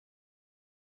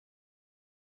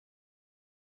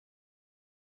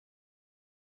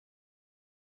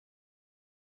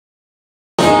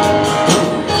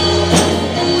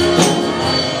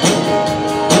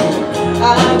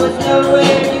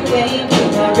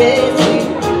rescue.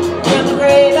 From the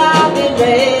grave I've been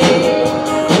raised.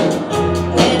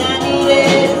 When I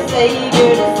needed a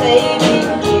Savior to save me,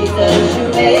 Jesus, you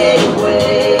made a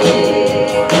way.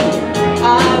 I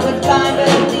was blind,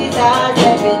 but these eyes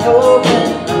have been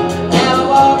opened. Now I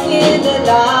walk in the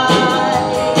light.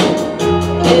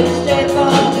 Every step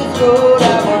on this road I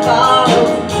will follow.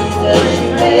 Jesus, you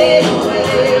made a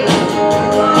way. You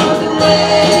are the way.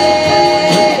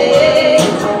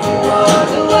 You are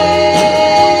the way.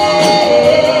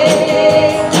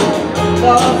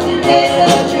 Lost in days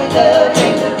of your love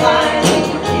came to find me.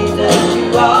 Jesus, you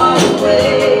are the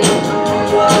way.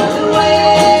 You are the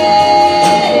way.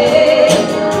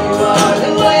 You are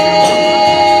the way.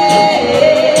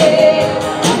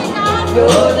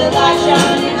 You're the light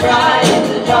shining bright in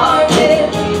the darkness.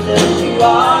 Jesus, you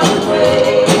are the way.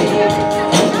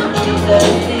 Jesus,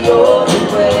 the only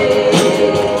way.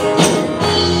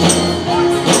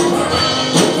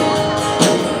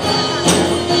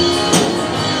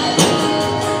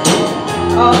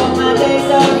 All my days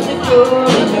are secure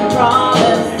in your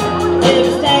promise.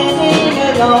 Never standing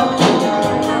alone.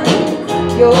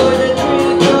 You're the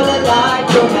truth, you're the light,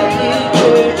 you're my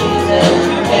future. Jesus,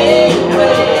 you made a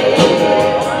way.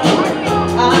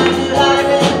 I'm alive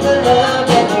in the love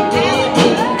that you give me.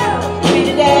 Free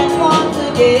to dance once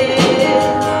again.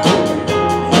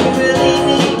 You will lead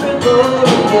me from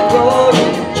glory to glory.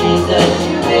 Jesus,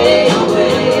 you made a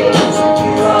way.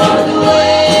 You are the way.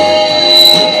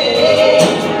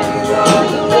 You are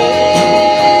the way.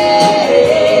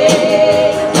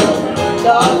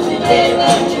 Lost in days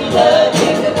but your love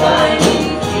came to find me.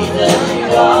 Jesus, you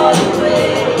are the way.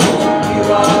 You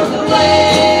are the way.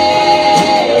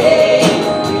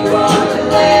 You are the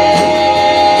way.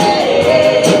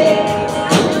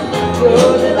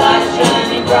 You're the light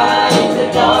shining bright in the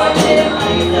darkness.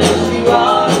 Jesus, you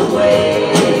are the way.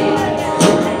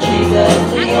 Jesus,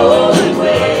 the only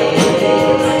way.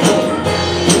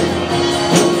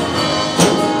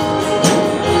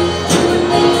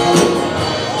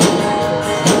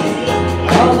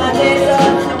 All my days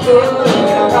are secure in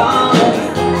your promise.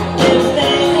 Never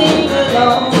standing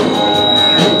alone.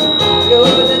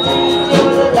 You're the truth,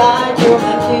 you're the light, you're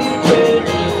my future.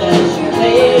 Jesus, you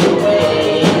made a way.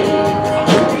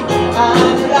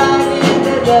 I'm alive in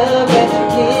the love that you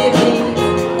give me.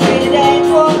 Free to dance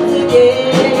once again.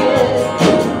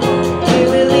 You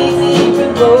will lead me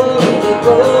from glory to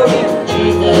glory.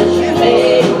 Jesus, you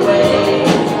made a way.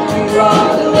 You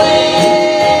are the way.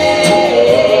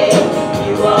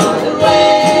 You are the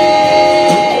way.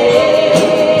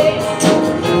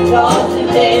 Lost in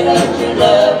day, but your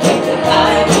love came to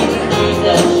find me.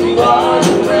 Jesus, you are the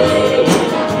way.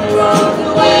 You are the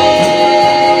way.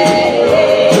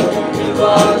 You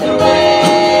are the way.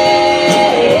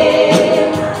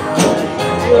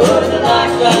 You're the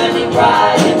light shining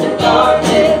bright in the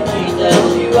darkness. Jesus,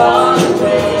 you are the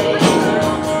way.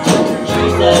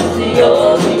 Jesus, the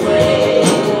only way.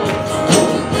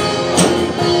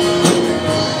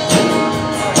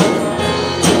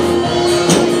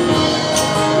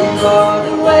 You are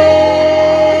the way.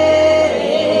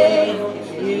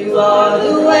 You are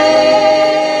the way.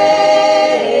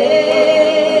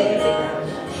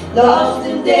 Lost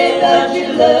in dead, but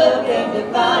your love came to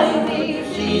find me.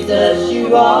 Jesus,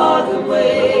 you are the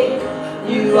way.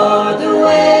 You are the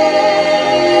way.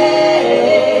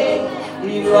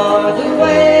 You are the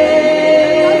way.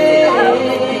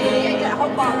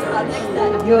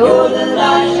 You're the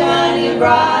light shining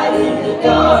bright in the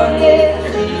darkness.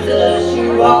 Jesus,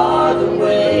 you are the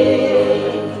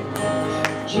way.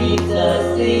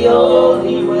 Jesus, the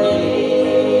only way.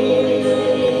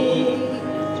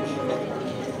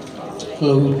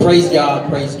 Oh, praise God,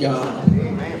 praise God.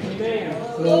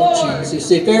 Lord Jesus.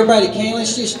 If everybody can,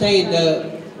 let's just stand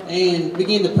up and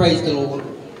begin to praise the Lord.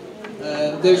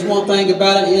 There's one thing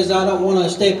about it is I don't want to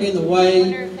step in the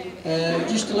way.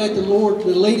 Just to let the Lord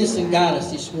lead us and guide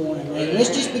us this morning. And let's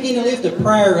just begin to lift a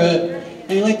prayer up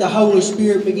and let the Holy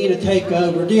Spirit begin to take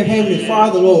over. Dear Heavenly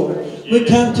Father, Lord, we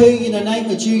come to you in the name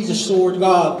of Jesus, Lord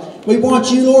God. We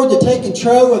want you, Lord, to take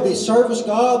control of this service,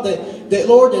 God, that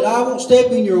Lord, that I won't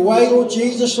step in your way, Lord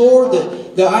Jesus, Lord,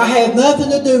 that I have nothing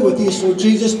to do with this, Lord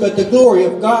Jesus, but the glory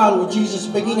of God, Lord Jesus,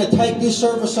 begin to take this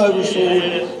service over,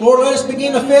 Lord. Lord, let us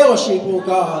begin to fellowship, Lord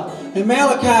God. In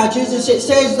Malachi, Jesus, it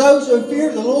says those who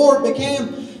fear the Lord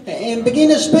begin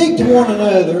to speak to one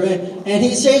another. And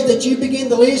he says that you begin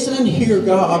to listen and hear,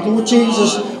 God. Lord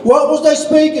Jesus, what was they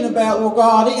speaking about, Lord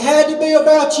God? It had to be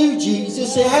about you,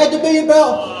 Jesus. It had to be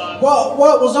about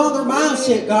what was on their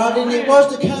mindset, God. And it was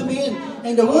to come in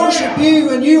and to worship you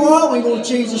and you only, Lord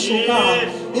Jesus, Lord God.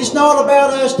 It's not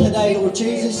about us today, Lord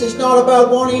Jesus. It's not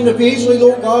about one individually,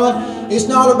 Lord God. It's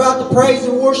not about the praise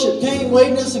and worship team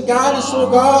leading us and guiding us,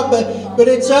 Lord God. But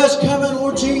it's us coming,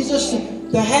 Lord Jesus,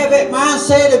 to have that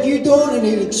mindset of you doing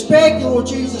and expecting, Lord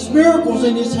Jesus, miracles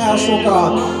in this house, Lord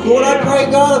God. Lord, I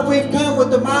pray, God, if we've come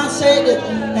with the mindset that,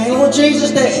 and Lord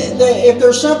Jesus, that if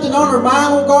there's something on our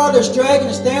mind, Lord God, that's dragging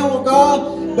us down, Lord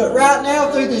God, but right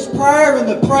now through this prayer and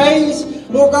the praise,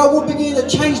 Lord God, we'll begin to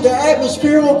change the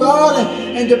atmosphere, Lord God,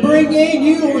 and to bring in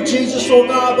you, Lord Jesus, Lord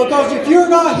God. Because if you're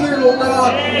not here, Lord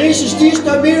God, this is just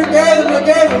a mere gathering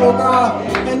together, Lord God.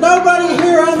 And nobody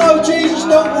here, I know, Jesus,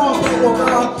 don't want that, Lord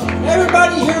God.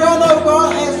 Everybody here, I know,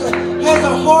 God, has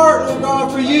a heart, Lord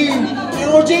God, for you.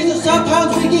 And Lord Jesus,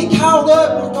 sometimes we get caught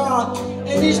up, Lord God,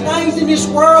 in these things in this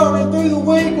world and through the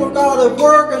week, Lord God, of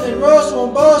working and rustle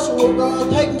and bustle, Lord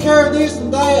God, taking care of this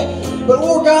and that. But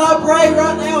Lord God, I pray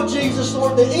right now, Jesus,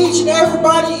 Lord, that each and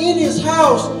everybody in this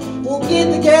house will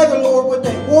get together, Lord, with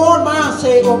that one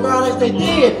mindset, Lord God, as they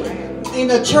did in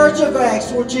the Church of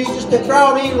Acts, Lord Jesus, that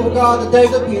brought in, Lord God, the day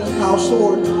of Pentecost,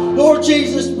 Lord. Lord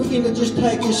Jesus, begin to just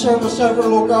take this service over,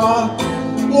 Lord God.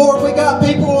 Lord, we got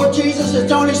people, Lord Jesus,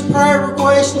 that's on this prayer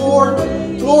request, Lord.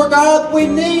 Lord God, we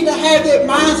need to have that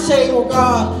mindset, Lord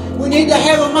God. We need to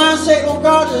have a mindset, Lord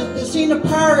God, to see the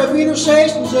power of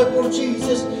intercessions up, Lord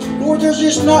Jesus. Lord, there's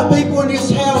just not people in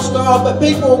this house, God, but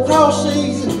people across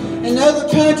seas and other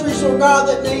countries, Lord God,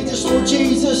 that need us, Lord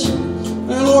Jesus.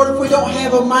 And Lord, if we don't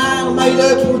have a mind made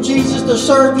up, Lord Jesus, to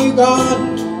serve you,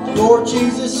 God, Lord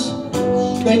Jesus,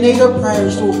 they need our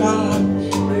prayers, Lord God.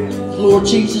 Lord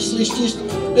Jesus,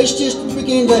 let's just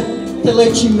begin to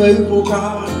let you move, Lord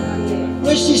God.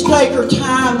 Let's just take our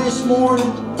time this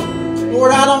morning.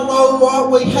 Lord, I don't know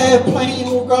what we have planned,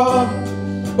 Lord God.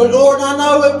 But Lord, I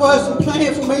know it wasn't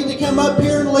planned for me to come up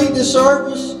here and lead the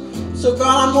service. So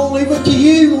God, I'm going to leave it to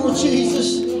you, Lord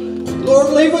Jesus.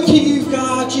 Lord, leave it to you,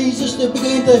 God, Jesus, to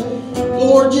begin to,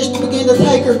 Lord, just begin to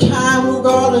take our time, Lord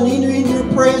God, and enter in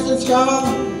your presence, God.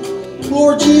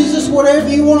 Lord Jesus, whatever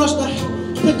you want us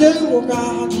to do, Lord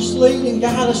God, just lead and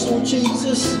guide us, Lord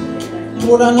Jesus.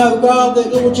 Lord, I know, God,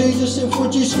 that, Lord Jesus, if we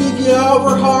just give you all of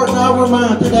our heart and all of our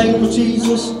mind today, Lord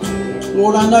Jesus,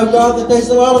 Lord, I know, God, that there's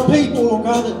a lot of people, Lord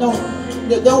God,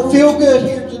 that don't feel good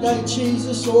here today,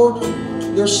 Jesus, Lord.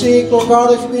 They're sick, Lord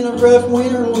God. It's been a rough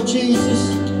winter, Lord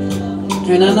Jesus.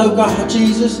 And I know, God,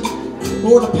 Jesus,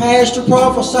 Lord, the pastor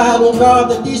prophesied, Lord God,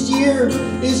 that this year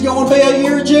is going to be a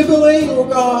year of Jubilee,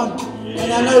 Lord God.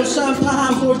 And I know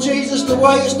sometimes, Lord Jesus, the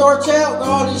way it starts out,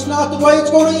 God, it's not the way it's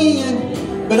going to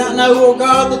end. But I know, Lord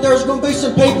God, that there's going to be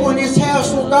some people in this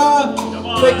house, Lord God,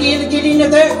 begin to get into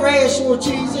that rest, Lord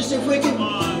Jesus. If we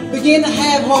can begin to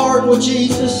have heart, Lord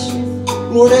Jesus.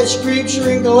 Lord, that scripture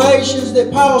in Galatians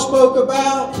that Paul spoke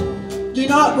about, do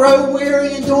not grow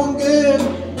weary in doing good.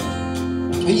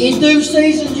 In due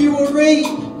season you will reap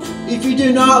if you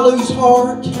do not lose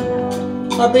heart.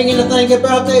 I begin to think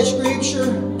about that scripture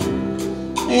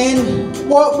and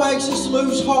what makes us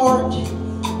lose heart,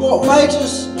 what makes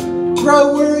us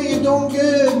grow weary in doing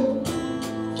good.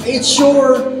 It's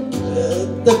sure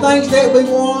the things that we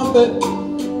want,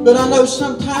 but I know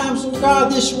sometimes, oh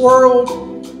God, this world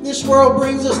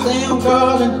brings us down,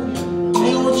 God, and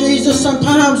Lord Jesus,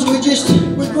 sometimes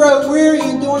we grow weary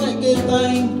in doing that good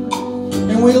thing,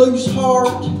 and we lose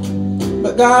heart.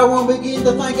 But God, when we begin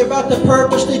to think about the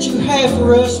purpose that you have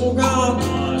for us, oh God,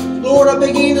 Lord, I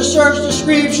begin to search the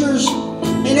scriptures,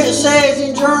 and it says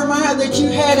in Jeremiah that you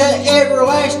had an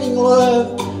everlasting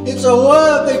love. It's a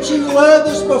love that you loved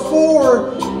us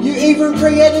before you even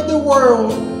created the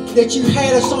world, that you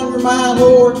had us on your mind,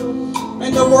 Lord.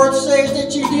 And the word says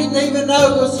that you didn't even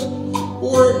know us,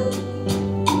 or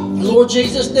Lord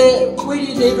Jesus, that we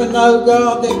didn't even know,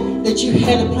 God, that you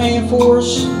had a plan for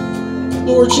us.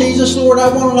 Lord Jesus, Lord, I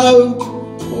want to know,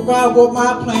 oh God, what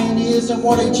my plan is and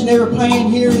what each and every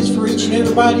plan here is for each and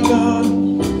everybody, God.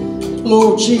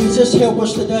 Lord Jesus, help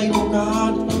us today, Lord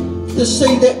God, to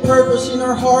see that purpose in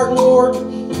our heart, Lord.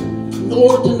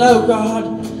 Lord, to know,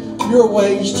 God, your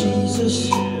ways, Jesus.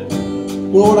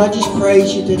 Lord, I just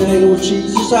praise you today, Lord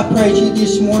Jesus. I praise you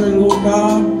this morning, Lord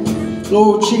God.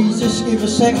 Lord Jesus, give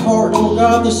us that heart, Lord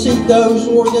God, to see those,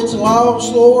 Lord, that's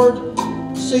lost, Lord.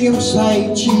 See them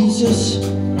saved, Jesus.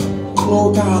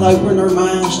 Lord God, open our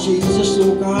minds, Jesus.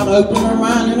 Lord God, open our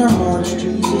mind and our hearts,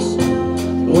 Jesus.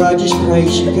 Lord, I just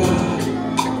praise you, God.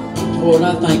 Lord,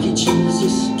 I thank you,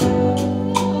 Jesus.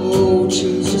 Oh,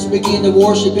 Jesus, begin to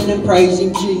worship Him and praise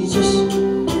Him, Jesus.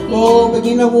 Lord,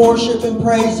 begin to worship and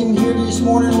praise Him here this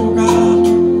morning, Lord God.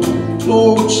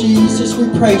 Lord Jesus, we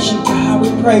praise you, God. We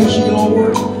praise you,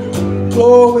 Lord.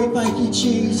 Lord, we thank you,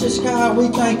 Jesus. God, we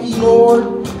thank you,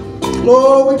 Lord.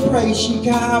 Lord, we praise you,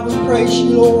 God. We praise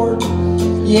you, Lord.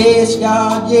 Yes,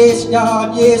 God. Yes,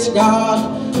 God. Yes,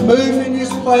 God. Move in this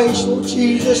place, Lord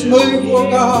Jesus. Move,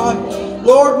 Lord God.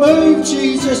 Lord, move,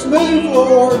 Jesus. Move,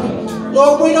 Lord.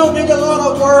 Lord, we don't need a lot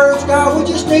of words, God. We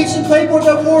just need some people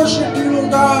to worship you,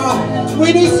 Lord God.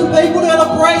 We need some people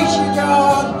that'll praise you,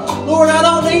 God. Lord, I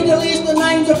don't need to list the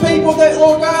names of people that,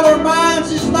 Lord God, our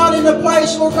minds is not in a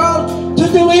place, Lord God, to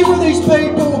deliver these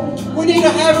people. We need to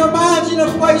have our minds in a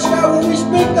place, God, when we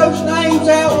speak those names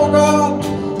out, Lord God,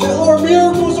 that, Lord,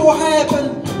 miracles will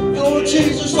happen. And, Lord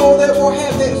Jesus, Lord, that we'll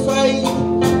have that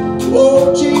faith.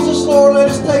 Lord Jesus, Lord, let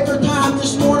us take our time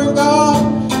this morning,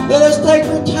 God. Let us take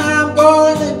our time,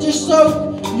 God, and just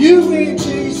soak you in,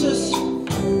 Jesus.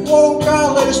 Oh,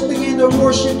 God, let us begin to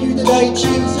worship you today,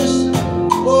 Jesus.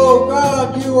 Oh,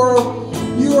 God, you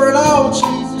are it all,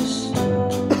 Jesus.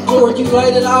 Lord, you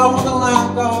laid it all on the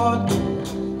line, God.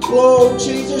 Lord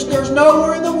Jesus, there's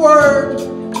nowhere in the Word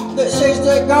that says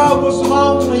that God was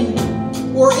lonely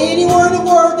or anywhere in the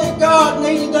Word that God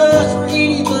needed us for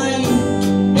anything.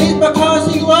 It's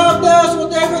because He loved us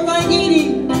with everything in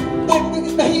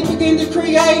Him that He began to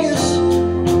create us,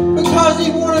 because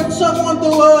He wanted someone to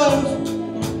love,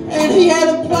 and He had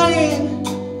a plan.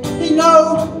 He knew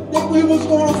that we was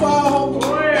going to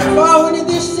fall into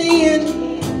this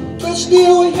sin, but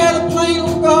still He had a plan,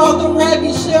 Lord God, to wrap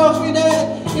Himself in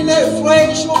that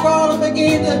flesh, Lord God, and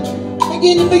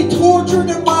begin to be tortured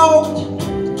and mocked.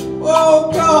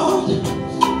 Oh God,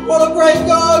 what a great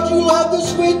God you loved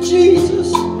us with,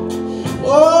 Jesus.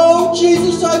 Oh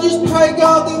Jesus, I just pray,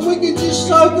 God, that we can just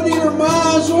soak it in our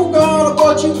minds, Lord God, of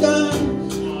what you've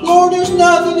done. Lord, there's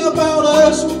nothing about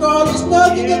us, Lord God. It's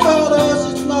nothing about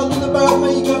us. It's nothing about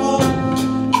me, God.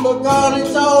 But God,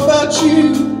 it's all about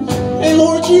you. And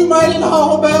Lord, you made it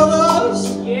all about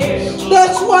us.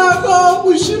 That's why, God,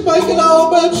 we should make it all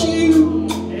about you.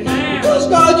 Because,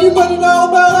 God, you made it all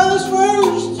about us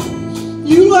first.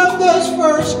 You loved us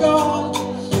first, God.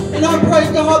 And I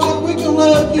pray, God, that we can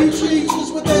love you, Jesus,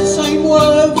 with that same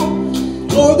love.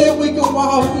 Lord, that we can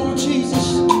walk, Lord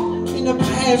Jesus, in the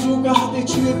paths, Lord God, that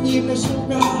you have given us, Lord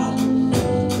God.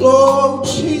 Lord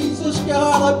Jesus,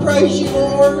 God, I praise you,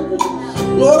 Lord.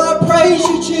 Lord, I praise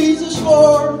you, Jesus,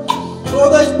 Lord.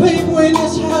 Lord, there's people in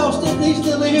this house that needs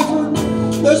delivered.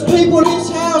 There's people in this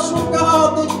house, Lord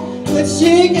God, that's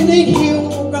sick and need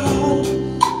healed, Lord God.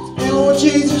 And Lord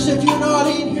Jesus, if you're not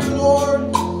in here, Lord,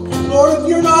 if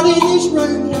you're not in this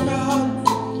room, Lord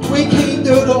God, we can't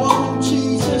do it alone,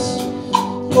 Jesus.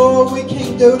 Lord, we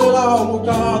can't do it at all, Lord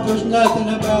God. There's nothing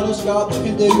about us, God, that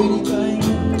can do anything.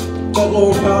 But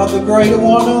Lord God, the greater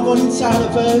one on the inside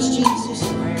of us,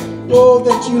 Jesus. Lord,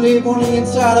 that you live on the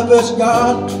inside of us,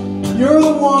 God. You're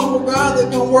the one, Lord God,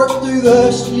 that can work through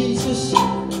us, Jesus.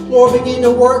 Lord, begin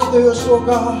to work through us, Lord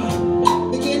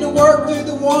God. Begin to work through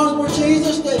the ones, Lord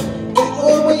Jesus, that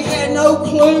Lord, we had no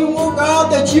clue, Lord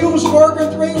God, that you was working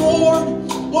through, Lord.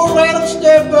 Lord, let them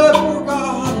step up, Lord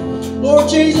God. Lord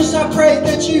Jesus, I pray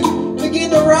that you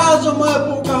begin to rise them up,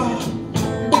 Lord God.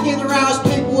 Begin to rise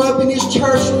people up in this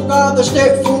church, Lord God, to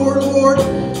step forward, Lord,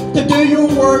 to do your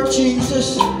work,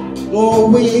 Jesus.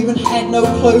 Lord, we even had no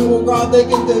clue, Lord God, they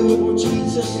can do it, Lord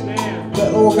Jesus.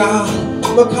 But, Lord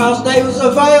God, because they was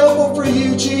available for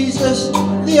you, Jesus,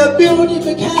 the ability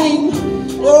became,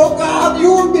 Lord God,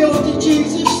 your ability,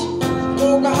 Jesus.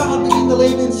 Lord God, begin to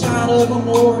live inside of them,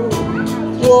 Lord.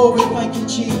 Lord, we thank you,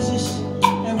 Jesus,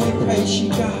 and we praise you,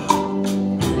 God.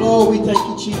 Lord, we thank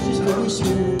you, Jesus, for your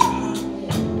spirit, God.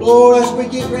 Lord, as we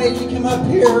get ready to come up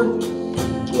here,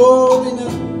 Lord, in the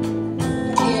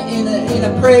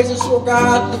presence, Lord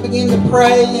God, to begin to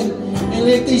pray and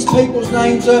lift these people's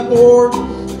names up, Lord.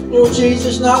 Lord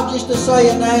Jesus, not just to say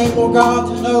a name, Lord God,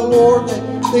 to know, Lord,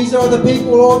 that these are the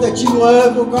people, Lord, that you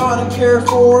love, Lord God, and care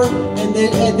for, and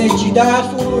that you died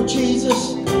for, Lord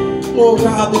Jesus. Lord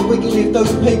God, that we can lift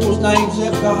those people's names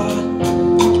up, God.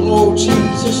 Lord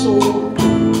Jesus, Lord.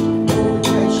 Lord,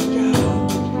 praise you,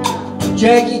 God.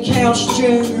 Jackie Counts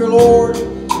Jr., Lord,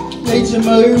 needs a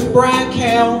move. Brian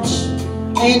Counts.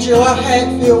 Angela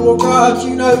Hatfield, Lord God,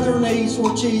 you know their needs,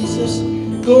 Lord Jesus.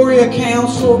 Gloria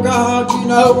Counts, Lord God, you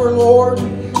know her, Lord.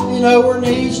 You know her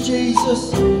needs, Jesus.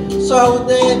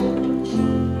 Soledad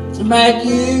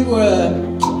Matthew,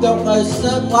 don't know,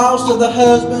 son, loss of the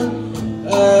husband.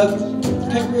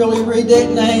 Can't really read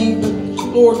that name, but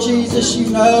Lord Jesus, you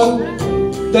know.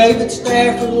 David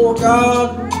Stafford, Lord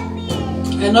God.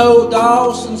 And Noah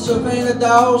Dawson, Savannah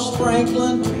Dawes,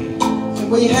 Franklin.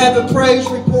 We have a praise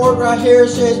report right here. It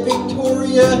says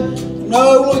Victoria,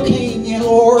 no leukemia,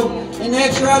 Lord. And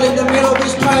that's right in the middle of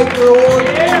this paper, Lord.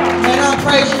 And I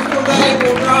praise you for that,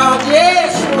 Lord God.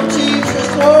 Yes, Lord Jesus.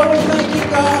 Lord, we thank you,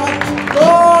 God.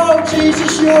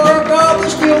 Jesus, you are a God that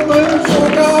still moves,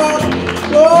 Lord God.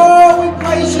 Lord, we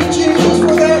praise you, Jesus,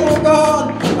 for that, Lord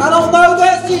God. I don't know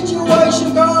that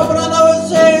situation, God, but I know it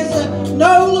says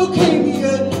no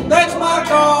leukemia. That's my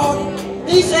God.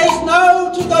 He says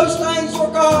no to those things,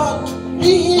 Lord God.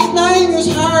 His name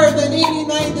is higher than any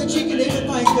name that you can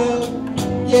even think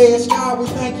of. Yes, God, we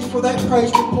thank you for that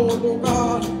praise report, Lord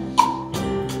God.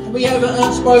 We have an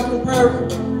unspoken prayer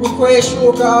request,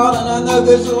 Lord God, and I know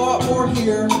there's a lot more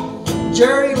here.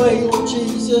 Jerry Lee, Lord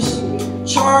Jesus.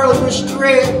 Charlie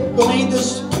Restrict,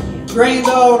 Belinda's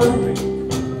granddaughter.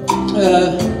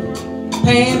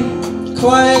 Pam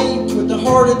Clay with the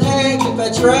heart attack, if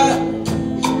that's right.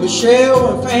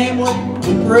 Michelle and family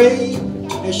and Bree,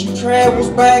 as she travels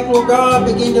back, Lord God,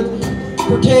 begin to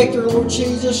protect her, Lord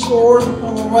Jesus, Lord,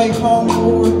 on the way home,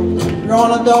 Lord.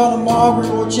 Ronna, Donna,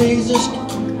 Margaret, Lord Jesus.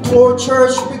 Lord,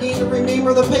 church, begin to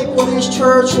remember the people in this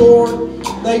church, Lord.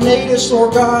 They need us,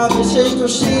 Lord God. The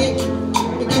sister's sick.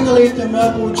 Begin to lift them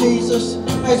up, Lord Jesus.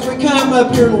 As we come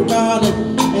up here, Lord God,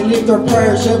 and lift our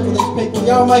prayers up for these people.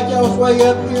 Y'all make y'all's way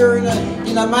up here in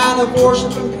a mind of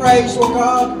worship and praise, Lord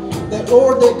God. That,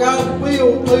 Lord, that God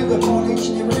will move upon each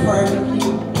and every prayer of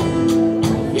you.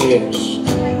 Yes.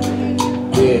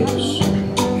 Yes.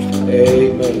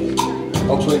 Amen.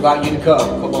 Folks, we invite you to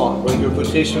come. Come on. Bring your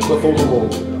petitions before the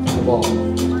Lord. Come on.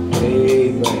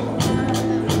 Amen.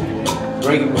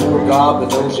 Bring them before God that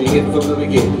knows the end from the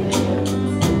beginning.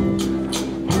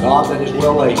 God that is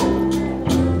well able.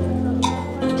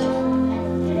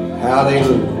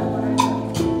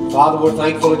 Hallelujah. Father, we're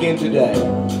thankful again today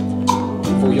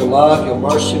for your love, your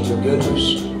mercy, your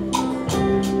goodness.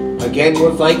 Again,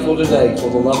 we're thankful today for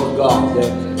the love of God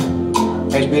that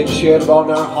has been shed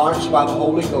upon our hearts by the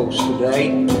Holy Ghost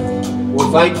today.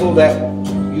 We're thankful that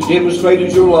you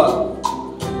demonstrated your love,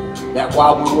 that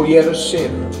while we were yet a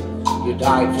sinner, you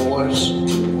died for us.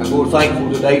 And we're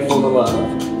thankful today for the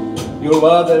love. Your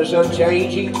love that is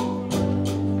unchanging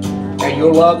and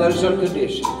your love that is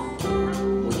unconditional.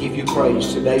 We give you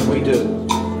praise today, we do.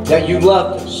 That you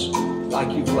loved us like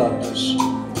you've loved us.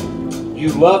 You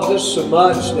loved us so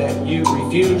much that you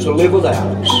refused to live without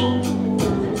us.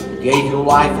 You gave your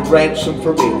life a ransom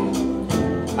for me.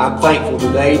 I'm thankful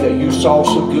today that you saw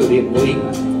some good in me.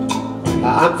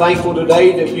 I'm thankful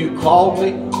today that you called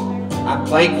me. I'm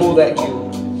thankful that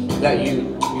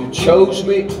you chose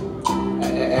me.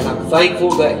 And I'm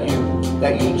thankful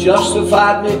that you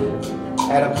justified me.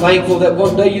 And I'm thankful that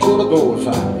one day you're going to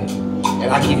glorify me.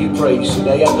 And I give you praise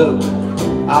today, I do.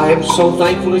 I am so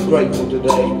thankful and grateful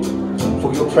today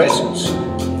for your presence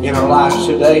in our lives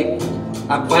today.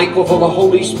 I'm thankful for the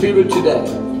Holy Spirit today.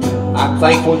 I'm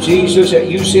thankful, Jesus, that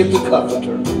you sent the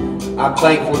Comforter. I'm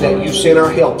thankful that you sent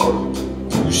our Helper.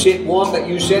 You sent one that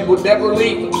you said would never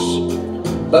leave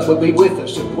us, but would be with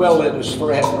us and dwell in us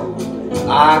forever.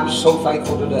 I'm so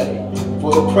thankful today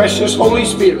for the precious Holy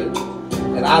Spirit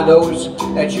that I know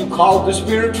that you called the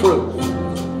Spirit of Truth.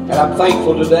 And I'm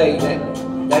thankful today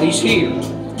that He's here.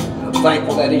 I'm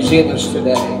thankful that He's in us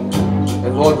today.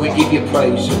 And Lord, we give you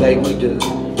praise today, we do.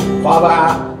 Father,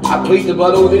 I plead the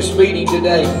blood over this meeting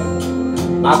today.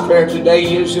 My prayer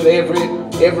today is that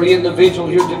every individual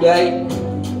here today,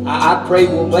 I pray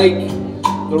will make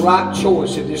the right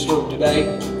choice in this room today.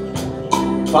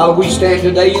 Father, we stand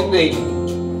today in need.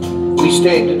 We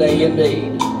stand today in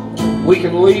need. We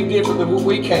can leave different than what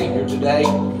we came here today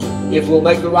if we'll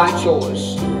make the right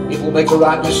choice, if we'll make the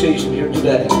right decision here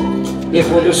today, if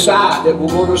we'll decide that we're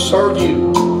going to serve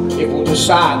you, if we'll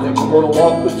decide that we're going to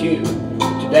walk with you.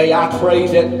 Today I pray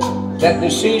that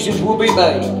decisions will be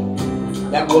made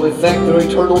that will affect their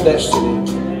eternal destiny.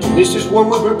 This is where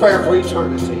we prepare for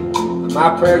eternity. And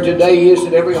my prayer today is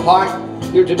that every heart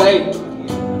here today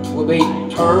will be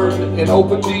turned and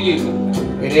open to you,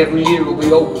 and every ear will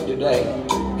be open today.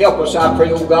 Help us, I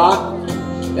pray, oh God,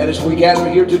 that as we gather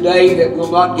here today, that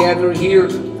we'll not gather here,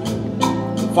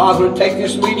 Father, and take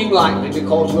this meeting lightly,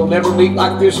 because we'll never meet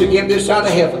like this again this side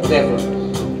of heaven, never.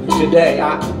 Today,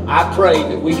 I pray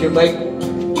that we can make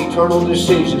eternal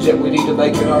decisions that we need to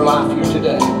make in our life here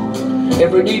today.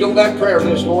 Every need on that prayer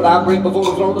list, Lord, I bring before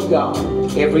the throne of God.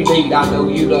 Every need I know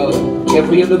you know.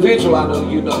 Every individual I know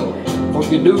you know. For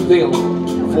you knew them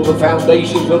before the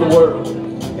foundations of the world.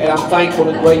 And I'm thankful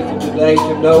and grateful today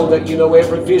to know that you know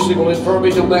every physical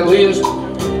infirmity on that list.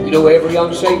 You know every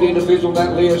unsaved individual on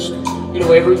that list. You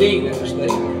know every need that is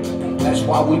there. That's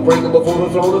why we bring them before the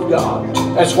throne of God.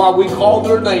 That's why we call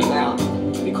their name out.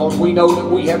 Because we know that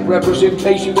we have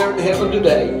representation there in heaven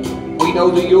today. We know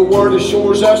that your word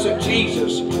assures us that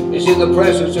Jesus is in the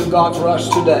presence of God for us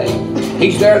today.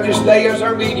 He's there this day as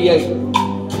our mediator,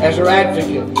 as our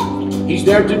advocate. He's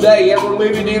there today ever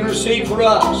living to intercede for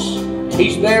us.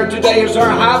 He's there today as our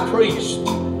high priest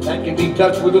that can be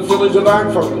touched with the feelings of our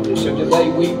infirmities. And today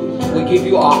we give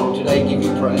you honor, today give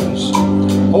you praise.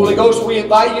 Holy Ghost, we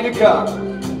invite you to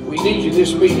come. We need you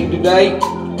this meeting today.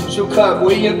 So come,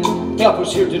 will you help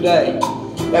us here today?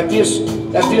 That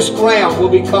this ground will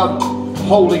become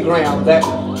holy ground. That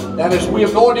as we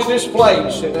anointed this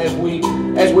place and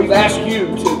as we've asked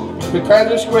you to prepare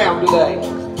this ground today,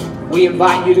 we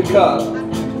invite you to come.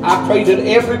 I pray that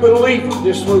every believer in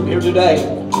this room here today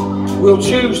will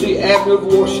choose the avenue of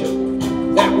worship.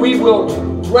 That we will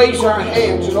raise our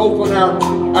hands and open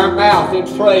our mouth in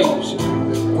praise.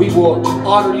 We will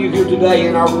honor you here today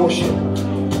in our worship.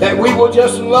 That we will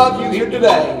just love you here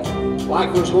today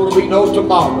like there's going to be no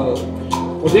tomorrow.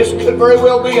 Well, this could very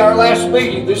well be our last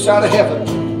meeting this side of heaven.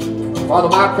 Father,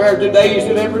 my prayer today is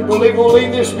that every believer will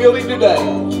leave this building today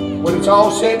when it's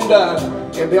all said and done,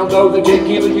 and they'll know that they've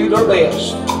given you their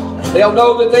best. They'll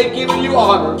know that they've given you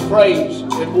honor, praise,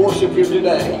 and worship here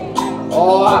today.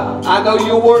 Oh, I know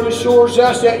your word assures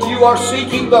us that you are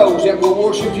seeking those that will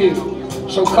worship you.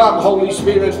 So come, Holy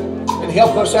Spirit, and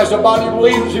help us as a body of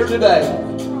believers here today,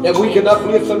 that we can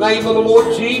uplift the name of the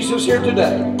Lord Jesus here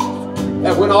today.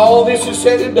 That when all this is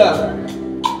said and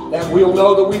done, that we'll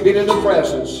know that we've been in the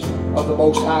presence of the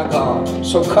Most High God.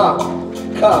 So come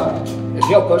and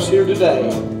help us here today,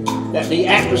 that the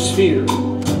atmosphere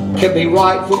can be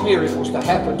right for miracles to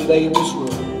happen today in this room.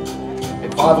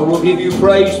 And Father, we'll give you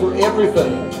praise for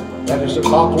everything that is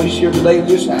accomplished here today in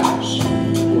this house.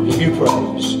 We'll give you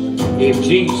praise in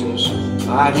Jesus'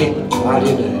 mighty name.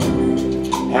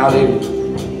 Hallelujah.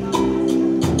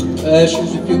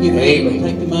 Ushers, if you'll give me, Amen.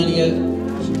 take the money up.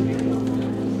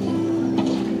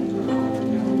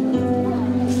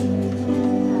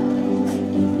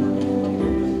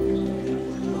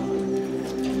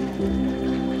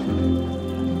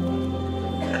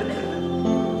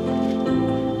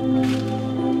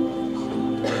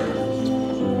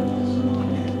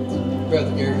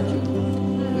 Brother Gary, would you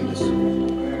lead us?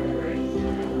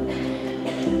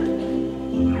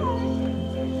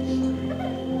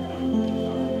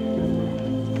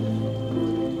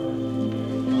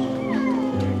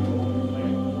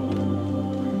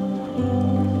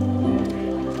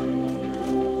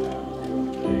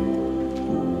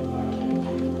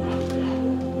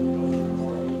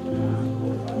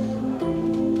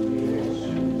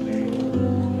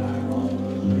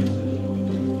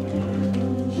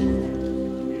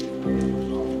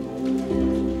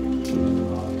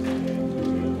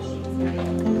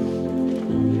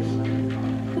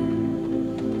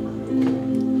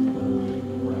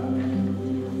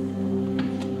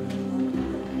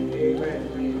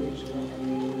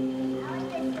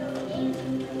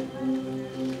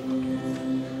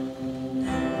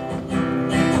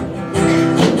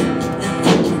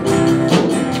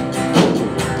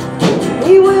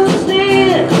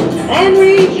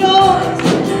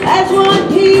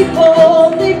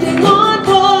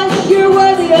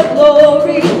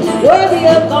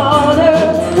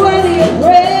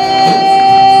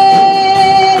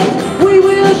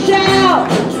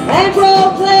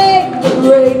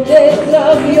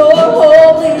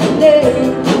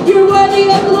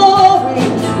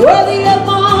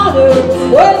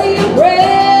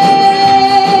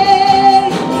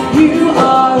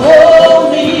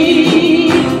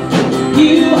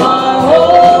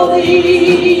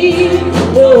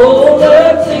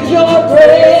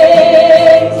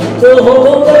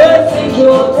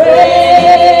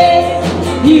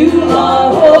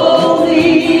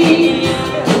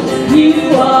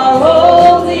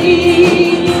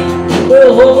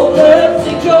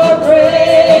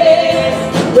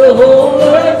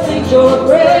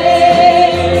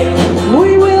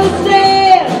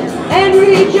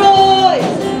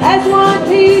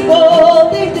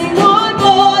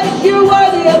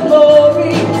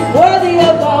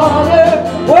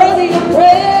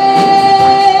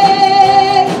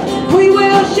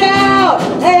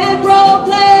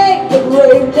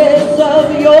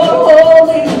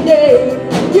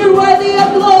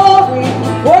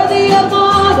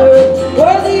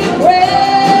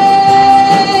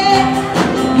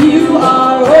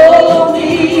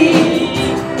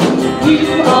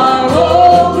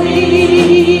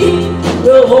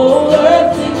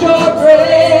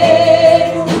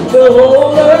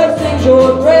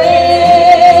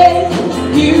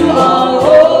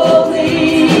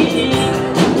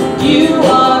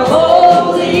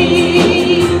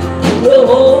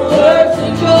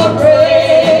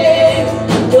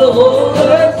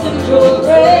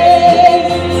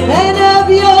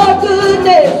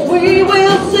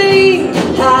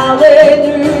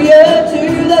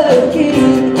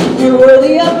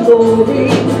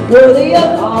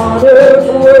 honor,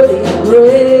 worthy of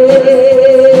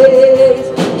praise.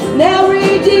 Now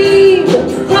redeemed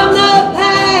from the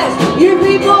past, your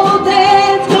people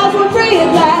dance, 'cause we're free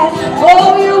at last. Oh,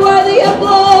 you're worthy of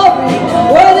glory,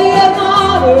 worthy of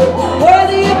honor,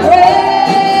 worthy of praise.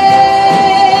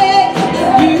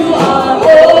 You are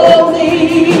holy,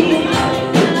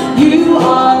 you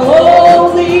are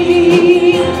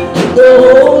holy. The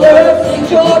whole earth sings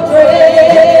your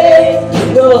praise,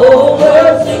 the whole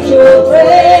earth sings your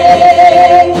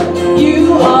praise. You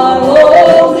are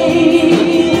holy,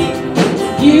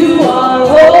 you are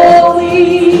holy.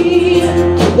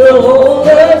 The whole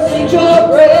earth sings your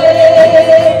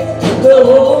praise, the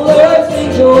whole earth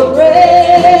sings your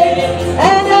praise.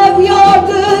 And of your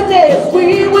goodness we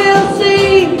will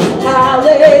sing,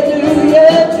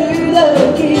 hallelujah to the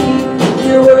King.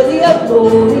 You're worthy of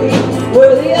glory,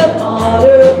 worthy of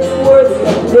honor, worthy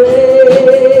of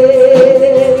praise.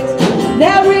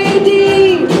 Now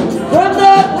redeemed from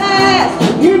the past,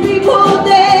 your people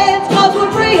dance, 'cause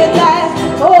we're free at last.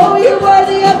 Oh, you're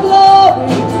worthy of glory,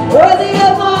 worthy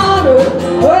of honor,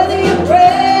 worthy of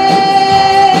praise.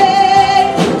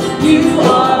 You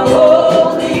are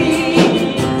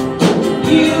holy,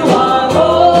 you are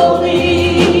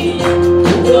holy.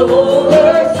 The whole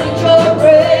earth sings your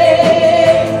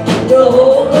praise, the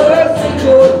whole earth sings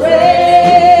your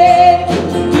praise.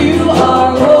 You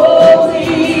are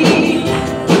holy,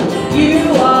 you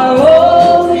are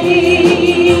holy.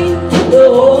 The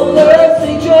whole earth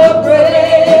sings your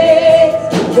praise,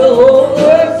 the whole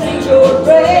earth sings your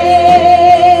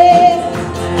praise.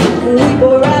 We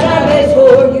pour out our best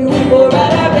for you, we pour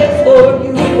out our best for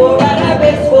you, we pour out our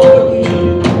best for you.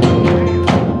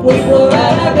 We pour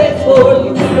out our best for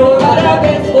you, we pour out our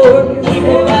best for you, we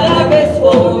pour out our best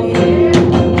for you.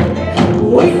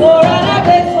 We pour out our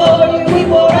best for you, we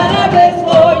pour out our best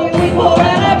for you, we pour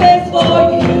out our best for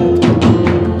you.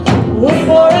 We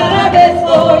pour out our best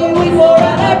for you, we pour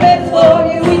out our best for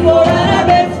you, we pour out our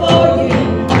best for you.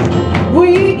 We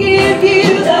give you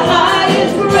the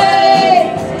highest praise,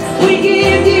 we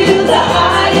give you the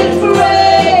highest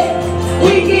praise,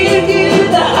 we give you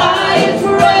the highest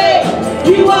praise.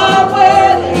 You are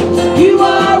worthy, you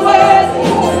are worthy.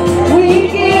 We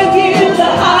give you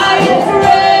the highest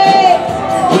praise,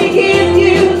 we give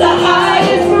you the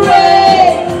highest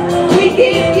praise, we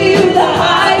give you the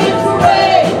highest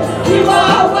praise. You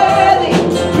are worthy,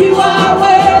 you are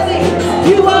worthy,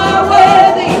 you are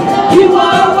worthy, you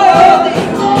are worthy,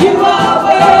 you are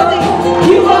worthy,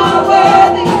 you are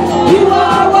worthy, you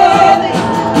are worthy,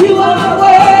 you are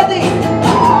worthy.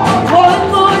 One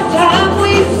more time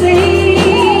we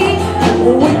sing.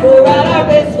 We pour out our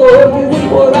best for you, we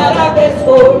pour out our best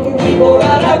for you, we pour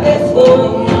out our best for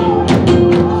you.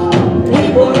 We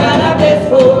pour out our best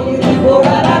for you, we pour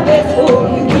out our best for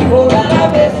you, we pour out our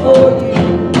best for you.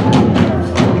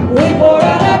 We pour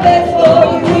out our best for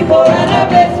you, we pour out our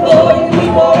best for you, we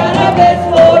pour out our best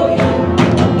for you.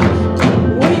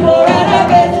 We pour out our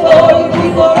best for you, we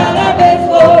pour out our best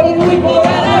for you, we pour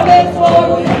out our best for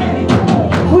you.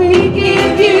 We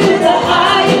give you the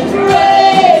highest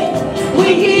praise, we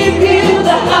give you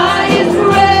the highest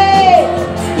praise,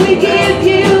 we give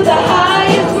you the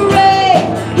highest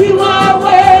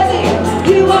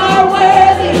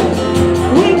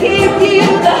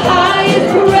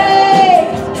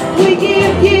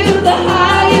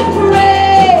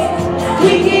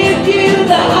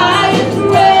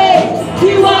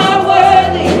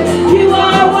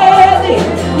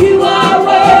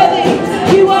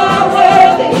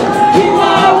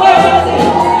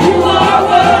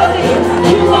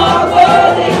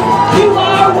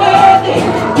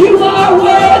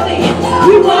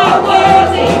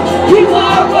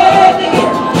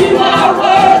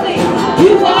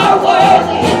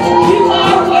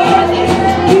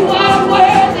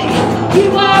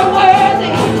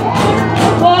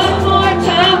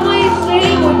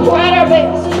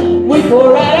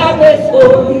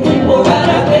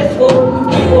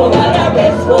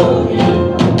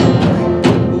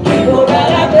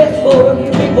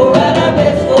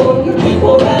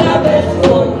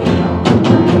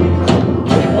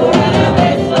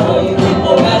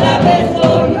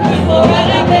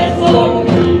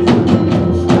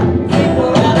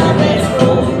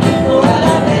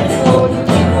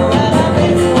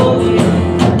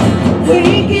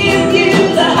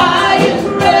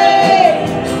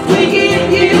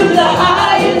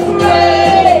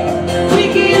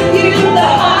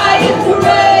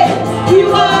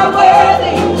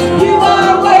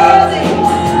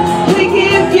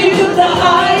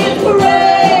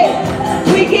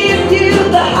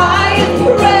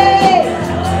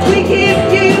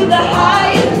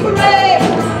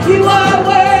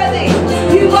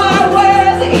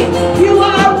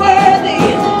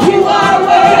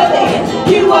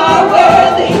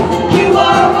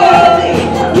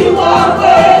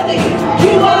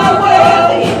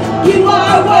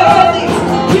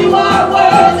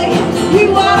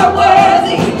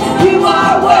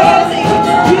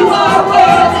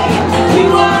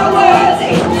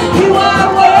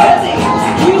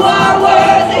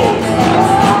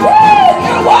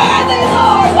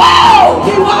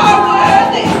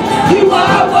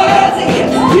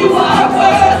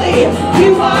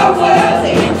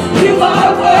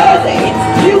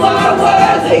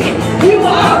worthy. You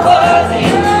are worthy.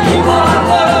 You are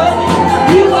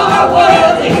worthy. You are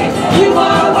worthy. You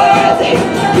are worthy.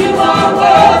 You are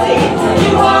worthy.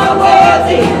 You are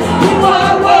worthy. You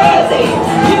are worthy.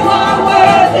 You are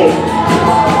worthy.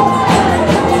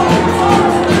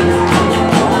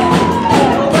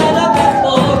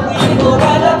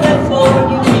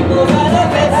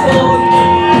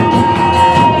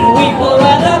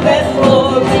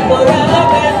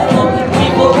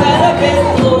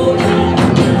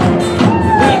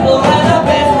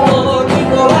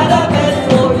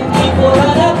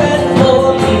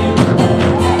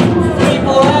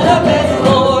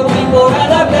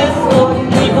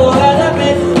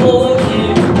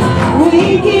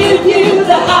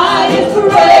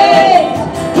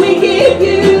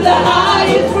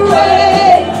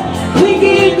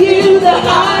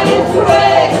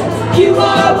 You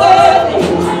are worthy.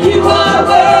 You are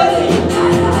worthy.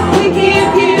 We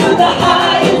give you the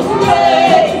highest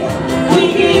praise. We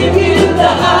give you the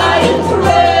highest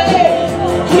praise.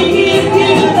 We give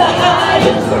you the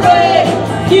highest praise.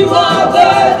 You are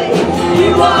worthy.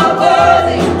 You are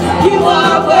worthy. You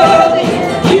are worthy.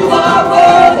 You are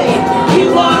worthy. You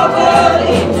are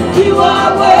worthy. You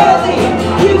are worthy.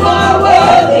 You are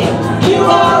worthy. You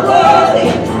are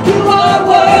worthy. You are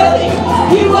worthy.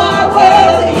 You are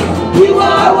worthy. You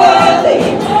are worthy.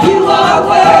 You are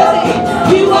worthy.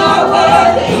 You are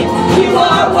worthy. You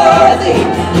are worthy.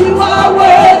 You are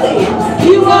worthy.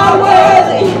 You are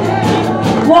worthy.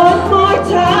 One more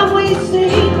time we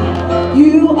sing.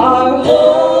 You are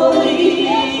holy.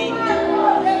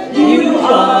 You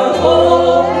are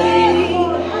holy.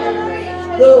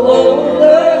 The whole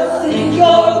earth sings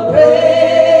your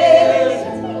praise.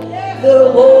 The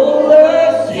whole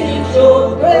earth sings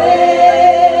your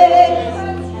praise.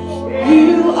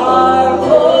 You are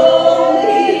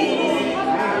holy.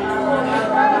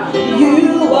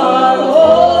 You are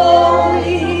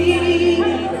holy.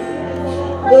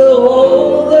 The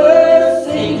whole earth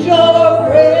sings your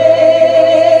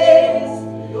praise.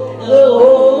 The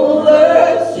whole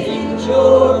earth sings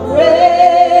your praise.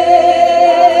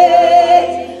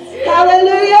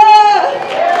 Hallelujah.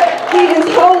 He is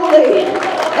holy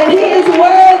and he is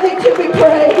worthy to be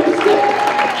praised.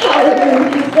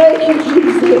 Hallelujah. Thank you,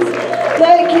 Jesus.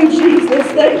 Thank you, Jesus.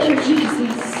 Thank you,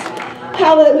 Jesus.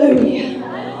 Hallelujah.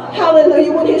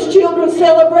 Hallelujah. When his children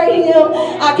celebrate him,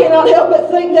 I cannot help but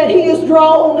think that he is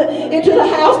drawn into the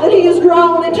house, that he is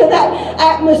drawn into that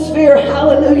atmosphere.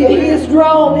 Hallelujah. He is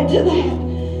drawn into that.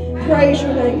 Praise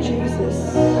your name,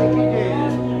 Jesus. Amen.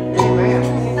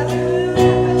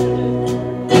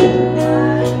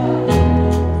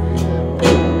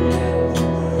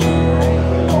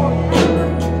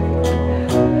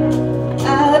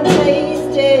 I've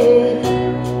tasted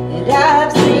and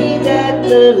I've seen that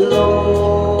the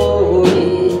Lord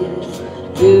is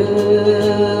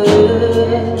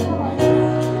good.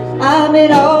 I'm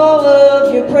in all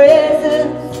of your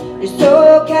presence. You're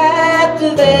so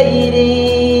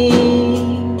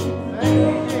captivating.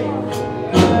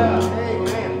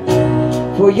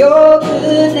 For your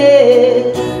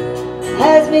goodness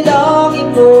has me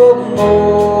longing for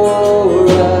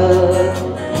more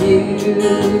of you.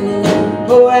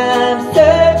 For I'm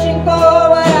searching for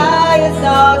what eye has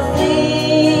not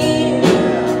seen,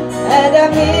 and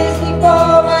I'm listening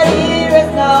for what ear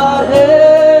has not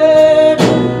heard,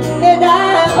 and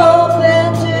I'm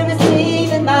open to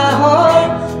receive in my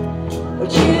heart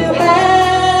what you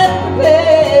have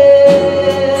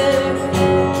prepared.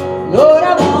 Lord,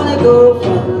 I want to go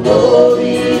from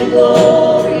glory to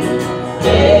glory,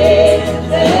 faith to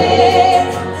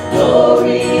faith,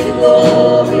 glory to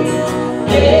glory,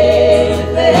 faith to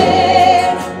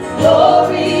faith,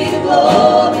 glory to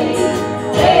glory.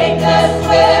 Take us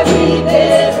where we've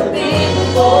never been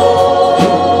before.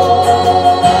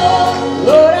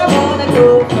 Lord, I want to go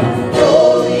from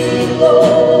glory to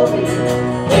glory,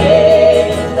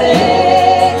 faith to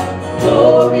faith,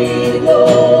 glory to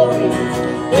glory,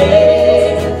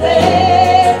 faith to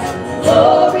faith,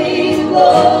 glory to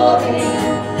glory.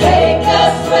 Take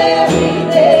us where we've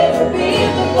never been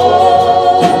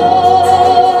before.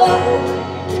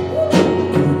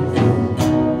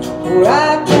 For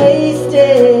I've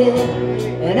tasted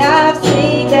and I've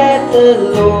seen that the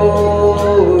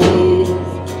Lord is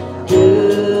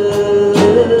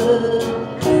good.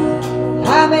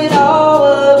 I'm in all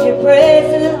of your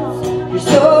presence. You're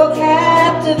so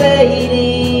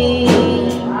captivating.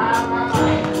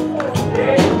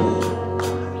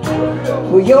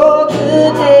 For your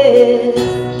goodness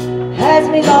has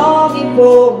me longing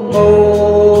for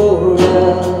more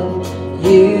of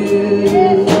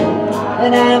you.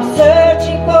 And I'm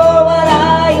searching for what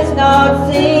eye has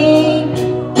not seen,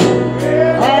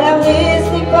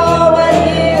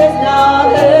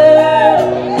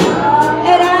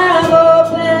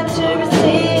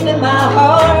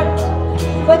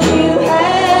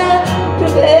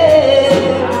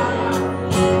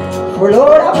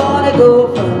 wanna go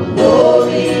from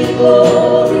glory to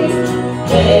glory,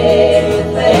 faith to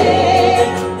faith,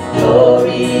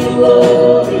 glory to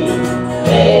glory,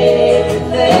 faith to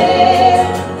faith,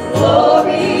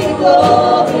 glory to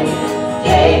glory.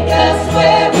 Take us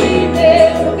where we've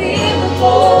never been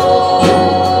before.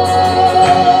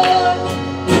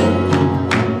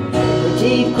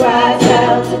 Deep cries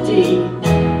out to deep,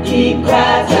 deep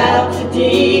cries out to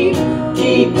deep,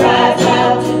 deep cries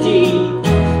out to deep,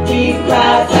 deep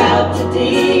cries out to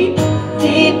deep,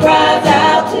 deep cries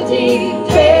out to deep.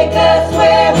 Take us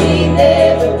where we've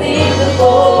never been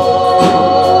before.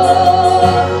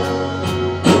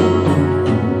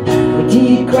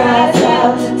 Deep cries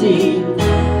out to deep,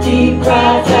 deep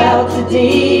cries out to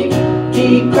deep,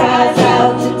 deep cries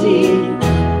out to deep,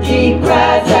 deep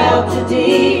cries out to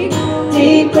deep,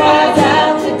 deep cries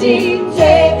out to deep.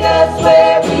 Take us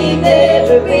where we've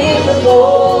never been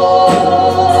before.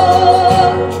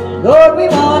 Lord, we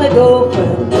want to go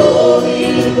from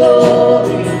glory to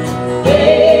glory,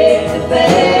 faith to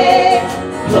faith,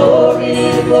 glory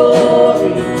to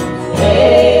glory,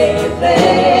 faith to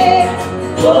faith,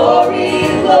 glory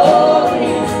to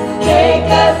glory. Take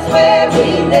us where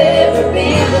we've never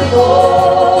been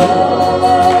before.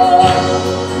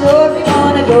 Lord, we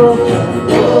want to go from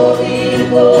glory to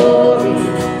glory,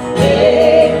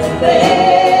 faith to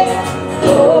faith,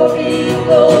 glory to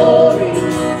glory,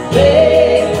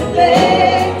 faith to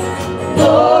faith,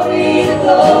 glory to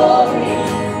glory.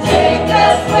 Take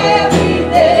us where we've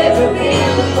never been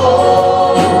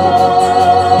before.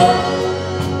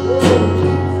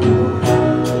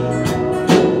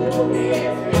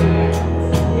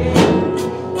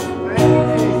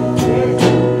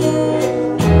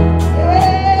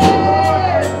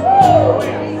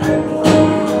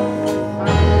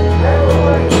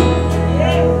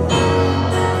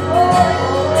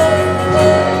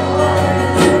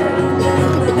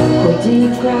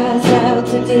 Deep cries out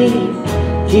to deep,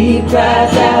 deep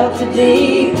cries out to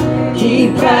deep,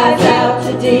 deep cries out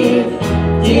to deep,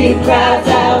 deep cries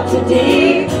out to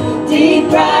deep, deep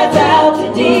cries out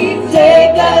to deep.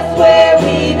 Take us where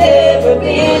we've never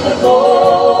been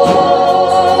before.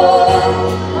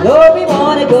 Lord, we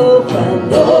want to go from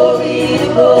glory to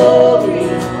glory,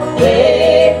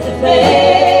 faith to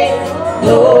faith,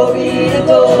 glory to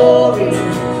glory,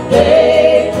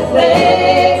 faith to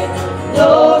faith,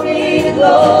 glory to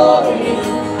glory.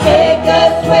 Take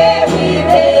us where we've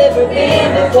never been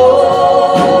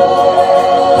before.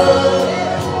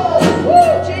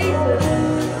 Woo, Jesus.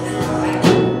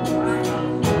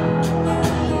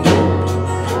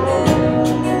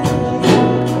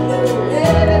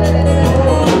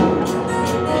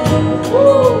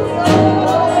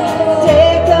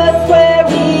 Take us where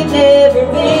we've never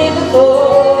been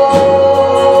before.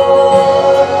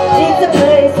 It's a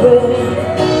place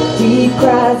where deep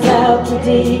cries out to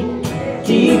deep,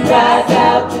 deep cries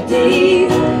out to deep,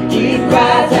 deep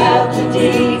cries out to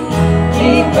deep,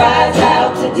 deep cries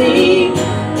out to deep,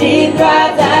 deep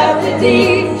cries out to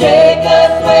deep. Take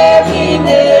us where we've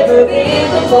never been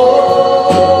before.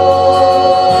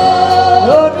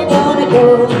 Lord, we want to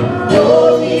go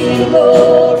glory to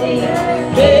glory,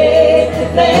 faith to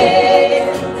faith,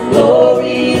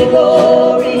 glory to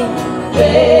glory,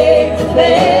 faith to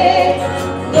faith,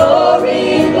 glory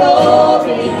to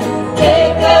glory.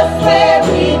 Take us where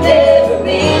we've never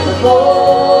been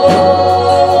before.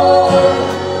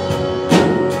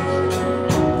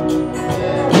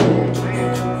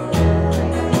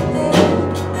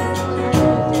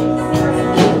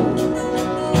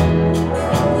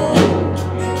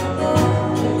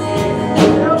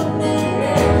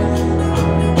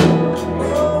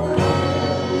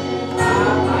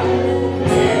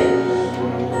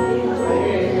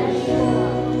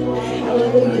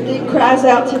 Hallelujah. Deep cries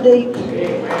out to deep.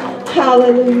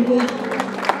 Hallelujah.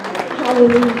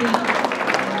 Hallelujah.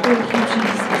 Thank you,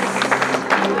 Jesus.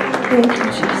 Thank you,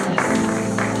 Jesus.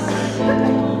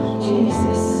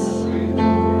 Jesus.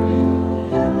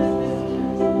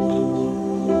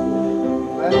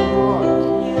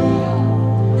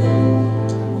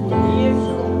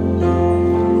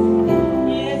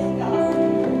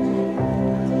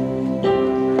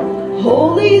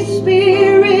 Holy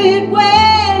Spirit,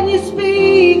 when you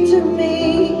speak to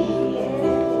me,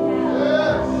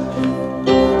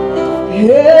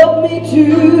 help me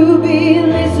to be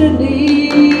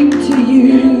listening to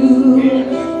you.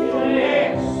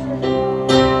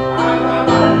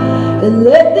 And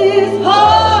let this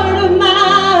heart of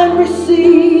mine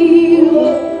receive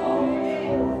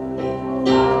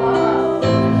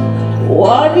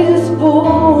what is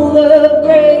full of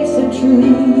grace and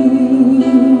truth.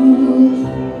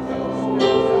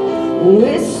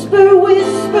 Whisper,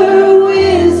 whisper,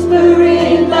 whisper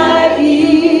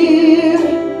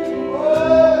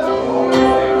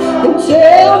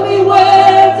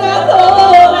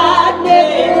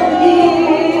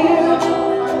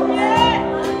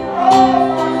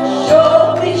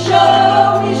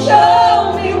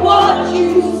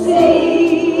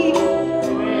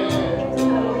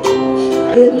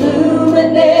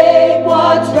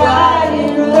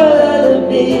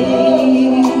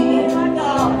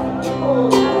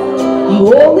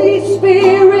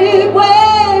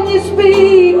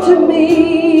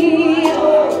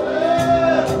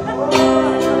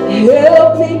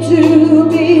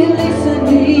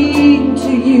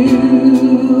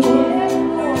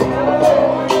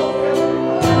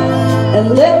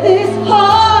Let this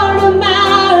heart of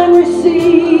mine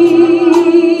receive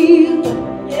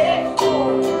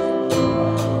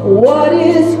what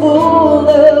is full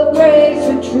of grace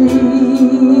and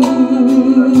truth.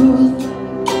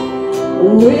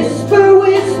 Whisper,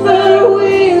 whisper,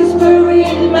 whisper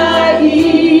in my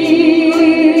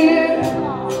ear.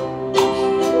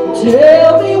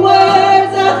 Tell me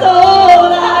words I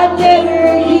thought I'd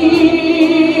never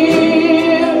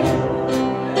hear.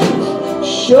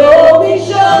 Show me,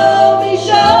 show me,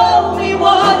 show me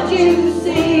what you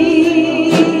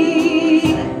see.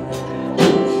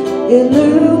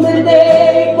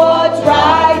 Illuminate what's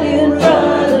right in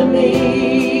front of me.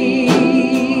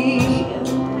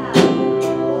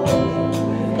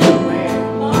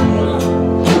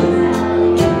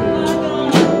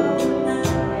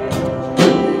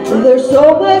 There's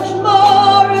so much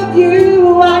more of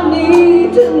you I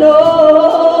need to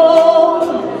know,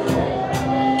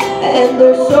 and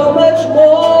there's so much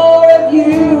more of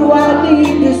you I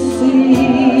need to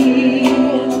see.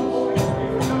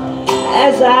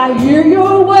 As I hear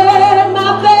your word,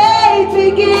 my faith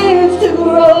begins to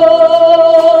grow.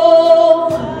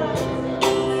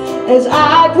 As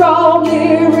I draw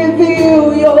near,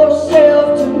 reveal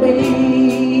yourself to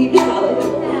me.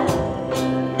 Hallelujah.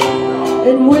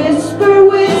 And whisper,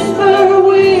 whisper,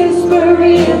 whisper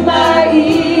in my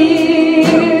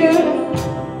ear.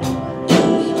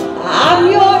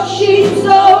 I'm your sheep,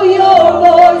 so your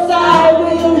voice I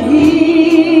will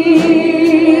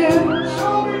hear.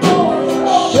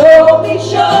 Show me,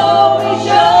 show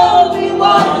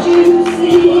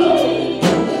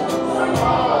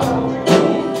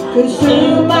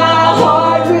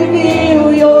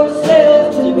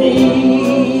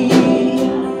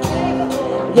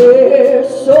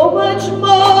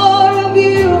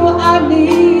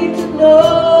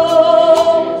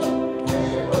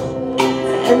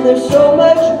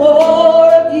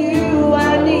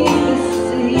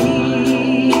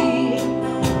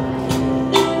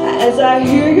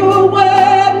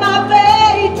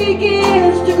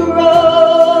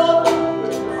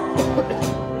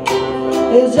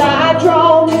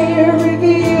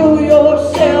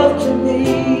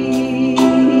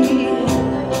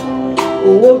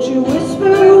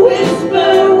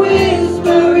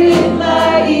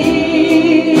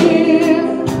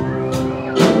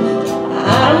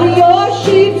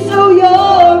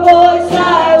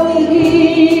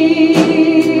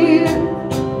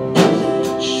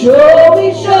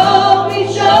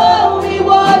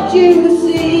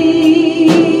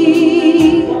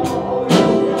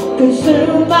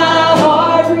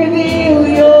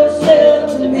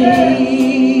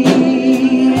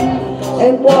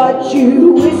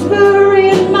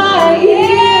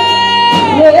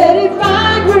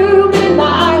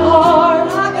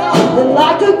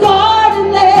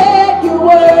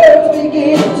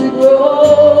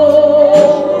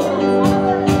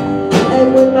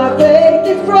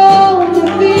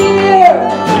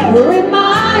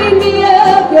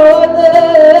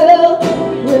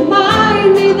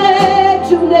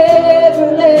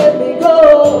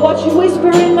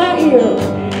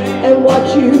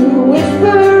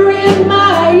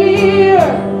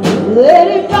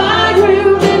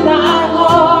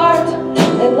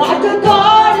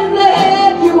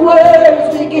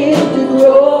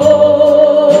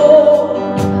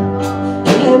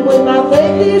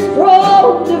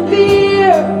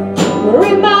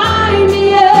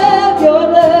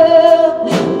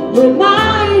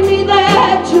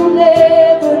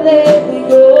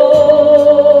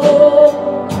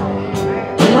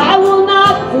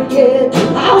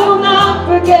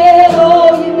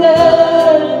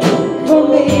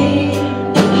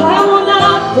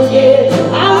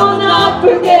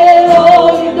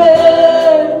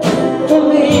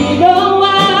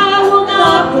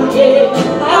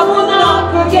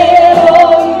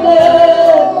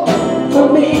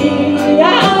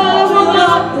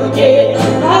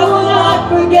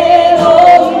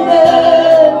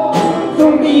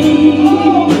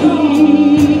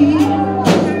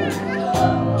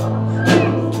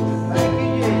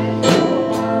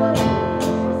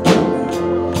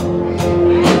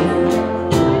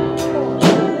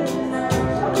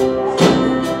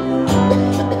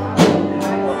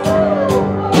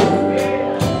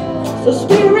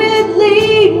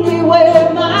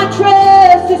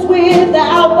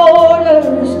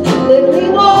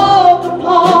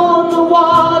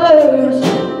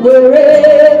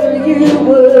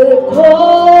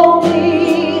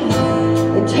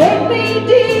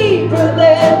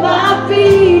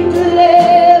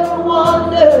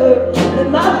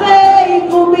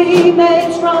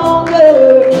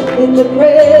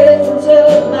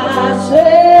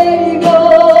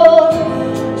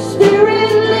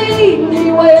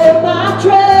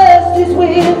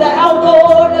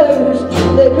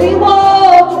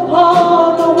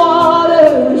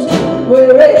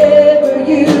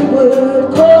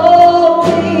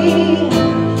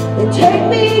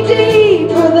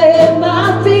deeper than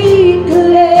my feet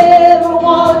could ever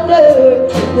wander,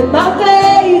 that my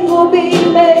faith will be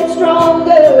made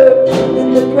stronger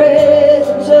in the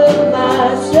presence of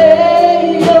my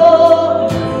Savior.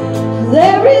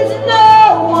 There is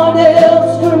no one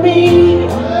else for me,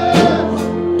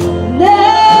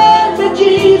 none but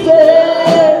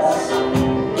Jesus,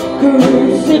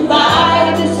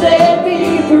 crucified to set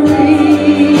me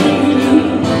free.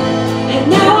 And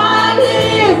now I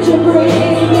live to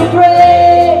bring you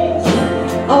praise.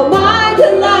 All my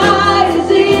delight is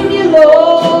in you,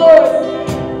 Lord.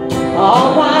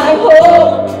 All my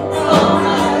hope, all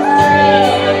my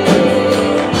strength.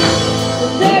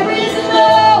 There is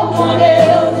no one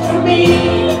else for me,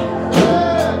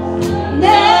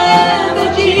 none but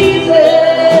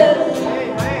Jesus,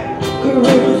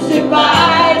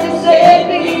 crucified to set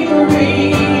me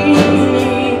free.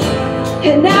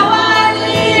 And now I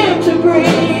live to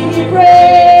bring you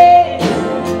praise.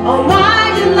 All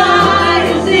my delight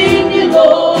is in you,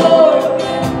 Lord.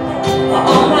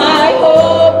 All my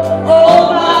hope, all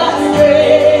my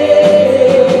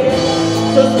strength.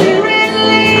 So Spirit,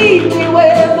 lead me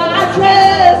where my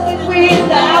trust is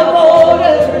without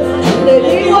borders. Let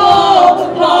me walk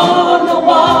upon the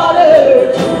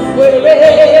waters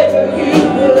wherever you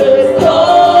would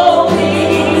call me.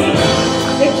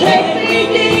 And take me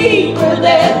deeper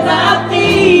than my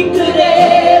feet could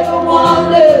ever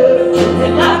wander,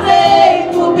 and my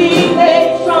faith will be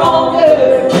made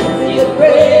stronger in the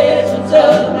presence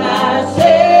of my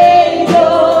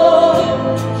Savior.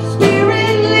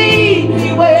 Spirit, lead me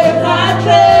where my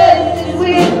trust is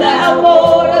without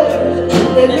borders.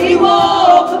 Let me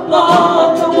walk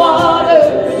upon the waters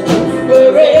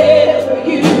wherever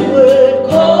you would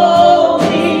call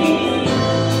me.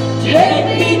 Take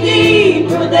me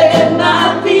deeper than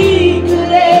my feet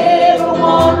could ever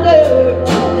wander,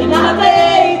 and my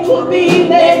faith will be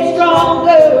made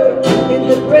stronger in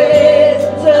the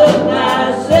presence of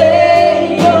my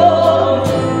Savior.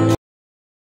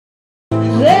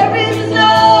 There is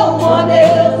no one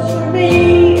else for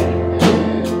me,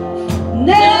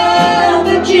 none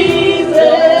but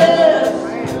Jesus,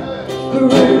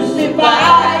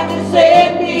 crucified to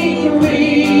set me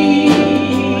free.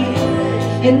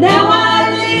 And now I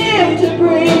live to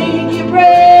bring you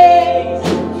praise.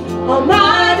 All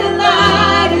my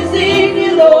delight is in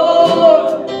you,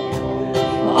 Lord.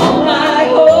 All my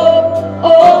hope,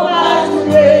 all my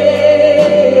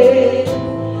strength.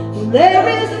 There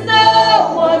is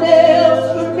no one else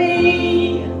for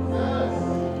me,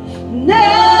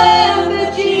 none but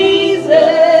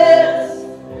Jesus,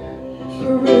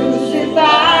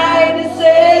 crucified to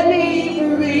set me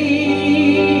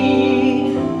free.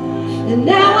 And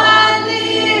now I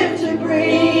live to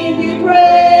bring you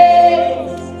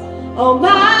praise. All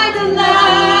my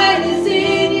delight is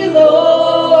in you,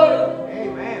 Lord.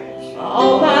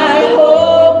 All my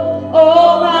hope,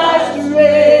 all my strength.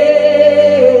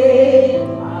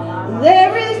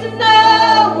 There is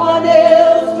no one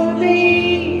else for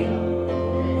me,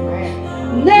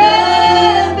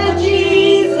 none but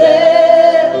Jesus,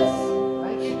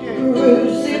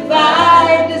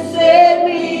 crucified to set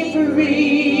me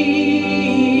free.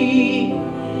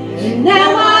 And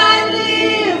now I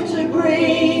live to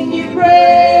bring you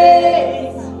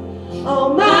praise.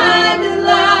 All my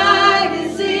delight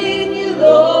is in you,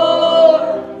 Lord.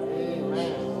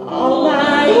 All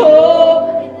my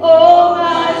hope, all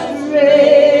my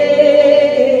strength.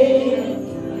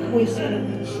 We sing.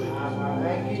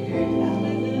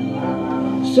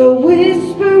 So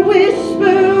whisper,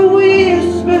 whisper,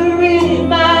 whisper in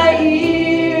my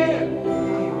ear.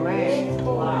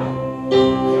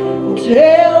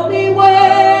 Tell me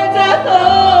words I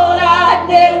thought I'd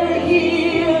never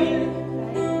hear.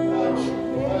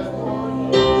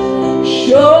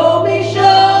 Show me,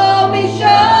 show me,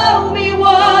 show me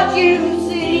what you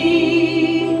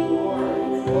see.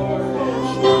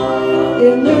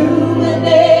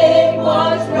 Illuminate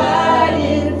what's right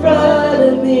in front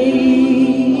of me.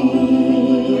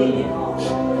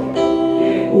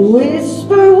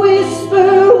 Whisper,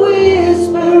 whisper,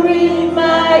 whisper in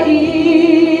my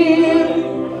ear.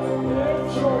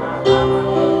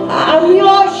 I'm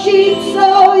your sheep,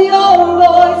 so your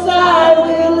voice I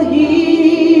will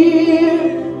hear.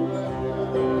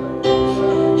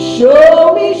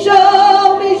 Show me,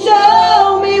 show me,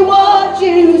 show me what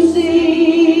you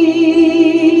see.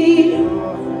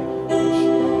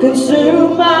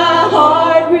 Consume my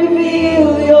heart,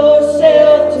 reveal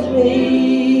yourself to me.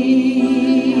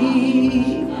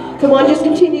 Come on, just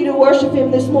continue to worship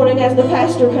Him this morning as the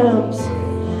pastor comes.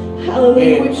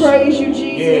 Hallelujah. Yes. We praise you,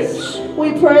 Jesus. Yes.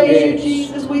 We praise you, Yes.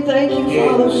 Jesus. We thank you,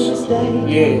 Father, for this day.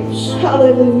 Yes.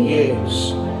 Hallelujah.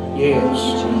 Yes.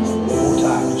 Yes. One more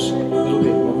time. Just a little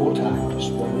bit. One more time.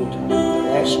 Just one more time.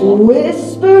 Last one.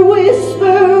 Whisper,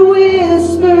 whisper,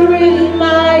 whisper in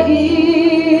my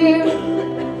ear.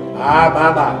 My.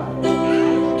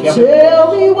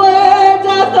 Tell me words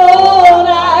I thought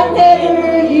I'd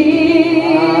never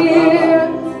hear.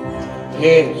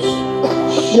 Yes.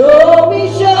 Show me,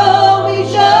 show me,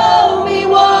 show me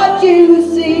what you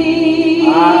see.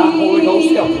 Holy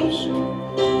Ghost, help us.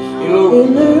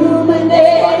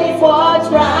 Illuminate what's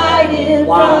right in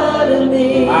front of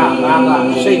me.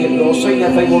 Sing it, girl. Sing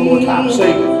that thing one more time.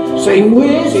 Sing it. Sing it.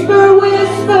 Whisper,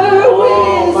 whisper,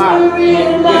 whisper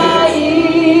in my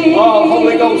ear. Oh,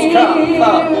 Holy Ghost, come.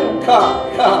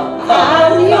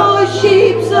 I'm your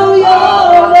sheep, so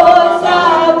your voice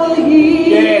I will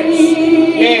hear.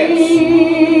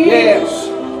 Yes.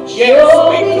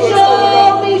 Show me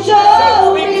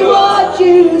what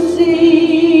you see.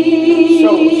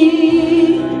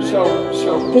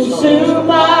 Consume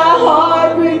my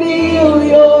heart, reveal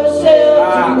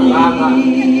yourself to me.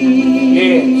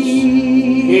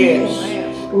 Yes.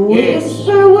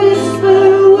 Whisper,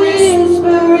 whisper,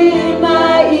 whisper in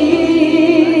my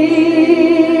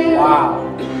ear. Wow.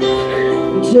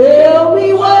 Tell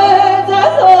me words I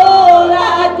thought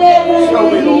I'd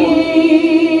never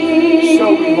hear.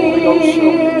 Show me, Holy Ghost,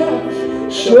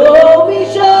 Show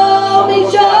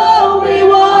me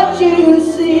what you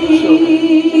see.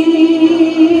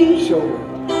 Show me.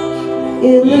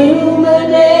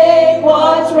 Illuminate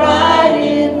what's right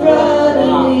in front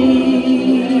of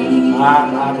me.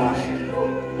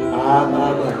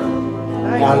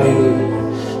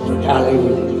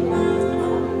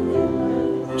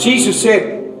 Hallelujah. Jesus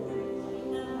said,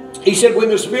 He said, when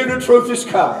the Spirit of truth is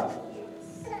come,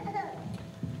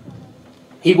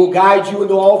 He will guide you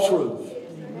into all truth.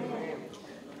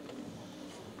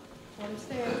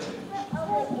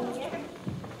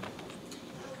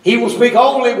 He will speak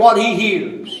only what He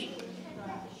hears.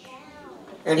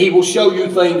 And He will show you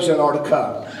things that are to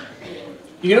come.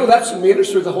 You know that's the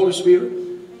ministry of the Holy Spirit?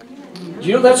 Do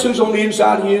you know that's who's on the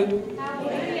inside of you?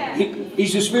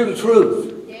 He's the Spirit of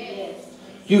truth.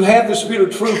 You have the Spirit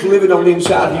of truth living on the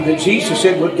inside of you that Jesus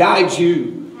said would guide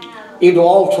you into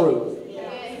all truth.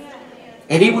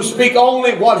 And He will speak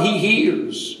only what He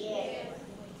hears.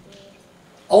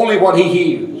 Only what He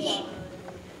hears.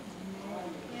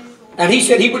 And He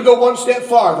said He would go one step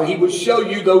farther. He would show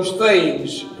you those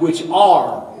things which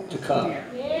are to come.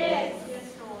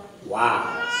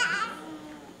 Wow.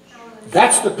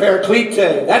 That's the Paraclete.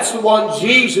 That's the one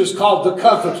Jesus called the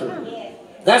Comforter.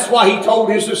 That's why He told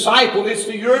His disciples, it's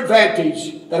to your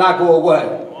advantage that I go away.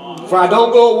 For I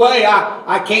don't go away,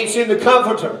 I can't send the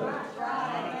Comforter.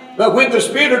 But when the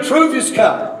Spirit of truth is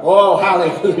come, oh,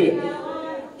 hallelujah,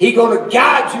 He's going to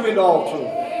guide you into all truth.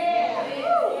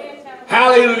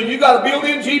 Hallelujah. You got a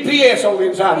built-in GPS on the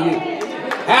inside of you.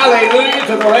 Hallelujah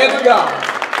to the Lamb of God.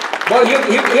 But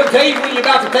he'll tell you when you're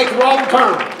about to take the wrong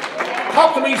turn.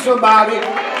 Talk to me, somebody.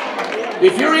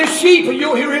 If you're His sheep and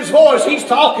you'll hear His voice, He's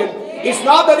talking. It's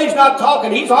not that He's not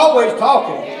talking. He's always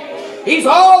talking. He's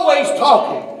always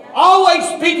talking. Always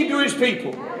speaking to His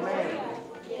people.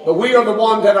 But we are the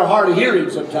ones that are hard of hearing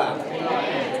sometimes.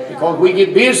 Because we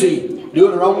get busy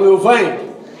doing our own little thing.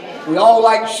 We all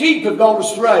like sheep have gone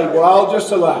astray. We're all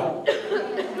just alike.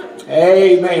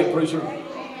 Amen, preacher.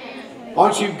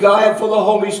 Aren't you glad for the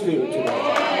Holy Spirit today?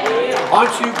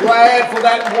 Aren't you glad for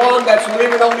that one that's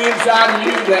living on the inside of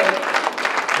you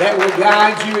that will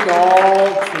guide you into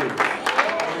all truth?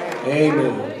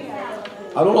 Amen.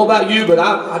 I don't know about you, but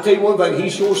I tell you one thing. He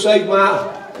sure saved my...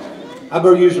 I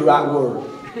better use the right word.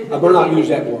 I better not use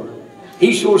that word.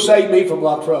 He sure saved me from a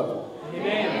lot of trouble.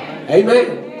 Amen.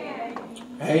 Amen.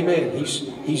 Amen. He's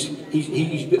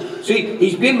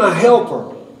been my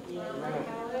helper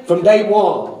from day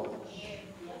one.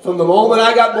 From the moment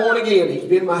I got born again, He's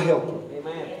been my helper.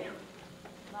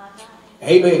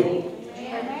 Amen.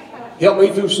 Helped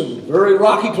me through some very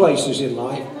rocky places in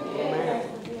life.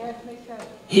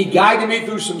 He guided me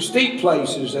through some steep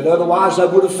places that otherwise I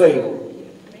would have failed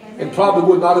and probably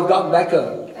would not have gotten back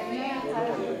up.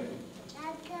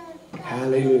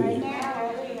 Hallelujah.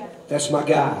 That's my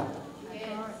guide.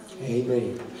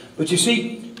 Amen. But you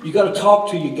see, you got to talk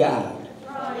to your guide.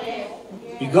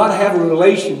 You got to have a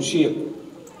relationship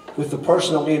with the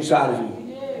person on the inside of you.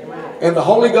 And the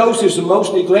Holy Ghost is the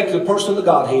most neglected person in the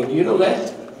Godhead. Do you know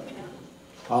that?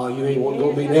 Oh, you ain't want to go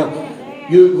to me now.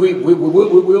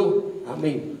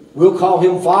 We'll call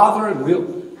Him Father, and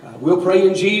we'll pray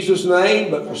in Jesus'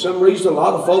 name. But for some reason, a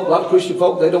lot of Christian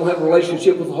folk, they don't have a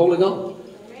relationship with the Holy Ghost.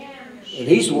 And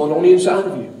He's the one on the inside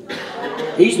of you.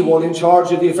 He's the one in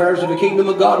charge of the affairs of the kingdom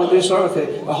of God on this earth.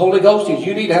 The Holy Ghost is.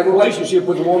 You need to have a relationship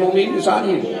with the one on the inside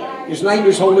of you. His name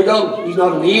is Holy Ghost. He's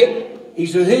not an it.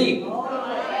 He's a he.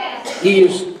 He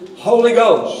is Holy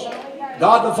Ghost.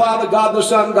 God the Father, God the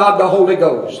Son, God the Holy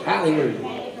Ghost.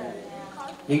 Hallelujah.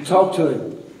 He talked to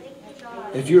him.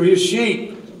 If you're his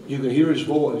sheep, you can hear his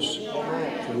voice.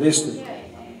 If you're listening.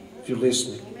 If you're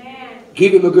listening.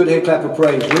 Give him a good hand clap of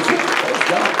praise, would you? Praise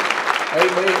God.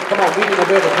 Amen. Come on, give him a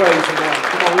better praise tonight.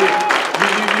 Come on,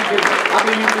 I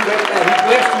mean, you can better that. He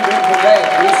blessed you then for that.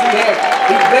 Yes, he has.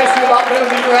 He's blessed you a lot better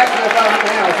than you're acting about it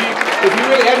now. If you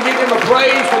really had to give him a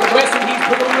praise for the blessing he's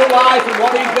put on your life and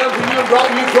what he's done for you and brought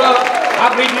you from,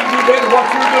 I believe you can do better what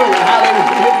you're doing.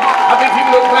 Hallelujah. I think you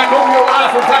can look back over your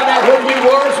life and find out where you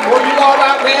were and where you are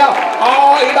right now.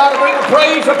 Oh, it ought to bring a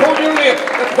praise upon your lips.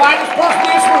 The quietest person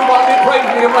in this room ought to be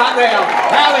praising him right now.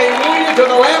 Hallelujah to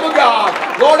the Lamb of God.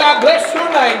 Lord, I bless your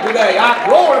name today. I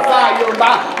glorify your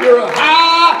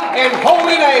high and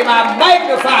holy name. I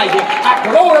magnify you. I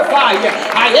glorify you.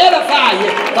 I edify you.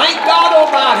 Thank God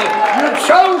Almighty. You're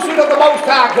chosen of the Most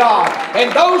High God. And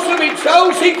those whom he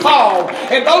chose, he called.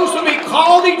 And those whom he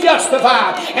called, he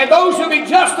justified. And those whom he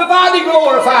justified, he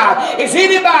glorified. Is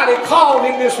anybody called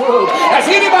in this room? Has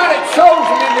anybody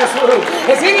chosen in this room?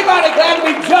 Is anybody glad to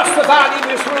be justified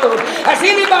in this room? Has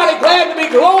anybody glad to be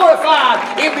glorified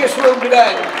in this room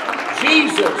today?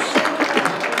 Jesus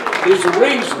is the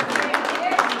reason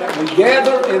that we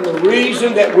gather and the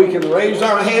reason that we can raise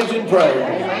our hands in prayer.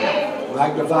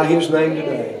 Magnify his name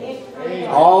today.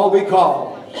 All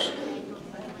because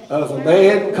of a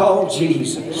man called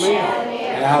Jesus.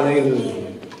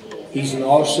 Hallelujah. He's an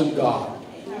awesome God.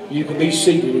 You can be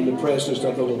seated in the presence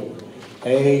of the Lord.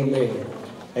 Amen.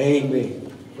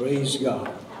 Amen. Praise God.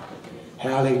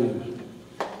 Hallelujah.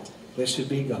 Blessed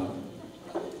be God.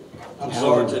 I'm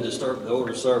sorry to disturb the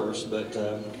order of service, but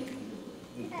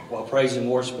while praise and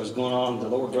worship was going on, the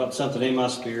Lord dropped something in my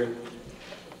spirit.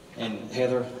 And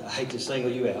Heather, I hate to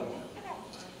single you out,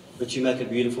 but you make a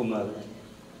beautiful mother.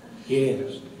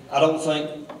 Yes. I don't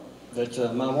think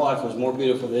that my wife was more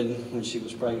beautiful than when she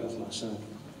was pregnant with my son.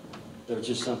 There's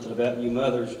just something about you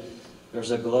mothers. There's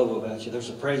a glow about you. There's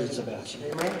a presence about you.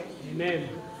 Amen. Amen.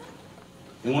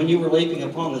 And when you were leaping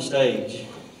upon the stage,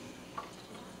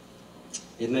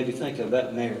 it made me think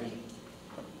about Mary,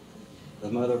 the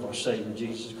mother of our Savior,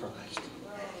 Jesus Christ.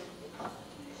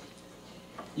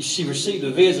 She received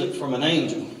a visit from an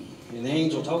angel, and the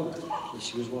angel told her that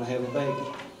she was going to have a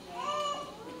baby.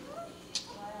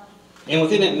 And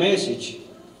within that message,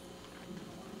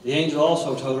 the angel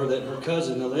also told her that her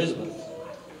cousin Elizabeth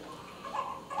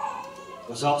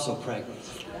was also pregnant,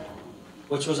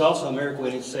 which was also a miracle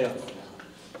in itself.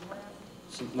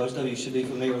 So most of you should be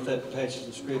familiar with that passage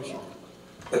of Scripture.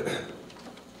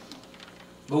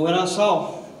 But when I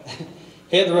saw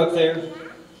Heather up there,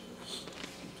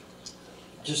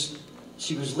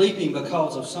 she was leaping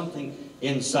because of something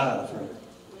inside of her,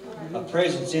 a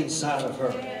presence inside of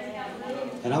her.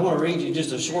 And I want to read you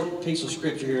just a short piece of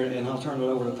Scripture here, and I'll turn it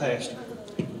over to Pastor.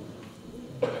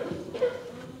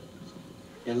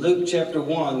 In Luke chapter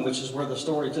 1, which is where the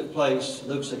story took place,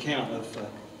 Luke's account of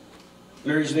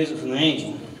Mary's visit from the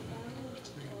angel,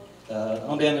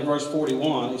 on down to verse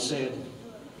 41, it said,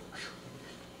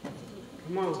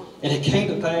 Come on. And it came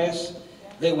to pass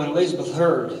that when Elizabeth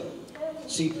heard,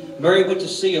 see, Mary went to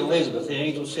see Elizabeth. The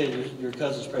angel said, your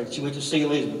cousin's pregnant. She went to see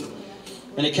Elizabeth.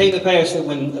 And it came to pass that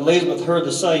when Elizabeth heard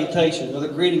the salutation or the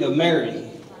greeting of Mary,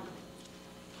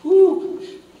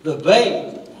 the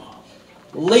babe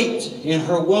leaped in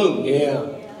her womb. Yeah.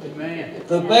 Amen.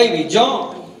 The baby,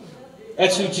 John.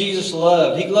 That's who Jesus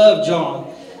loved. He loved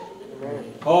John.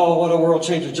 Oh, what a world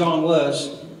changer John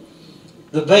was.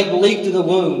 The babe leaped in the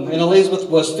womb, and Elizabeth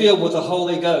was filled with the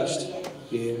Holy Ghost.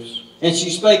 Yes. And she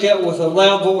spake out with a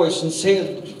loud voice and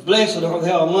said, Blessed art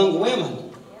thou among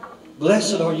women.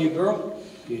 Blessed are you, girl.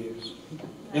 Yes.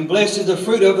 And blessed is the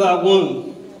fruit of thy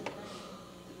womb.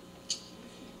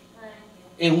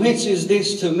 And whence is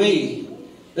this to me,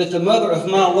 that the mother of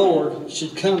my Lord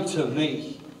should come to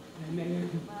me? Amen.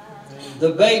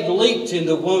 The babe leaped in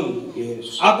the womb.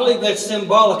 Yes. I believe that's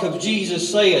symbolic of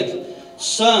Jesus said,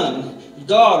 Son,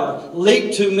 daughter,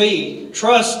 leap to me,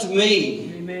 trust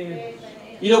me. Amen.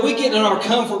 You know, we get in our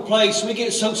comfort place, we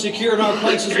get so secure in our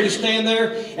places, we stand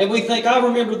there and we think, I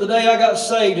remember the day I got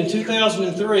saved in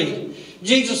 2003.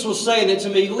 Jesus was saying it to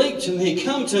me, leap to me,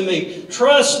 come to me,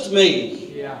 trust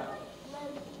me. Yeah.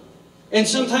 And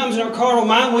sometimes in our carnal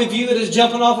mind, we view it as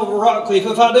jumping off of a rock cliff.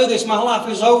 If I do this, my life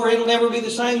is over. It'll never be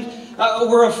the same.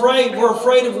 We're afraid. We're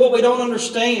afraid of what we don't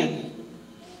understand.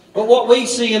 But what we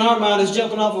see in our mind is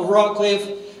jumping off of a rock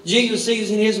cliff. Jesus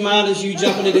sees in His mind as you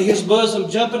jumping into His bosom,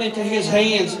 jumping into His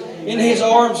hands, into His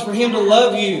arms for Him to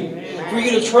love you, for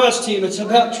you to trust Him. It's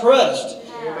about trust.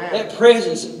 That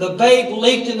presence. The babe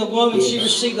leaped in the womb and she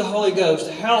received the Holy Ghost.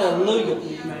 Hallelujah.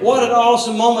 What an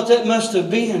awesome moment that must have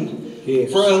been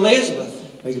for Elizabeth.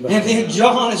 And then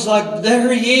John is like,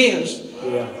 there he is.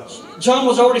 John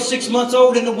was already 6 months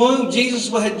old in the womb. Jesus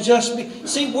had just been.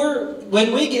 See,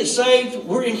 when we get saved,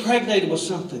 we're impregnated with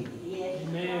something.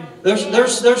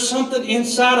 There's something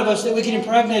inside of us that we get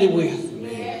impregnated with.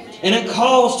 And it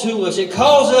calls to us. It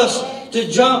calls us to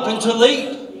jump and to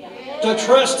leap, to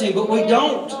trust Him, but we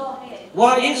don't.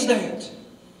 Why is that?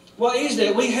 Why is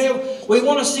that? We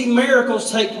want to see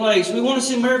miracles take place. We want to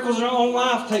see miracles in our own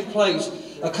life take place.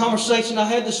 A conversation I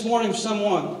had this morning with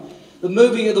someone. The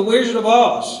movie of The Wizard of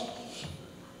Oz.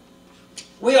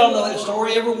 We all know that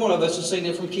story. Every one of us has seen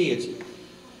it from kids.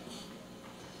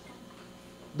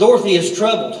 Dorothy is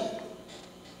troubled.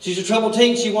 She's a troubled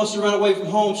teen. She wants to run away from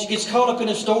home. She gets caught up in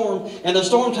a storm, and the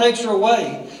storm takes her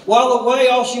away. While away,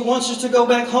 all she wants is to go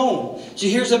back home. She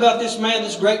hears about this man,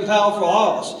 this great and powerful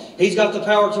Oz. He's got the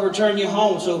power to return you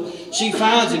home. So she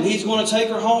finds him. He's going to take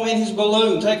her home in his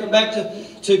balloon, take her back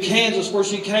to Kansas where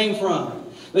she came from.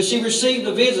 But she received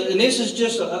a visit, and this is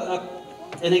just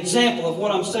an example of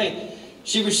what I'm saying.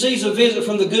 She receives a visit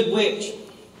from the good witch.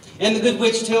 And the good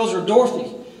witch tells her,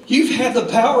 Dorothy, you've had the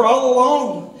power all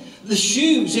along. The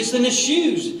shoes, it's in the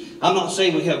shoes. I'm not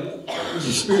saying we have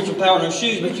spiritual power in our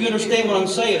shoes, but you understand what I'm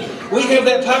saying. We have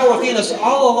that power within us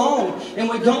all along, and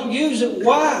we don't use it.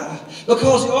 Why?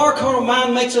 Because our carnal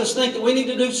mind makes us think that we need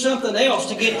to do something else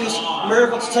to get this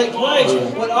miracle to take place.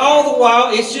 But all the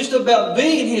while, it's just about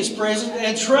being in His presence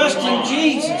and trusting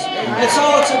Jesus. That's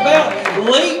all it's about.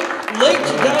 Leap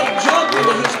today, jump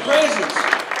into His presence.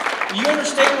 You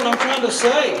understand what I'm trying to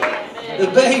say?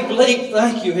 The babe leaped.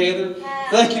 Thank you, Heather.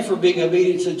 Thank you for being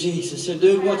obedient to Jesus and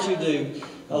doing what you do.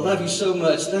 I love you so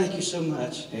much. Thank you so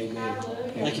much. Amen.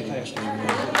 Thank you, Pastor. Amen.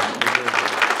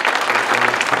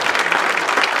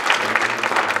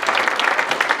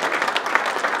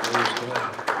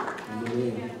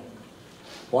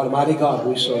 What a mighty God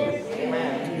we serve.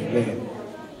 Amen.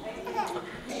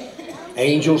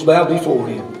 Angels bow before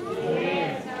Him.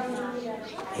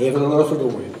 Heaven and earth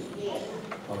adore Him.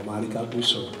 What a mighty God we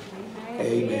serve.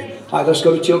 Amen. All right, let's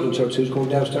go to children's church. Who's going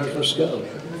downstairs? Let's go.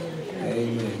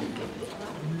 Amen.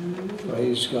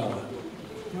 Praise God.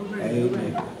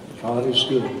 Amen. God is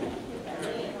good.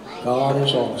 God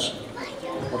is awesome.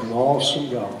 What an awesome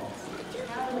God.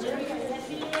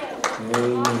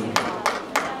 Amen.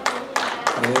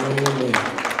 Amen.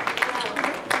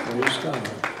 Praise God.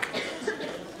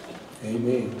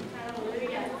 Amen.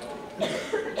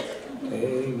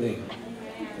 Amen.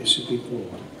 This is before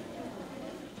Lord.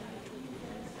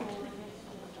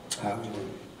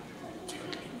 Hallelujah.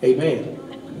 Amen.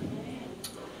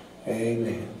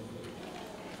 Amen.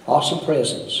 Awesome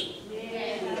presence.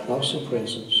 Awesome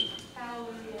presence.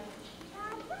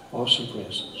 Awesome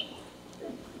presence.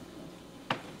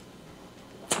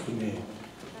 Amen.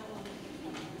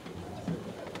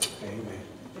 Amen.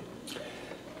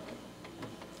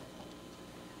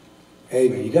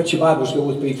 Amen. You got your Bibles, go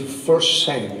with me to 1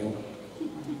 Samuel,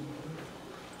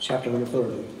 chapter number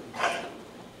 30.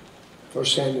 1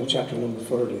 Samuel chapter number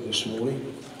 30 this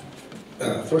morning.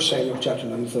 1 Samuel chapter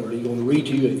number 30. I'm going to read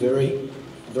to you a very,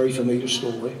 very familiar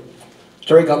story.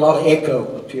 Story got a lot of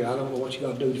echo up here. I don't know what you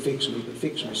got to do to fix me, but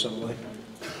fix me some way.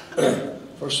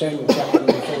 1 Samuel chapter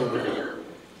number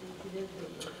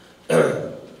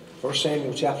 30. 1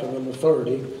 Samuel chapter number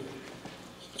 30.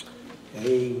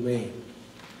 Amen.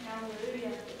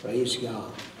 Praise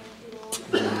God.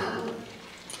 Amen.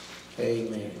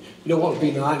 Amen. You know what would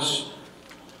be nice?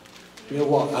 You know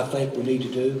what I think we need to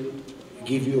do?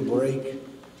 Give you a break.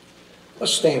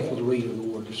 Let's stand for the reading of the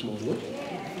Word this morning.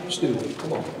 Let's do it.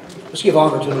 Come on. Let's give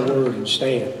honor to the Word and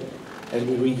stand as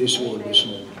we read this Word this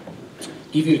morning.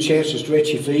 Give you a chance to stretch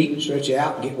your feet and stretch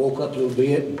out and get woke up a little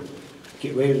bit and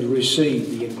get ready to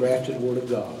receive the engrafted Word of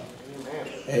God.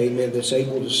 Amen. That's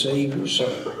able to save your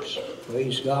souls.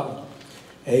 Praise God.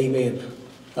 Amen.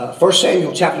 1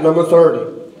 Samuel chapter number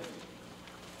 30.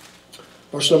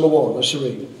 Verse number 1. Let's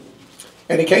read.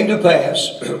 And it came to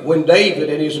pass, when David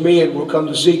and his men were come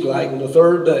to Ziklag on the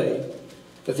third day,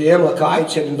 that the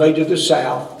Amalekites had invaded the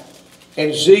south,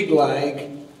 and Ziklag,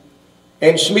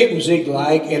 and smitten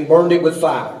Ziklag, and burned it with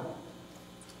fire,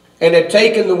 and had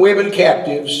taken the women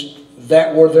captives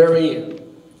that were therein.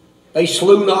 They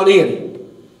slew not any,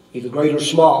 either great or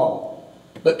small,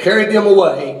 but carried them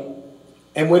away,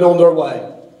 and went on their way.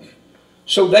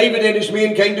 So David and his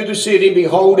men came to the city, and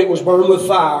behold, it was burned with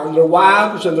fire, and their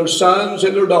wives and their sons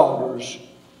and their daughters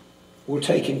were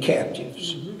taken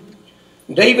captives.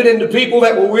 David and the people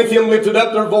that were with him lifted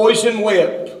up their voice and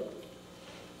wept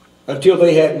until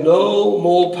they had no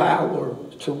more power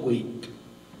to weep.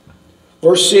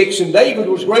 Verse 6, and David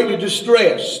was greatly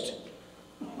distressed,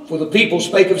 for the people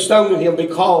spake of stoning him,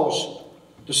 because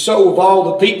the soul of all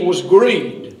the people was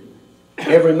grieved,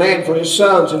 every man for his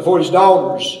sons and for his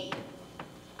daughters.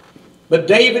 But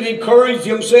David encouraged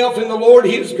himself in the Lord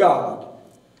his God.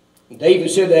 And David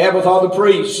said to Abiathar the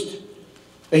priest,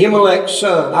 Ahimelech's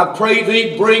son, I pray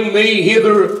thee, bring me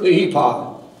hither the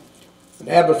ephod. And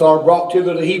Abiathar brought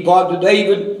hither the ephod to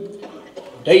David.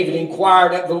 David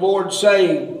inquired at the Lord,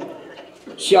 saying,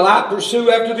 shall I pursue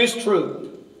after this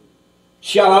troop?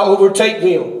 Shall I overtake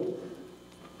them?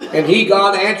 And he,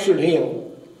 God, answered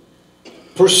him,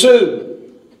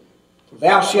 pursue, for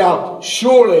thou shalt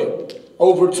surely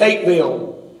overtake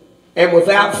them, and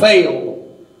without fail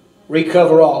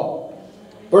recover all.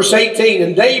 Verse 18,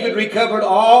 and David recovered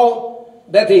all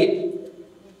that the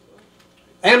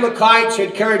Amalekites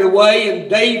had carried away, and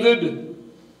David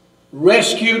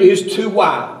rescued his 2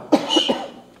 wives.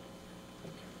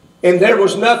 And there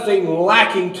was nothing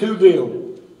lacking to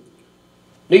them,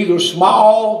 neither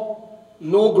small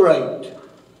nor great,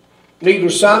 neither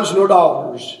sons nor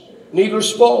daughters, neither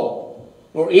spoil,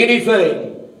 nor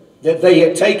anything that they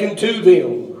had taken to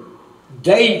them.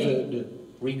 David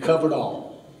recovered all.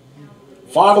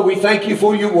 Father, we thank you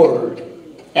for your word.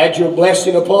 Add your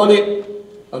blessing upon it.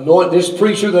 Anoint this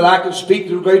preacher that I can speak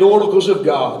the great oracles of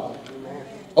God.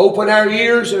 Open our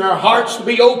ears and our hearts to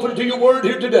be open to your word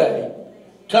here today.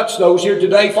 Touch those here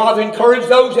today. Father, encourage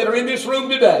those that are in this room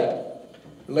today.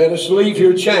 Let us leave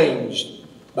here changed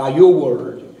by your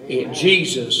word. In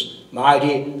Jesus'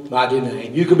 mighty, mighty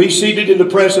name. You can be seated in the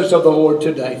presence of the Lord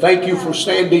today. Thank you for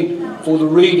standing for the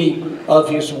reading of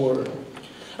his word.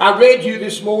 I read you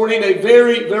this morning a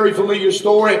very, very familiar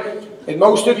story. And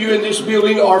most of you in this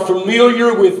building are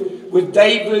familiar with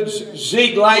David's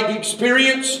Ziklag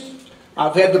experience.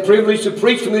 I've had the privilege to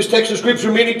preach from this text of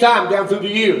Scripture many times down through the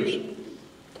years.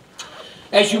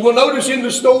 As you will notice in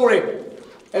the story,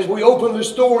 as we open the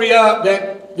story up,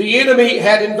 that the enemy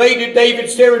had invaded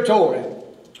David's territory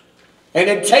and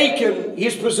had taken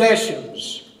his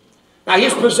possessions. Now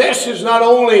his possessions, not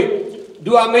only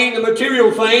do I mean the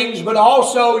material things, but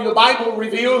also the Bible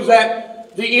reveals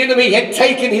that the enemy had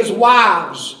taken his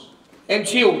wives and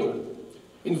children.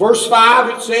 In verse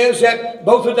 5 it says that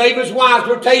both of David's wives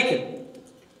were taken.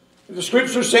 The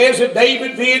Scripture says that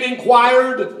David then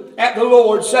inquired at the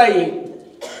Lord, saying,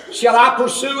 shall I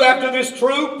pursue after this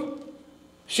troop?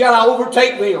 Shall I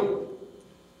overtake them?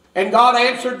 And God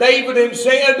answered David and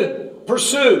said,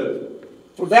 pursue,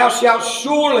 for thou shalt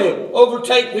surely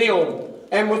overtake them,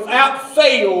 and without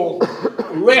fail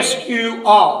rescue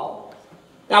all.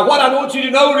 Now what I want you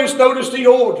to notice the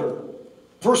order.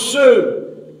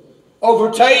 Pursue,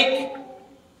 overtake,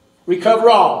 recover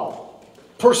all.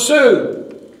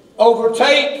 Pursue,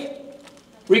 overtake,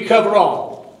 recover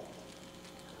all.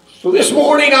 So this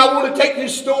morning I want to take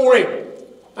this story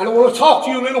and I want to talk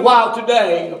to you a little while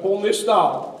today upon this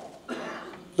thought.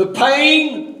 The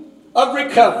pain of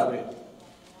recovery.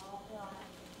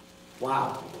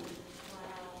 Wow.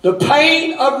 The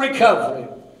pain of recovery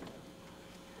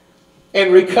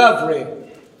and recovery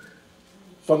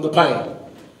from the pain.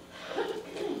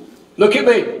 Look at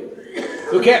me.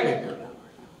 Look at me.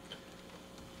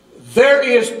 There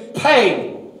is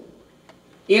pain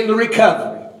in the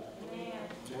recovery.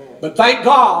 But thank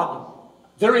God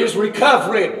there is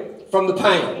recovery from the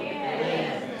pain.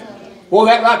 Well,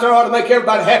 that right there ought to make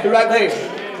everybody happy right there.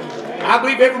 I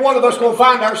believe every one of us is going to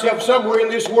find ourselves somewhere in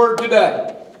this word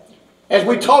today. As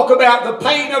we talk about the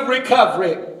pain of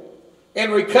recovery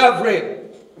and recovery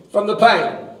from the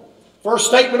pain. First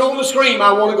statement on the screen,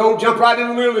 I want to go jump right in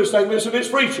the middle of this thing. Listen to this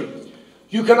preacher.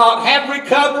 You cannot have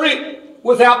recovery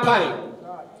without pain.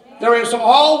 There is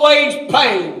always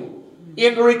pain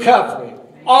in the recovery.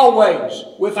 Always.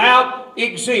 Without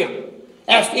exempt.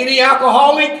 Ask any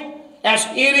alcoholic. Ask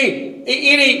anyone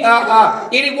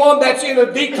that's in a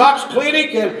detox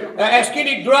clinic. And ask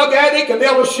any drug addict, and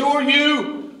they'll assure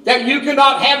you that you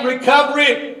cannot have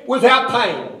recovery without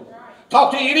pain.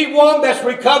 Talk to anyone that's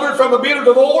recovered from a bitter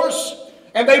divorce,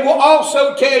 and they will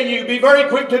also tell you, be very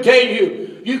quick to tell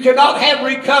you, you cannot have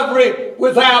recovery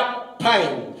without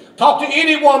pain. Talk to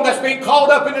anyone that's been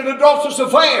caught up in an adulterous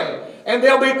affair, and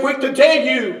they'll be quick to tell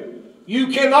you, you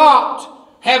cannot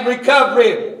have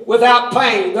recovery without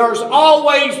pain. There's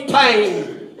always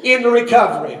pain in the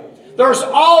recovery. There's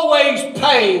always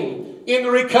pain in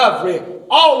the recovery.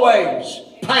 Always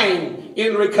pain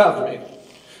in recovery.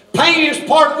 Pain is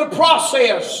part of the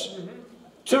process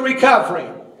to recovery.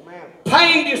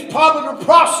 Pain is part of the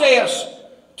process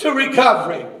to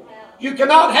recovery. You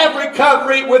cannot have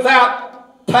recovery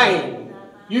without pain.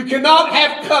 You cannot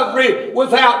have recovery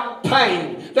without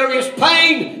pain. There is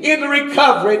pain in the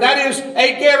recovery. That is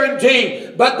a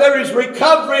guarantee. But there is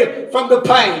recovery from the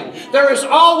pain. There is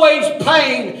always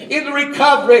pain in the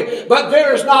recovery. But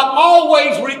there is not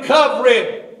always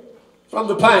recovery from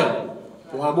the pain.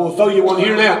 Well, I'm going to throw you one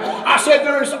here now. I said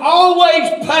there is always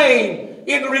pain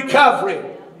in the recovery.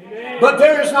 But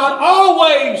there is not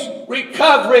always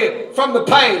recovery from the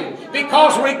pain.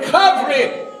 Because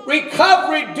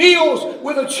recovery deals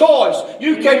with a choice.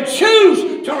 You can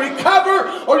choose to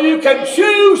recover, or you can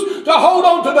choose to hold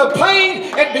on to the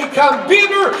pain and become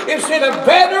bitter instead of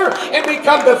better, and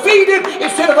become defeated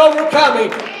instead of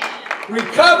overcoming.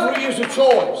 Recovery is a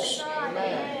choice.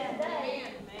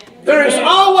 There is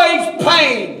always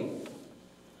pain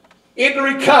in the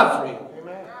recovery.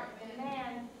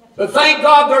 But thank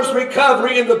God there's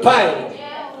recovery in the pain.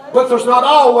 But there's not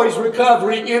always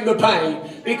recovery in the pain.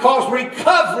 Because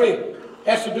recovery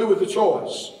has to do with the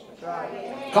choice.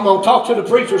 Come on, talk to the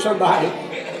preacher, somebody.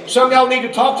 Some of y'all need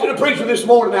to talk to the preacher this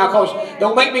morning now, because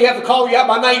don't make me have to call you out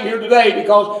by name here today,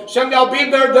 because some of y'all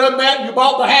been there, done that, you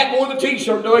bought the hat, wore the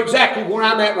t-shirt, know exactly where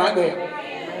I'm at right now.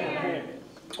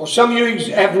 Or some of you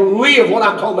have lived what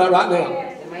I'm talking about right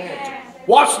now.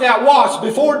 Watch now, watch.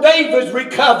 Before David's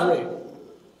recovery,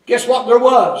 guess what there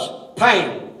was?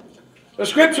 Pain. The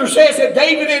scripture says that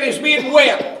David and his men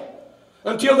wept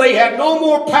until they had no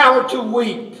more power to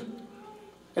weep.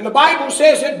 And the Bible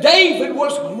says that David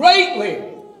was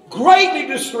greatly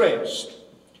distressed.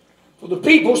 For the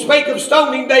people spake of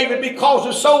stoning David, because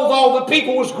the soul of all the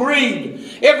people was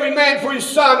grieved, every man for his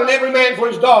son and every man for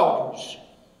his daughters.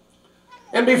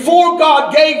 And before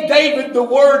God gave David the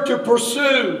word to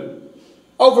pursue,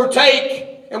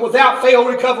 overtake, and without fail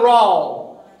recover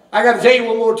all, I got to tell you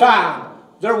one more time,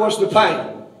 there was the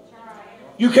pain.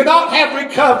 You cannot have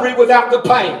recovery without the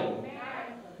pain.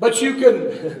 But you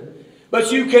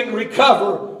can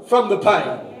recover from the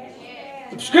pain.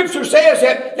 The scripture says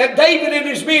that David and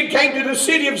his men came to the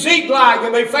city of Ziklag,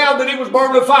 and they found that it was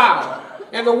burned with fire.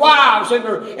 And the wives and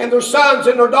their sons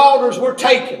and their daughters were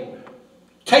taken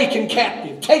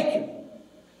captive.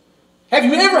 Have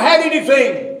you ever had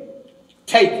anything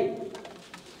taken?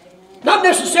 Not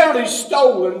necessarily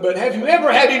stolen, but have you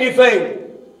ever had anything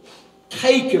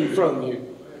taken from you?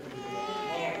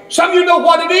 Some of you know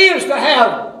what it is to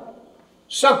have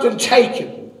something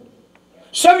taken.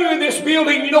 Some of you in this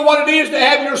building, you know what it is to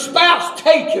have your spouse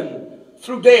taken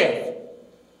through death.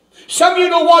 Some of you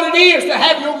know what it is to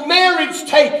have your marriage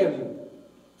taken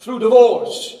through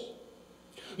divorce.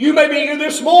 You may be here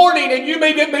this morning, and you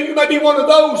may be one of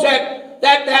those that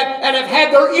have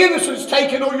had their innocence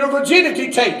taken, or your virginity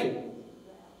taken.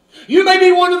 You may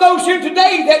be one of those here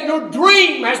today that your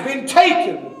dream has been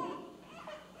taken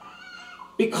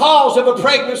because of a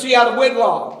pregnancy out of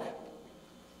wedlock.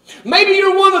 Maybe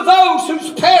you're one of those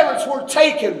whose parents were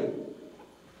taken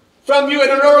from you at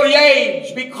an early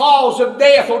age because of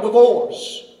death or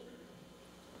divorce.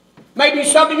 Maybe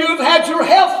some of you have had your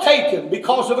health taken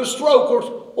because of a stroke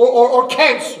or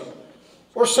cancer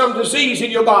or some disease in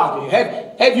your body.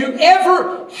 Have you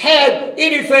ever had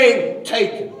anything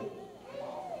taken?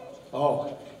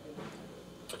 Oh.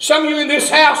 Some of you in this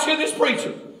house, hear this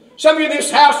preacher. Some of you in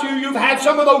this house, you've had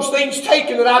some of those things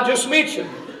taken that I just mentioned.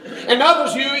 And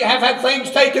others of you have had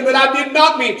things taken that I did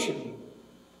not mention.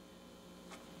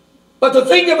 But the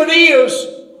thing of it is,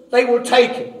 they were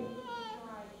taken.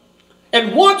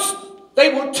 And once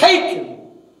they were taken,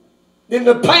 then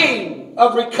the pain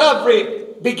of recovery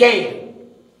began.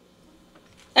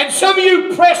 And some of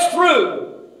you pressed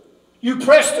through. You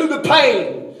pressed through the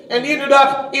pain and ended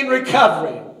up in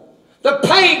recovery. The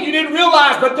pain, you didn't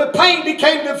realize, but the pain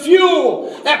became the fuel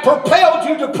that propelled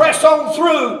you to press on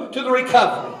through to the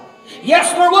recovery.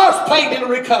 Yes, there was pain in the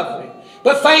recovery,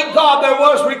 but thank God there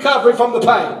was recovery from the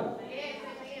pain.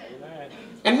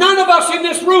 And none of us in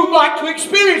this room like to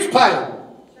experience pain.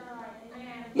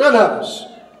 None of us.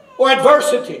 Or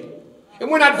adversity. And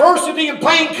when adversity and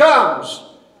pain comes,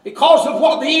 because of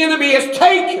what the enemy has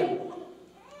taken,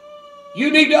 you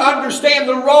need to understand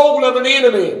the role of an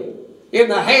enemy in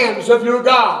the hands of your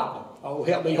God. Oh,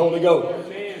 help me, Holy Ghost.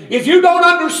 If you don't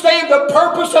understand the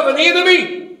purpose of an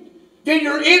enemy, then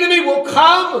your enemy will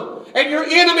come and your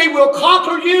enemy will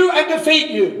conquer you and defeat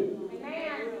you.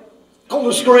 On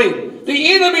the screen.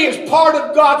 The enemy is part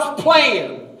of God's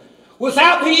plan.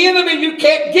 Without the enemy, you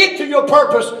can't get to your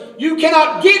purpose. You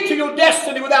cannot get to your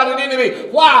destiny without an enemy.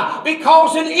 Why?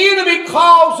 Because an enemy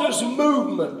causes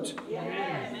movement.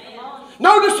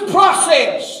 Notice the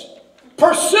process.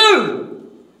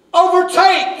 Pursue,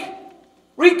 overtake,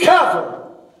 recover.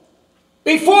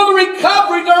 Before the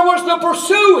recovery, there was the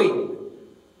pursuing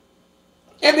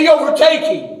and the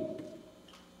overtaking.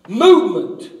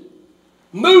 Movement.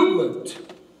 Movement.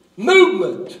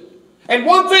 Movement. And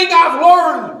one thing I've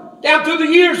learned down through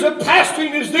the years of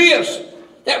pastoring is this,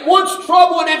 that once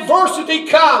trouble and adversity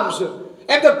comes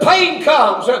and the pain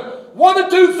comes, one of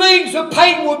two things the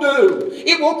pain will do.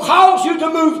 It will cause you to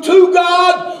move to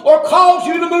God or cause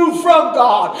you to move from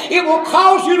God. It will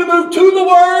cause you to move to the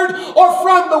Word or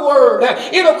from the Word.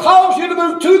 It will cause you to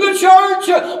move to the church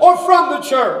or from the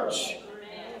church.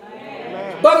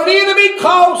 But an enemy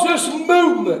causes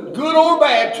movement, good or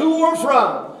bad, to or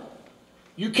from.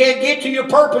 You can't get to your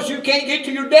purpose. You can't get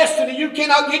to your destiny. You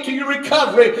cannot get to your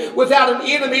recovery without an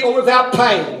enemy or without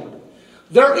pain.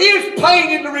 There is pain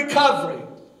in the recovery.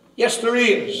 Yes, there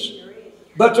is.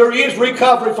 But there is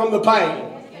recovery from the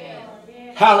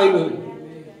pain. Hallelujah.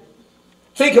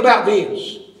 Think about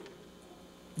this.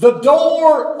 The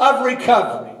door of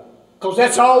recovery. Because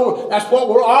that's what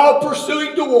we're all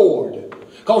pursuing toward.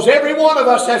 Because every one of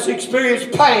us has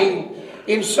experienced pain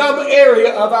in some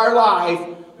area of our life,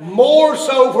 more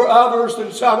so for others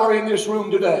than some are in this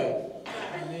room today.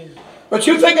 But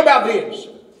you think about this.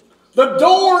 The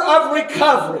door of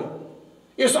recovery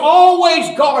is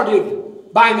always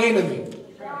guarded by an enemy.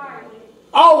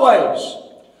 Always.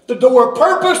 The door of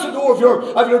purpose, the door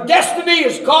of your destiny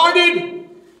is guarded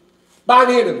by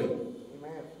an enemy.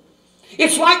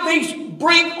 It's like these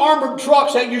big armored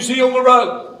trucks that you see on the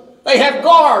road. They have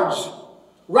guards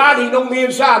riding on the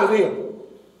inside of them.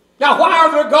 Now, why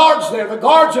are there guards there? The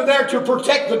guards are there to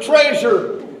protect the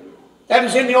treasure that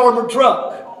is in the armored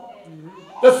truck.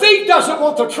 The thief doesn't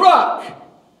want the truck.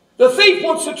 The thief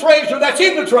wants the treasure that's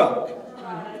in the truck.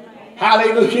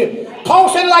 Hallelujah. Paul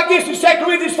said it like this in 2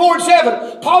 Corinthians 4 and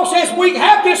 7. Paul says we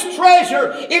have this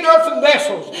treasure in earthen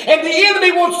vessels. And the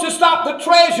enemy wants to stop the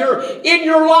treasure in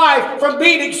your life from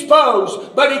being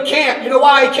exposed. But he can't. You know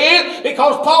why he can't?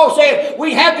 Because Paul said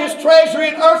we have this treasure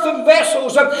in earthen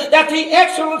vessels that the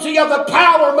excellency of the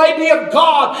power may be of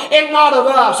God and not of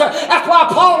us. That's why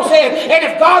Paul said, and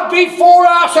if God be for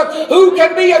us, who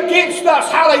can be against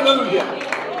us? Hallelujah.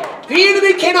 The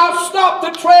enemy cannot stop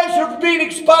the treasure from being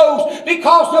exposed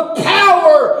because the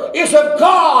power is of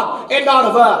God and not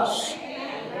of us.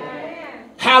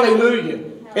 Hallelujah.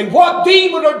 And what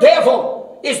demon or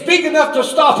devil is big enough to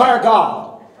stop our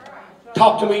God?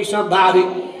 Talk to me, somebody.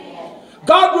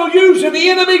 God will use the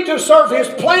enemy to serve His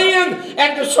plan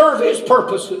and to serve His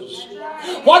purposes.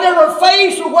 Whatever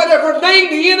face or whatever name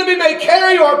the enemy may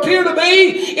carry or appear to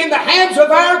be in the hands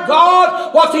of our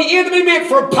God, what the enemy meant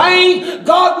for pain,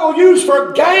 God will use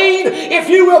for gain. If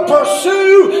you will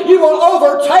pursue, you will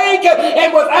overtake,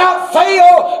 and without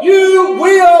fail, you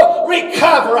will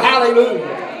recover.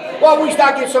 Hallelujah. Well, we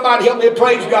start get somebody help me and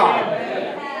praise God.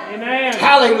 Amen.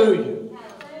 Hallelujah.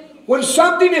 When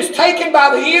something is taken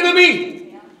by the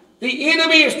enemy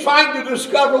is trying to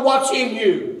discover what's in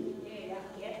you.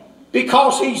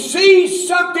 Because he sees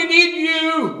something in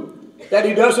you that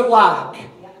he doesn't like.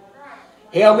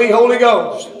 Help me, Holy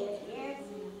Ghost.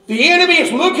 The enemy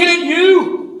is looking at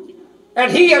you,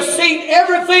 and he has seen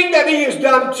everything that he has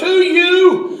done to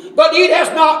you, but it has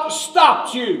not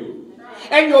stopped you.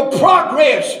 And your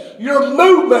progress, your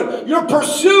movement, your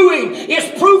pursuing is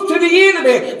proof to the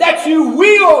enemy that you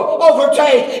will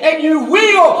overtake and you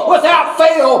will, without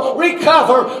fail,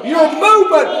 recover. Your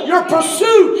movement, your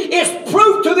pursuit is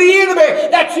proof to the enemy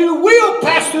that you will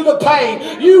pass through the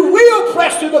pain. You will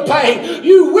press through the pain.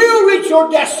 You will reach your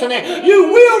destiny.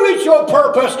 You will reach your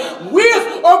purpose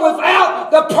with or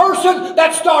without the person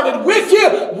that started with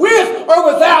you, with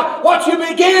or without what you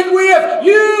began with.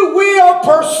 You will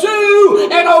pursue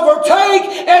and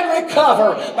overtake and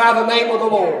recover by the name of the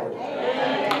Lord.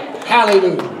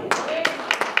 Hallelujah.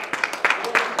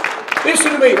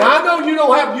 Listen to me. Now, I know you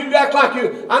don't have, you act like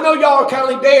you, I know y'all are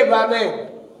kind of dead right now.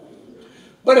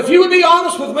 But if you would be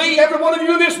honest with me, every one of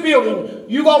you in this building,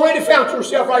 you've already found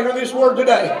yourself right here in this word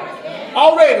today.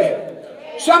 Already.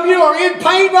 Some of you are in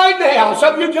pain right now.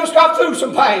 Some of you just got through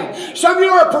some pain. Some of you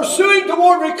are pursuing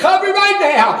toward recovery right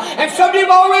now. And some of you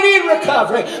are already in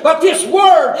recovery. But this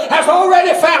word has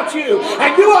already found you.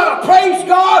 And you ought to praise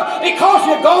God because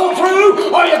you're going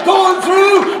through or you're going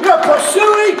through. You're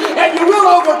pursuing and you will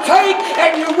overtake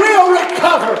and you will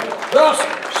recover. Thus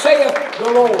saith the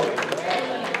Lord.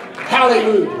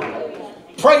 Hallelujah.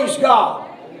 Praise God.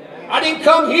 I didn't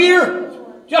come here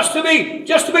just to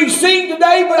be seen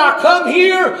today, but I come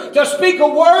here to speak a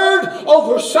word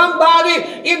over somebody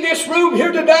in this room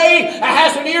here today that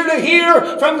has an ear to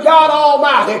hear from God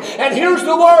Almighty. And here's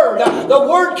the word. The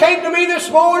word came to me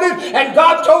this morning, and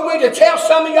God told me to tell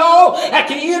some of y'all that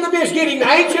the enemy is getting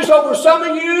anxious over some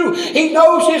of you. He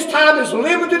knows his time is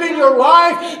limited in your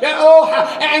life,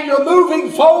 and you're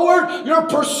moving forward. You're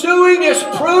pursuing his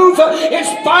proof. In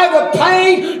spite of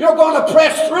pain, you're going to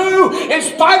press through. In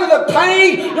spite of the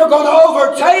pain, you're going to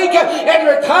overtake and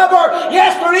recover.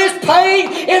 Yes, there is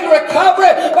pain in recovery,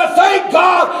 but thank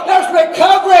God there's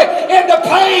recovery in the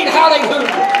pain. Hallelujah.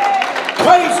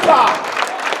 Praise God.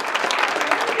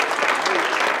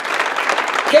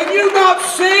 Can you not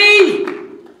see,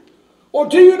 or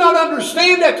do you not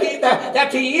understand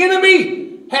that the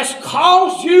enemy has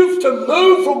caused you to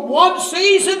move from one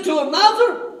season to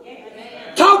another?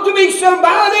 Talk to me,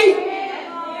 somebody.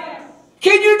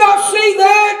 Can you not see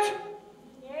that?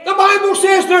 The Bible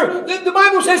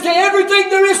says to everything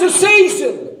there is a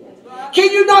season.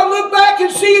 Can you not look back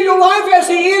and see in your life as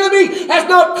the enemy has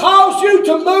not caused you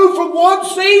to move from one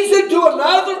season to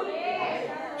another?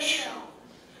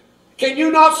 Can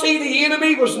you not see the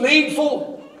enemy was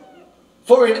needful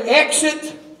for an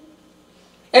exit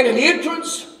and an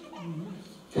entrance?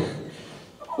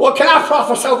 Well, can I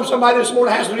prophesy over somebody this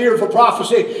morning that has an ear for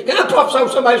prophecy? Can I prophesy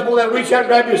over somebody this morning that reach out and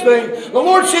grab this thing? The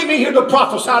Lord sent me here to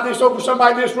prophesy this over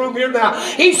somebody in this room here now.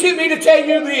 He sent me to tell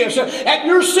you this. That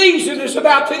your season is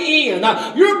about to end.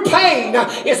 Your pain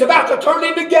is about to turn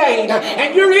into gain.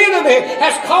 And your enemy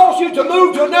has caused you to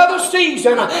move to another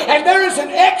season. And there is an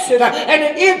exit and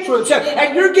an entrance.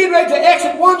 And you're getting ready to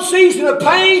exit one season of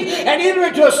pain and enter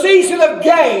into a season of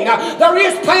gain. There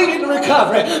is pain in the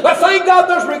recovery. But thank God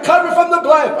there's recovery from the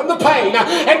blood. From the pain.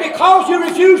 And because you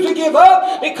refused to give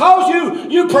up, because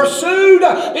you pursued,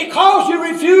 because you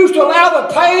refused to allow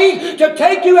the pain to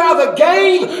take you out of the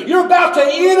game, you're about to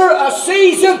enter a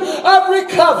season of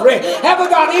recovery. Have I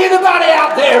got anybody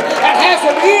out there that has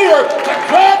an ear to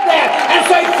grab that and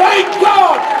say, thank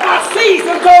God my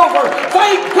season's over.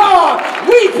 Thank God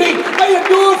weeping may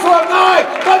endure for a night,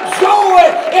 but joy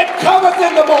it cometh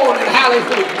in the morning.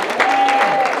 Hallelujah.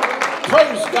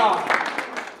 Praise God.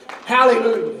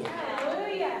 Hallelujah.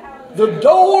 The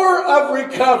door of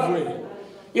recovery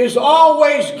is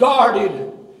always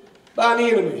guarded by an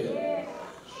enemy.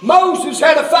 Moses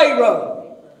had a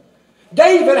Pharaoh.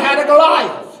 David had a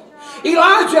Goliath.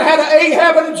 Elijah had an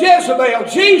Ahab and a Jezebel.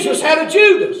 Jesus had a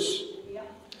Judas.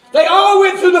 They all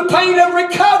went through the pain of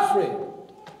recovery,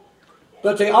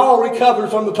 but they all recovered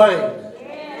from the pain.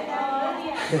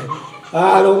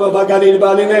 I don't know if I got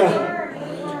anybody in there.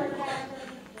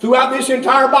 Throughout this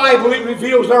entire Bible, it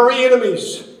reveals there are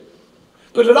enemies.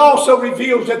 But it also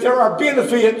reveals that there are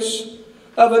benefits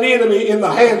of an enemy in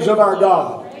the hands of our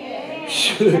God.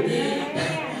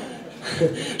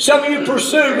 Some of you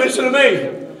pursued, listen to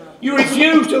me. You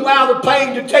refuse to allow the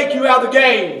pain to take you out of the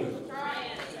game.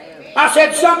 I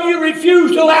said some of you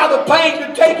refused to allow the pain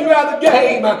to take you out of the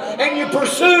game, and you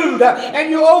pursued and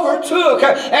you overtook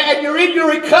and you're in your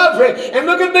recovery. And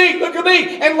look at me,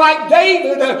 and like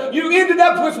David, you ended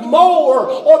up with more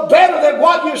or better than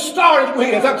what you started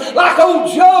with. Like old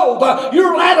Job,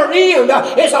 your latter end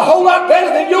is a whole lot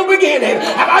better than your beginning.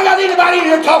 Have I got anybody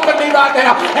here talking to me right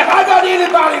now? Have I got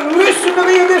anybody listening to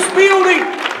me in this building?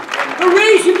 The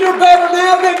reason you're better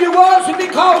now than you was is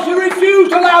because you refused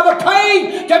to allow the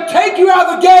pain to take you out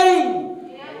of the game.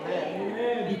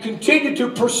 You continue to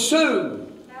pursue.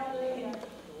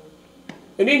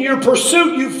 And in your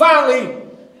pursuit, you finally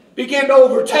began to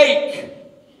overtake.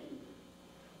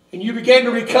 And you began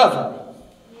to recover.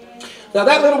 Now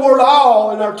that little word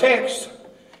all in our text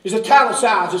is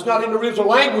italicized. It's not in the original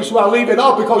language, so I leave it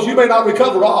off because you may not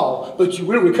recover all, but you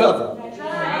will recover.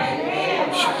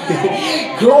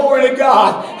 Glory to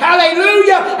God.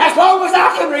 Hallelujah. As long as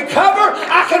I can recover,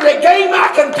 I can regain my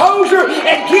composure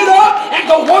and get up and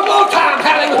go one more time.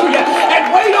 Hallelujah.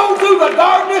 And wait on through the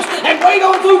darkness and wait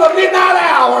on through the midnight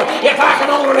hour if I can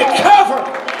only recover.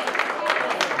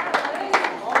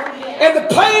 And the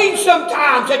pain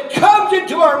sometimes that comes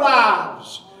into our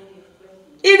lives,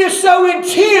 it is so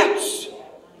intense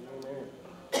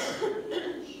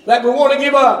that we want to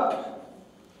give up.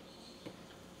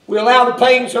 We allow the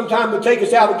pain sometimes to take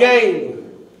us out of the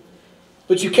game.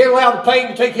 But you can't allow the pain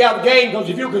to take you out of the game, because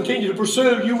if you continue to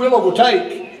pursue, you will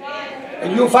overtake.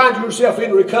 And you'll find yourself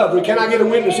in recovery. Can I get a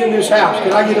witness in this house?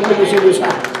 Can I get a witness in this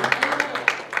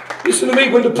house? Listen to me.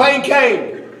 When the pain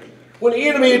came, when the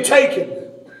enemy had taken,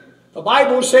 the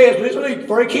Bible says, listen to me,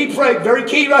 very key phrase, very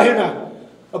key right here now.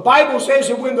 The Bible says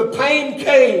that when the pain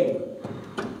came,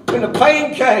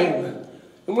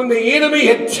 and when the enemy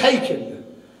had taken,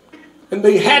 and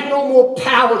they had no more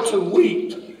power to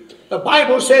weep. The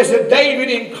Bible says that David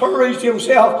encouraged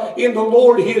himself in the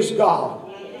Lord his God.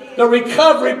 The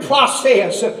recovery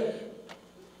process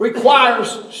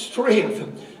requires strength.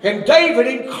 And David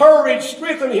encouraged,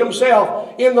 strengthened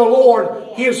himself in the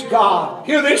Lord his God.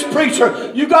 Hear this,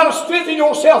 preacher. You got to strengthen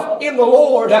yourself in the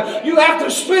Lord. You have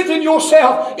to strengthen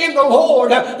yourself in the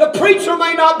Lord. The preacher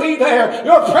may not be there.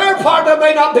 Your prayer partner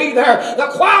may not be there.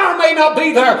 The choir may not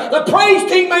be there. The praise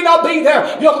team may not be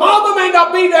there. Your mama may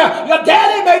not be there. Your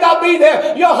daddy may not be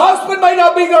there. Your husband may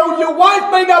not be there. Your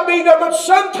wife may not be there. But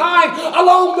sometime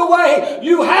along the way,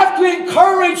 you have to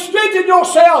encourage, strengthen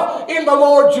yourself in the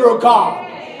Lord your God.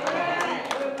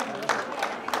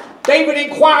 David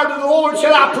inquired of the Lord,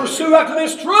 shall I pursue after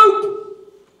this troop?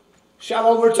 Shall I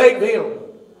overtake them?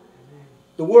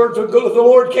 The word of the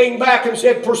Lord came back and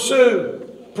said, pursue.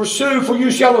 Pursue, for you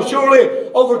shall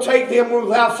surely overtake them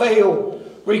without fail.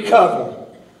 Recover.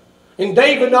 And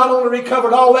David not only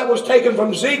recovered all that was taken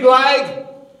from Ziklag,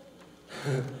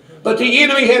 but the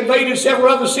enemy had invaded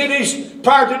several other cities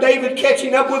prior to David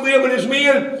catching up with them and his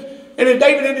men. And then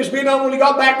David and his men not only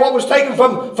got back what was taken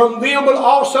from them, but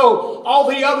also all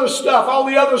the other stuff, all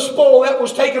the other spoil that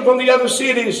was taken from the other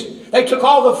cities. They took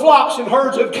all the flocks and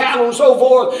herds of cattle and so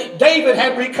forth. David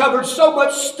had recovered so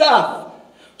much stuff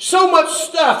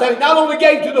that he not only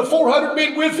gave to the 400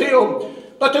 men with him,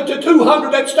 but to the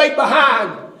 200 that stayed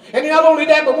behind. And not only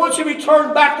that, but once he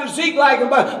returned back to Ziklag, and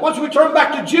once he returned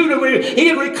back to Judah, he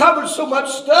had recovered so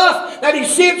much stuff that he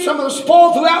sent some of the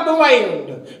spoil throughout the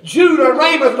land. Judah,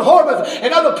 Ramoth, and Hormah,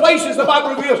 and other places the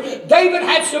Bible reveals. David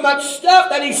had so much stuff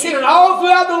that he sent it all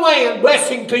throughout the land,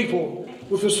 blessing people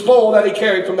with the spoil that he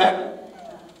carried from that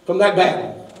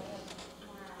battle.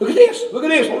 Look at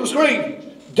this on the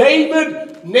screen.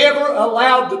 David never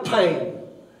allowed the pain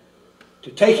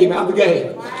to take him out of the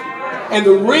game. And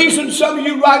the reason some of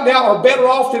you right now are better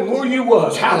off than where you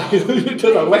was, hallelujah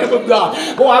to the Lamb of God.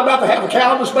 Boy, I'm about to have a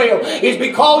cow in the spell. Is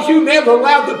because you never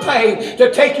allowed the pain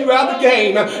to take you out of the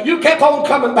game. You kept on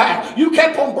coming back. You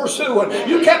kept on pursuing.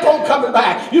 You kept on coming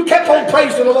back. You kept on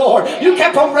praising the Lord. You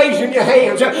kept on raising your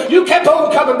hands. You kept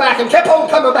on coming back and kept on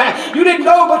coming back. You didn't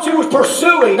know what you was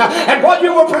pursuing. And what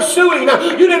you were pursuing,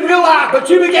 you didn't realize, but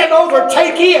you began to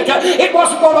overtake it. It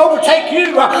wasn't going to overtake you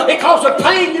because the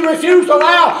pain you refused to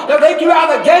allow to take you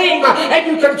out of the game, and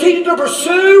you continue to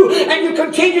pursue, and you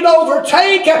continue to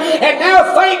overtake, and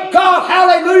now thank God,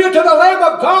 hallelujah, to the Lamb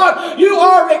of God, you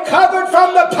are recovered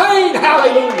from the pain,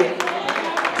 hallelujah.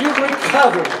 You've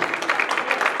recovered.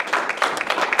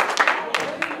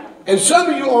 And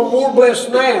some of you are more blessed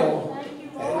now.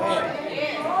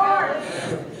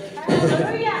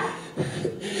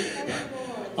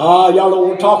 Y'all don't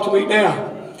want to talk to me now.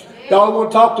 Y'all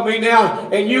want to talk to me now,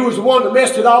 and you was the one that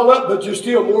messed it all up, but you're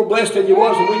still more blessed than you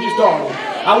was when you started.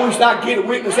 I wish I could get a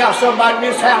witness out somebody in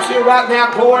this house here right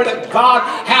now. Glory to God.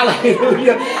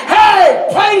 Hallelujah. Hey,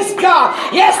 praise God.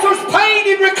 Yes, there's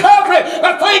pain in recovery,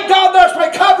 but thank God there's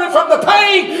recovery from the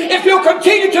pain if you'll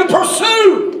continue to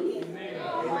pursue.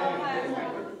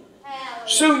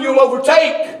 Soon you'll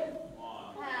overtake,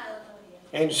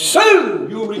 and soon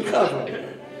you'll recover.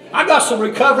 I got some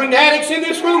recovering addicts in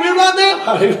this room here right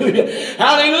now. Hallelujah.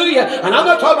 Hallelujah. And I'm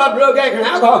not talking about drug addict and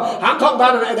alcohol. I'm talking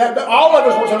about all of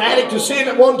us was an addict to sin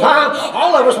at one time.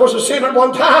 All of us was a sinner at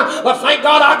one time. But thank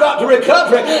God I got to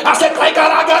recovery. I said, thank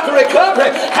God I got to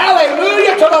recovery.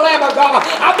 Hallelujah to the Lamb of God.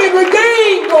 I've been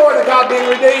redeemed. Glory to God. Been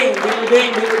redeemed. Been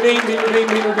redeemed. Been redeemed. Been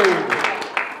redeemed. Been redeemed.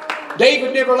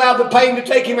 David never allowed the pain to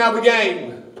take him out of the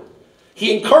game.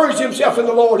 He encouraged himself in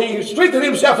the Lord. He strengthened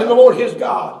himself in the Lord his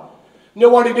God. You know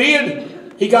what he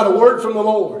did? He got a word from the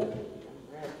Lord.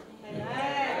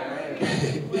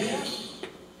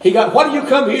 He got, why do you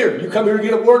come here? You come here to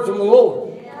get a word from the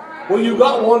Lord. Well, you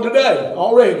got one today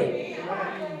already.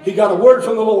 He got a word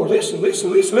from the Lord. Listen,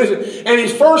 listen, listen, listen. And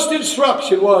his first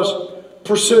instruction was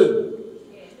pursue.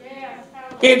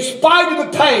 In spite of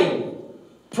the pain,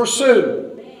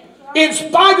 pursue. In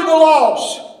spite of the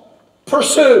loss,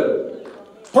 pursue.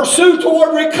 Pursue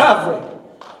toward recovery.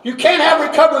 You can't have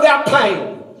recovery without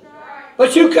pain.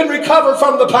 But you can recover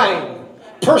from the pain.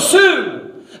 Pursue.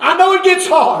 I know it gets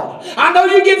hard. I know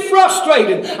you get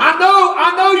frustrated. I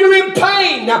know you're in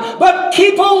pain. But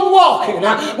keep on walking.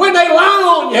 When they lie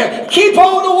on you, keep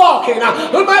on walking.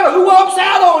 No matter who walks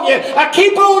out on you,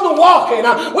 keep on walking.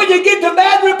 When you get the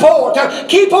bad report,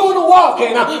 keep on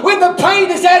walking. When the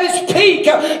pain is at its peak,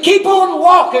 keep on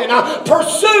walking.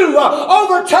 Pursue,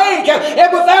 overtake, and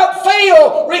without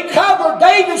fail, recover.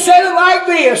 David said it like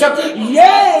this.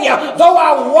 Yea, though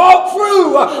I walk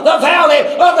through the valley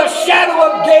of the shadow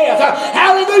of death.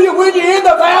 Hallelujah. Hallelujah. When you're in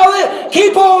the valley,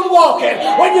 keep on walking.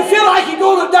 When you feel like you're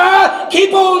going to die,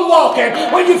 keep on walking.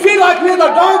 When you feel like you're in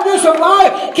the darkness of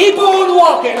life, keep on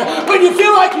walking. When you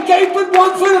feel like you can't put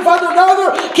one foot in front of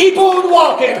another, keep on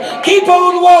walking. Keep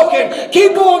on walking.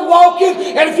 Keep on walking.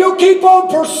 And if you'll keep on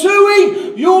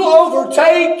pursuing, you'll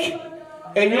overtake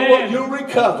and you'll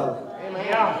recover.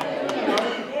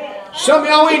 Some of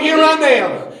y'all in here right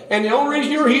now, and the only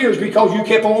reason you're here is because you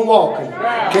kept on walking.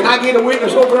 Can I get a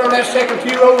witness over there on that second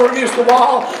pew over against the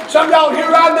wall? Some of y'all here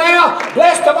right now,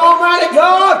 blessed of Almighty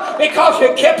God, because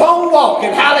you kept on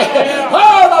walking. Hallelujah.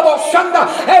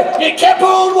 Hey, you kept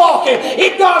on walking.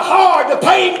 It got hard. The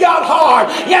pain got hard.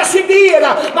 Yes, it did.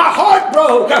 My heart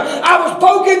broke. I was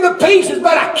broken to pieces,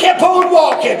 but I kept on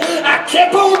walking. I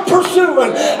kept on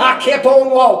pursuing. I kept on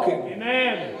walking.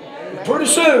 Amen. Pretty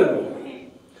soon,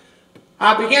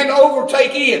 I began to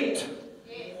overtake it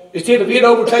instead of it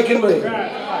overtaking me.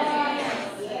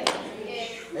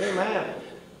 Amen.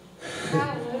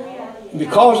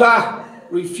 Because I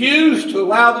refused to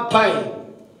allow the pain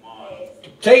to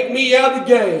take me out of the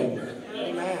game,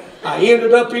 I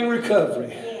ended up in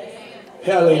recovery.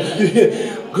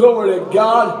 Hallelujah. Glory to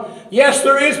God. Yes,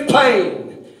 there is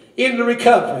pain in the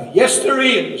recovery. Yes, there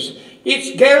is.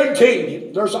 It's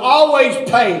guaranteed. There's always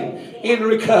pain in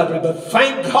recovery. But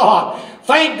thank God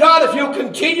if you'll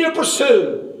continue to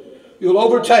pursue, you'll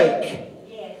overtake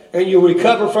and you'll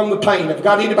recover from the pain. I've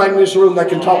got anybody in this room that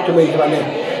can talk to me right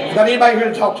now. I've got anybody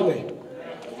here to talk to me.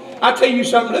 I tell you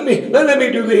something, let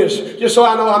me do this, just so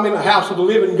I know I'm in the house of the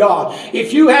living God. If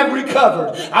you have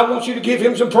recovered, I want you to give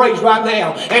Him some praise right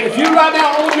now. And if you're right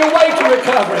now on your way to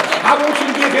recovery, I want you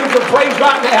to give Him some praise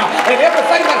right now. And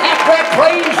everything that hath breath,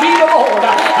 praise ye the Lord.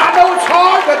 I know it's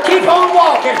hard, but keep on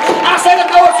walking. I said I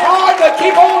know it's hard, but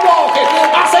keep on walking.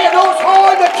 I say I know it's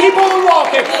hard, but keep on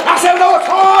walking. I said I know it's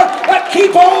hard, but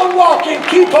keep on walking.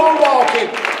 Keep on walking.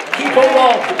 Keep on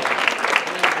walking.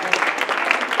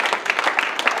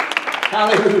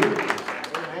 Hallelujah.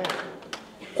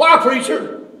 Why,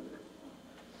 preacher?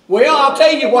 Well, I'll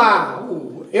tell you why.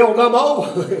 El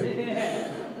Gummo.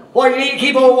 Why you need to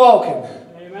keep on walking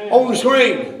on the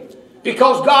screen.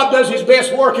 Because God does His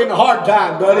best work in the hard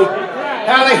time, buddy.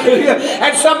 Hallelujah.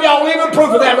 And some of y'all living proof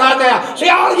of that right now. See,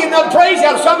 I ought to get enough praise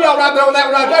out of some of y'all right there on that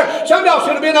right there. Some of y'all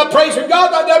should have been up praising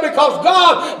God right there because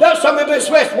God does some of His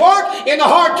best work in the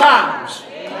hard times.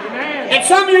 And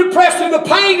some of you pressed through the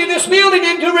pain in this building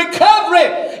into recovery,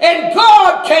 and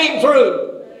God came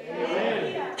through.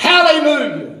 Amen.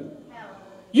 Hallelujah.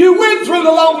 You went through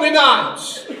the lonely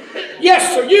nights.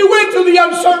 Yes, sir. You went through the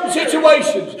uncertain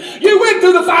situations. You went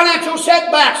through the financial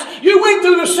setbacks. You went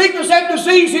through the sickness and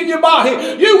disease in your body.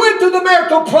 You went through the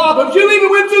marital problems. You even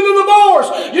went through the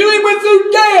divorce. You even went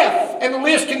through death. And the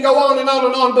list can go on and on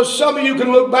and on. But some of you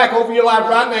can look back over your life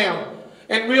right now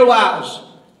and realize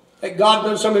that God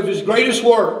done some of His greatest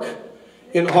work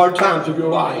in the hard times of your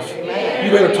life. Amen.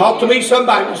 You better talk to me,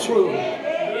 somebody in this room.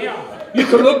 You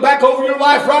can look back over your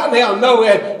life right now and know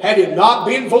that had it not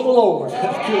been for the Lord, good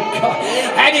God,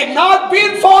 had it not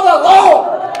been for the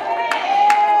Lord,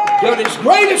 done His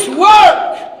greatest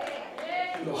work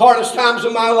in the hardest times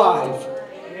of my life.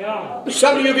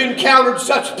 Some of you have encountered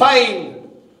such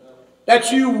pain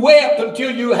that you wept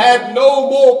until you had no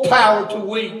more power to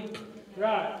weep.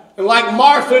 Right. And like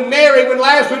Martha and Mary, when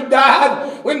Lazarus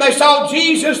died, when they saw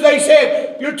Jesus, they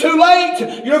said, "You're too late.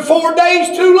 You're 4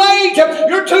 days too late.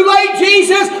 You're too late,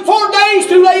 Jesus. 4 days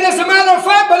too late." As a matter of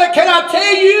fact, but can I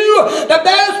tell you that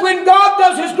is when God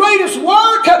does His greatest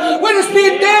work, when it's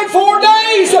been dead 4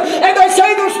 days. And they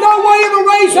say there's no way it'll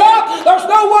raise up. There's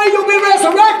no way you'll be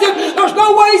resurrected. There's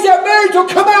no ways that marriage will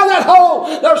come out of that hole.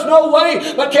 There's no way.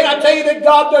 But can I tell you that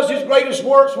God does His greatest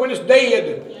works when it's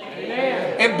dead?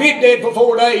 And been dead for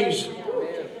 4 days.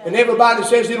 And everybody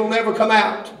says it'll never come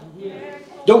out.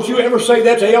 Don't you ever say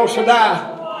that to El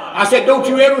Shaddai. I said, don't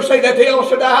you ever say that to El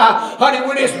Shaddai. Honey,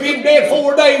 when it's been dead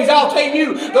 4 days, I'll tell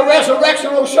you, the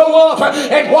resurrection will show up.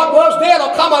 And what was dead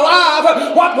will come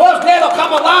alive. What was dead will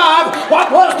come alive.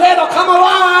 What was dead will come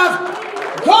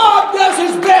alive. God does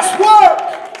His best work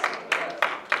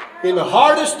in the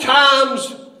hardest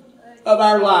times of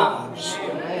our lives.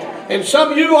 And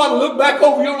some of you ought to look back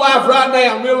over your life right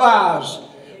now and realize,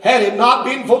 had it not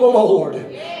been for the Lord,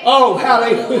 oh,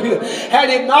 hallelujah, had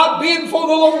it not been for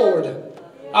the Lord,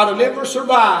 I'd have never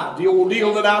survived the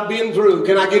ordeal that I've been through.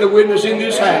 Can I get a witness in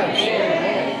this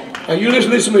house? Now you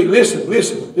listen to me. Listen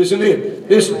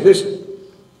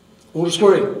on the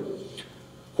screen.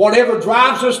 Whatever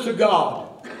drives us to God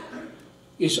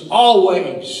is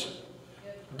always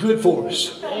good for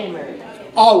us.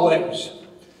 Always.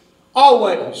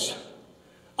 Always.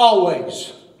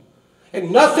 Always.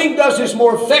 And nothing does this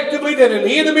more effectively than an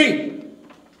enemy.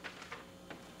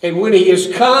 And when he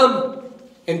has come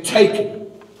and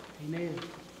taken, amen,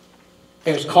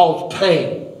 and has caused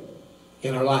pain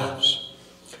in our lives.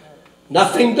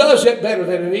 Nothing does that better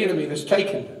than an enemy that's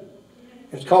taken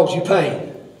and has caused you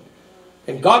pain.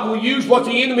 And God will use what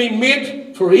the enemy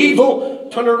meant for evil,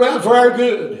 turn it around for our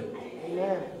good.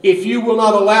 Amen. If you will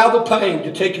not allow the pain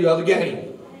to take you out of the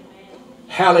game.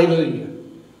 Hallelujah.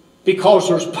 Because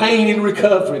there's pain in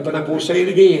recovery. But I'm going to say it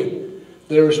again.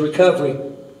 There is recovery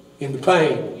in the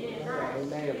pain.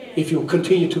 Amen. If you'll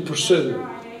continue to pursue.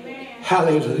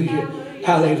 Hallelujah.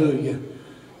 Hallelujah.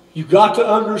 You've got to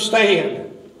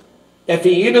understand that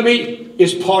the enemy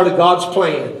is part of God's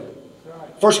plan.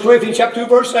 1 Corinthians chapter 2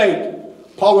 verse 8.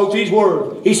 Paul wrote these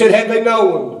words. He said, had they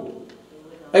known,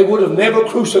 they would have never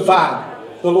crucified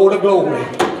the Lord of glory.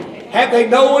 Had they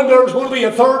known there was going to be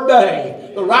a third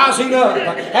day, the rising up,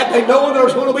 had they known there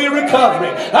was going to be a recovery.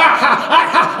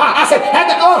 I said, had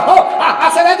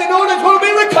they known there was going to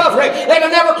be recovery, they'd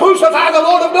have never crucified the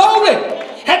Lord of glory.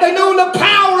 Had they known the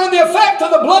power and the effect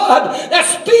of the blood that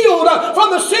spilled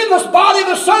from the sinless body of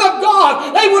the Son of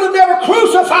God, they would have never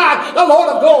crucified the Lord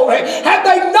of glory. Had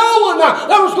they known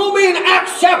there was going to be in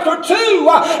Acts chapter 2,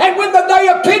 and when the day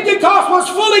of Pentecost was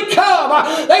fully come,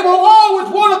 they were all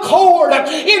with one accord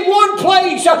in one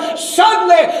place.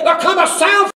 Suddenly there come a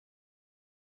sound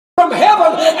from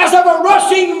heaven as of a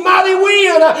rushing mighty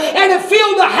wind, and it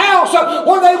filled the house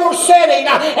where they were sitting,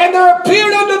 and there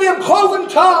appeared unto them cloven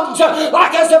tongues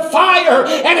like as of fire,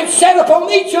 and it sat upon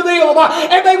each of them,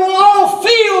 and they were all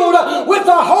filled with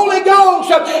the Holy Ghost,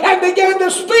 and began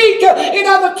to speak in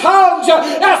other tongues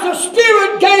as the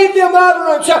Spirit gave them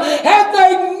utterance. Had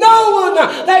they known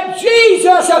that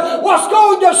Jesus was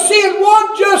going to send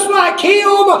one just like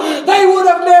him, they would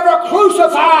have never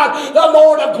crucified the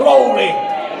Lord of glory.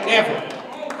 Never.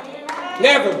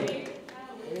 Never.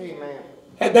 Amen.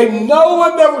 Had they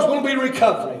known there was going to be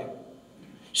recovery.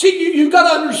 See, you've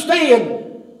got to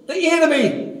understand the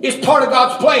enemy is part of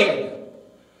God's plan.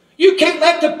 You can't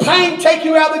let the pain take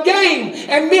you out of the game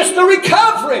and miss the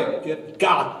recovery. Good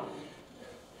God.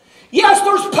 Yes,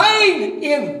 there's pain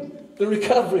in the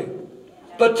recovery,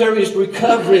 but there is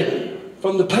recovery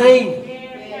from the pain.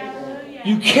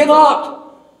 You cannot.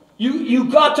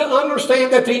 You've got to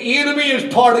understand that the enemy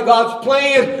is part of God's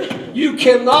plan. You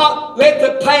cannot let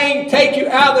the pain take you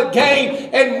out of the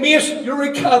game and miss your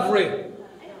recovery.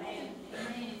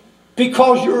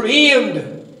 Because your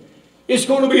end is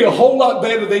going to be a whole lot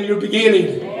better than your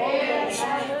beginning.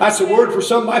 That's a word for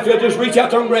somebody. If you'll just reach out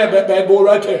there and grab that bad boy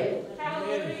right there.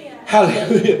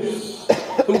 Hallelujah.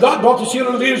 When God brought the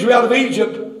children of Israel out of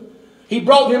Egypt, He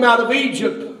brought them out of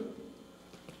Egypt,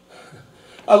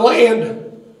 a land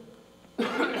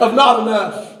of not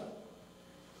enough,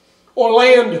 or a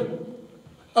land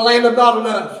of not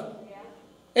enough.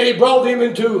 And He brought them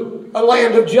into a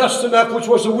land of just enough, which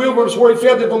was the wilderness, where He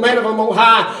fed them a manna from on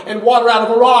high and water out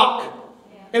of a rock.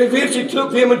 And eventually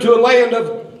took them into a land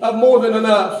of more than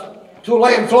enough, to a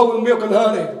land flowing with milk and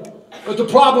honey. But the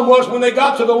problem was, when they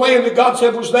got to the land that God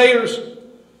said was theirs,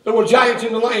 there were giants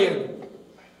in the land.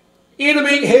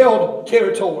 Enemy held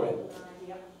territory.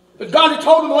 But God had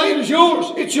told them, the land is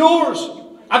yours. It's yours.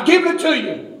 I've given it to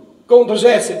you. Go and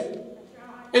possess it.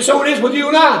 And so it is with you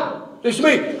and I. Listen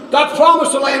to me. God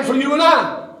promised the land for you and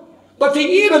I. But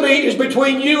the enemy is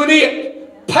between you and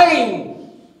it.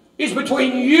 Pain is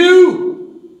between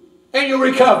you and your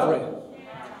recovery.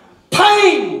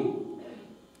 Pain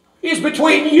is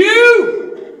between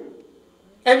you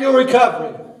and your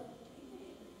recovery.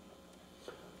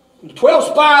 When the 12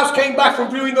 spies came back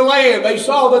from viewing the land, they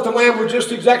saw that the land was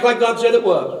just exactly like God said it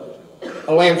was.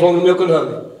 A land flowing with milk and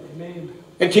honey. Amen.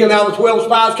 Until now the 12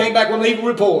 spies came back with an evil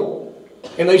report.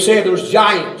 And they said there's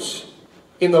giants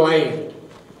in the land.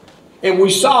 And we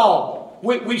saw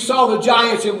the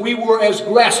giants, and we were as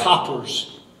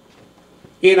grasshoppers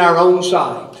in our own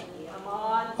sight.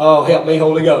 Oh, help me,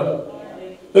 Holy Ghost.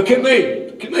 Look at me.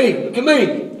 Look at me. Look at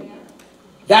me.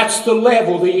 That's the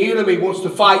level the enemy wants to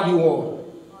fight you on.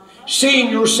 Seeing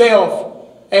yourself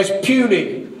as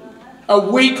puny, a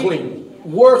weakling,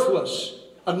 worthless,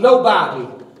 a nobody,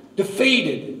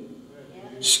 defeated,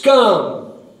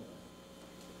 scum.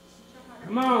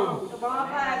 Come on. Come on,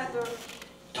 Pastor.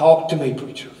 Talk to me,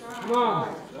 preacher. Come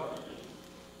on.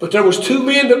 But there was two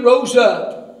men that rose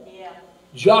up,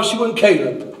 Joshua and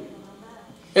Caleb.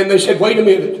 And they said, wait a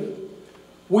minute.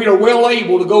 We are well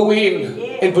able to go in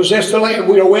and possess the land.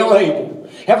 We are well able.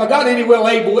 Have I got any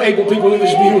able people in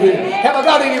this building? Have I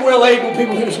got any able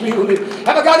people in this building?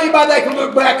 Have I got anybody that can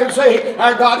look back and say,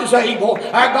 our God is able,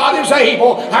 our God is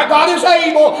able, our God is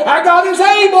able, our God is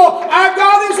able, our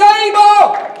God is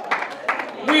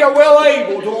able. We are well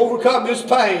able to overcome this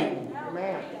pain.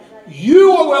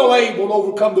 You are well able to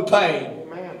overcome the pain.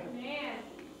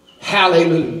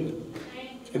 Hallelujah.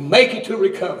 And make it to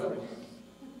recovery.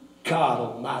 God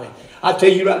Almighty. I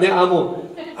tell you right now,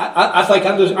 I think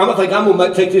I'm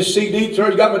going to take this CD.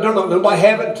 Sir, you got my dirt on. Nobody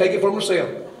have it and take it for myself.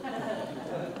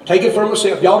 Take it for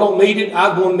myself. Y'all don't need it.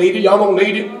 I don't need it. Y'all don't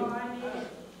need it.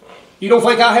 You don't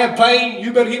think I have pain?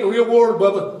 You better get in the real world,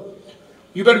 Bubba.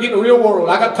 You better get in the real world.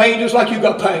 I got pain just like you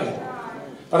got pain.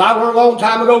 But I learned a long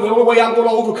time ago, the only way I'm going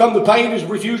to overcome the pain is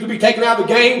refuse to be taken out of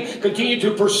the game, continue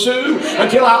to pursue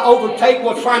until I overtake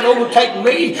what's trying to overtake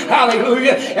me.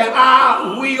 Hallelujah. And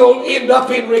I will end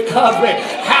up in recovery.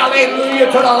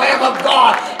 Hallelujah to the Lamb of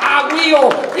God. I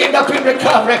will end up in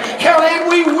recovery. Carol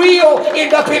Ann, we will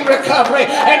end up in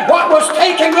recovery. And what was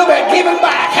taken will be given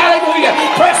back. Hallelujah.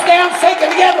 Pressed down,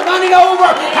 shaken together, running over.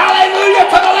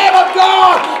 Hallelujah to the Lamb of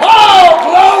God. Oh,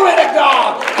 glory to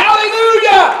God.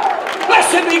 Hallelujah.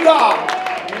 Blessed be God.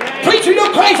 Preacher,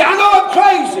 you're crazy. I know I'm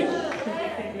crazy.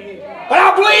 But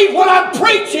I believe what I'm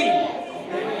preaching.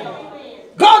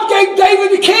 God gave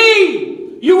David the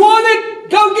key. You want it?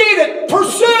 Go get it.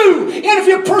 Pursue. And if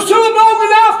you pursue him long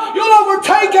enough, you'll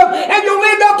overtake him and you'll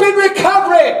end up in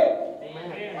recovery.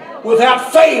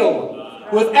 Without fail.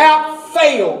 Without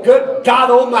fail. Good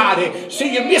God Almighty.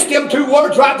 See, you missed them two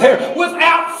words right there.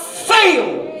 Without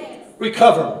fail.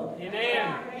 Recover.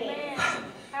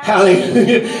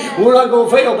 Hallelujah. We're not going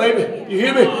to fail, baby. You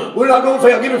hear me? We're not going to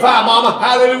fail. Give me 5, Mama.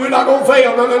 Hallelujah. We're not going to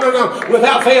fail. No.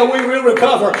 Without fail, we will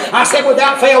recover. I said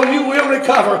without fail, you will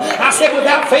recover. I said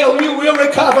without fail, you will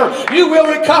recover. You will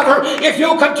recover if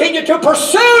you'll continue to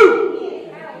pursue.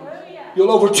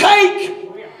 You'll overtake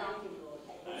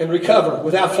and recover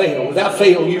without fail. Without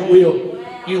fail, you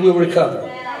will recover.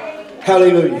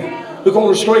 Hallelujah. Look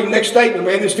on the screen. Next statement,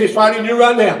 man. This fits right in here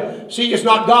right now. See, it's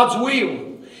not God's will.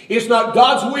 It's not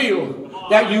God's will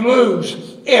that you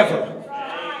lose ever.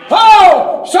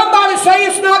 Oh, somebody say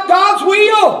it's not God's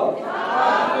will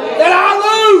that I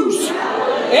lose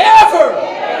ever.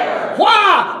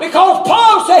 Why? Because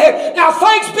Paul said, now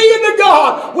thanks be unto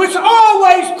God, which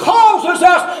always causes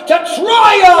us to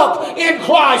triumph in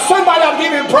Christ. Somebody ought to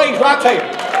give him praise right there.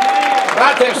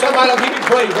 Right there. Somebody ought to give him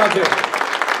praise right there.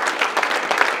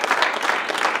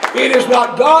 It is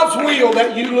not God's will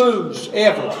that you lose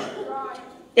ever.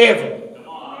 Ever.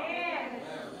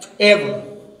 Ever.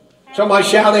 Somebody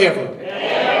shout ever.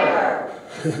 Ever.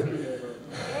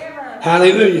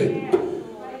 Hallelujah.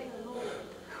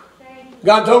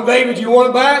 God told David, you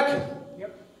want it back?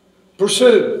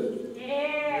 Pursue.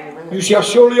 You shall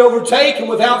surely overtake, and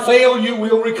without fail you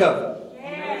will recover.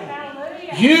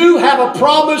 You have a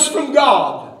promise from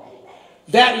God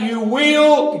that you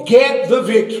will get the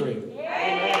victory.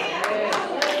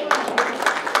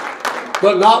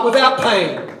 But not without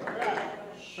pain.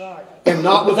 And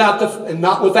not without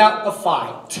a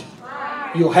fight.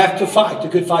 You'll have to fight the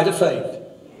good fight of faith.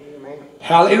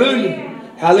 Hallelujah.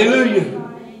 Hallelujah.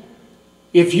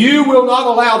 If you will not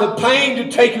allow the pain to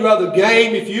take you out of the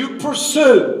game, if you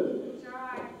pursue,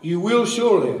 you will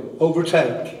surely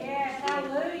overtake.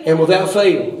 And without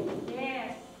fail,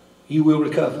 you will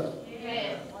recover.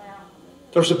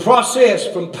 There's a process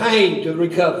from pain to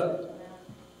recovery.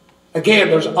 Again,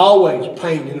 there's always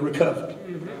pain in the recovery.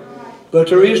 But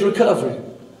there is recovery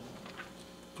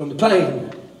from the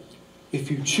pain if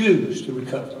you choose to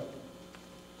recover.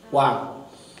 Wow.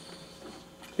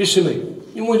 Listen to me.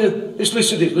 You want to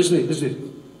listen to this. Listen to this.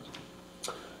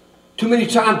 Too many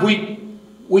times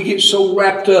we get so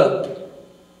wrapped up.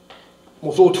 I'm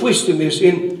going to throw a twist in this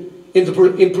in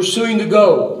pursuing the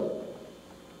goal.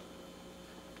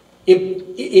 In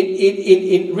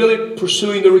really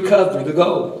pursuing the recovery, the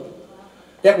goal.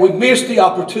 That we miss the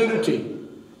opportunity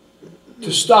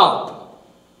to stop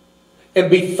and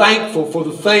be thankful for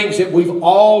the things that we've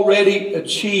already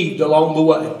achieved along the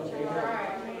way.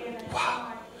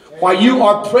 Wow. While you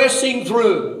are pressing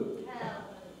through,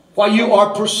 while you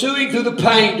are pursuing through the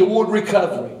pain toward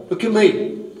recovery, look at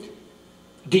me.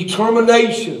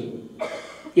 Determination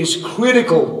is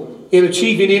critical in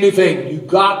achieving anything. You've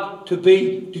got to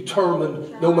be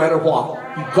determined no matter what.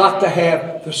 You've got to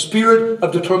have the spirit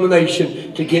of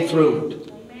determination to get through it.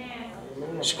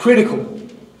 It's critical.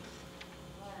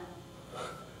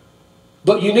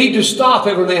 But you need to stop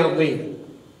every now and then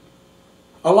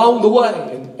along the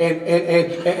way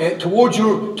and toward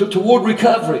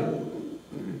recovery.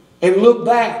 and look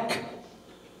back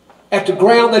at the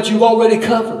ground that you've already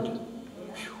covered.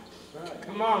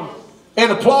 Come on.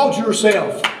 And applaud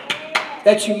yourself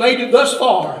that you made it thus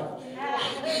far.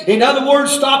 In other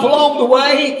words, stop along the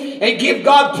way and give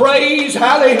God praise.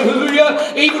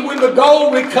 Hallelujah. Even when the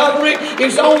goal recovery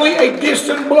is only a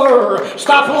distant blur.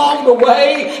 Stop along the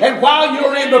way, and while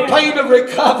you're in the pain of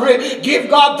recovery, give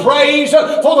God praise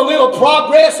for the little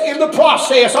progress in the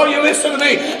process. Are you listening to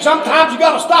me? Sometimes you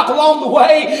got to stop along the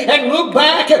way and look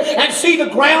back and see the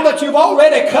ground that you've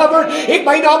already covered. It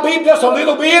may not be just a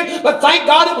little bit, but thank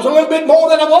God it was a little bit more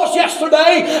than it was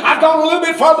yesterday. I've gone a little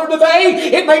bit further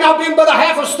today. It may not be but a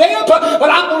half a step, but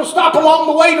I'm going to stop along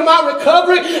the way to my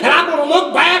recovery, and I'm going to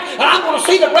look back, and I'm going to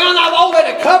see the ground I've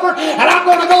already covered, and I'm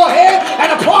going to go ahead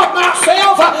and applaud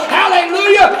myself.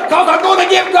 Hallelujah, because I'm going to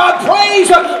give God praise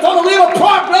for the little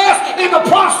progress in the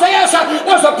process.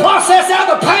 There's a process out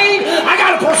of the pain. I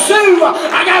got to pursue.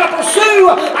 I got to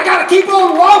pursue. I got to keep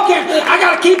on walking. I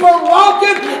got to keep on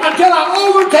walking until I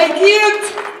overtake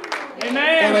it.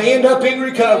 Amen. And I end up in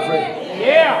recovery.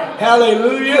 Yeah.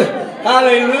 Hallelujah.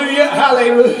 Hallelujah.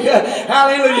 Hallelujah.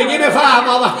 Hallelujah. Give me 5,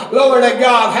 Mama. Glory to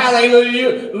God.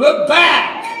 Hallelujah. Look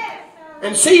back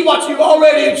and see what you've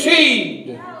already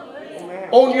achieved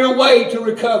on your way to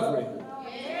recovery.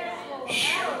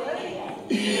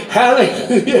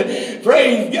 Hallelujah.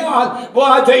 Praise God. Boy,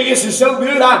 I tell you, this is so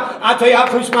good. I tell you, I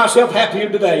preach myself happier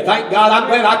today. Thank God. I'm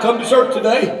glad I come to church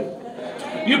today.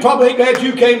 You probably ain't glad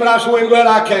you came, but I sure am glad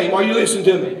I came. Are you listening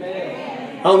to me?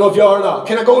 I don't know if you are or not.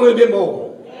 Can I go a little bit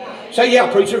more? Say,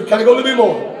 yeah, preacher. Can I go a little bit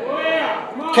more?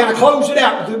 Can I close it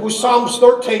out with Psalms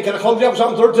 13? Can I close it out with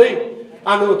Psalm 13?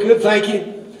 I know it could. Thank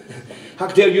you. I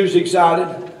can tell you're excited.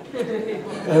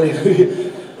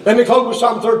 Hallelujah. Let me close with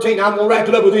Psalm 13. I'm going to wrap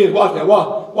it up with this. Watch now.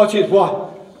 Watch this.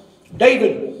 What?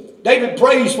 David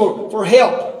prays for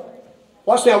help.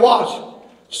 Watch now. Watch.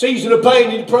 Season of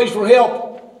pain, he prays for help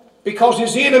because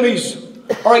his enemies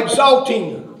are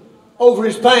exulting over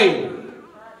his pain.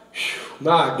 Whew,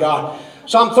 my God.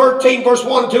 Psalm 13, verse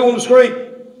 1 and 2 on the screen.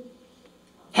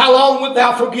 How long wilt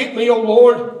thou forget me, O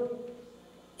Lord?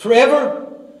 Forever?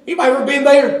 Anybody ever been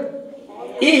there?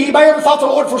 Anybody ever thought the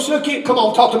Lord forsook you? Come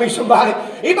on, talk to me, somebody.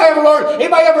 Anybody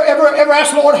ever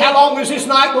asked the Lord, how long is this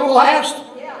night going to last?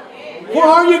 Where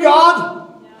are you, God?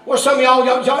 Well, some of y'all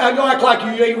act like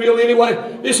you ain't real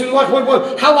anyway. Listen,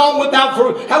 how long wilt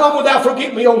thou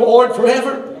forget me, O Lord,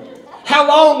 forever? How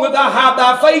long wilt thou hide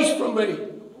thy face from me?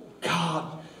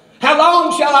 God. How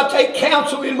long shall I take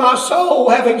counsel in my soul,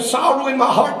 having sorrow in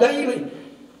my heart daily?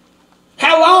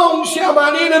 How long shall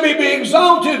mine enemy be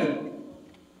exalted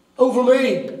over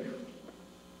me?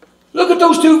 Look at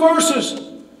those 2 verses.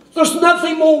 There's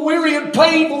nothing more weary and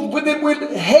painful than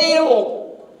when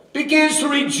hell begins to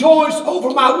rejoice over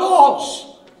my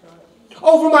loss,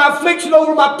 over my affliction,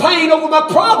 over my pain, over my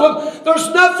problem. There's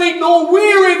nothing more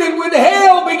weary than when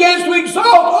hell begins to exalt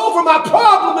over my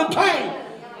problem and pain.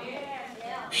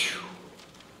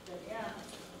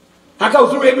 I go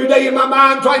through every day in my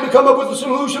mind trying to come up with a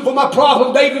solution for my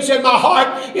problem. David said, my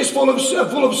heart is full of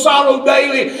sorrow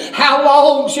daily. How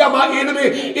long shall my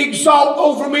enemy exalt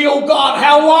over me, O God?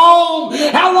 How long?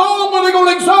 How long are they going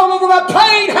to exalt over my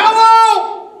pain? How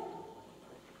long?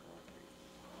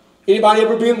 Anybody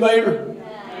ever been there?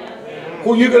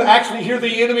 Where you could actually hear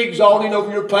the enemy exalting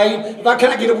over your pain?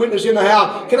 Can I get a witness in the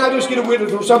house? Can I just get a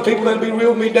witness from some people that'll be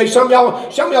real with me today? Some of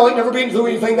y'all ain't never been through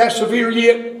anything that severe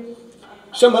yet.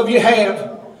 Some of you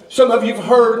have. Some of you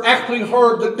have actually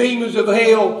heard the demons of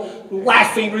hell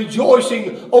laughing,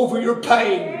 rejoicing over your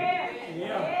pain.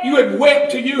 You had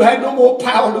wept till you had no more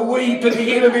power to weep, and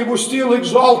the enemy was still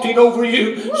exalting over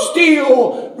you,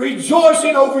 still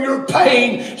rejoicing over your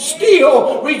pain,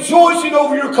 still rejoicing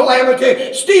over your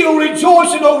calamity, still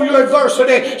rejoicing over your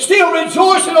adversity, still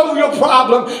rejoicing over your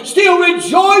problem, still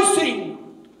rejoicing,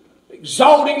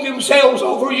 exalting themselves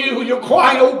over you. You're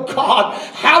crying, oh God,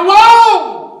 how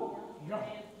long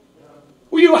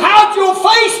will you hide your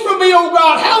face from me, oh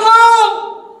God? How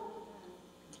long?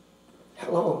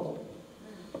 How long?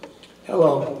 How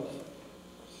long?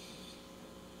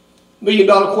 $1 million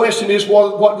question is,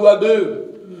 what do I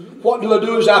do? What do I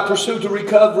do as I pursue to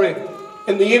recovery?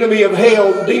 And the enemy of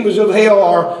hell, the demons of hell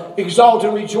are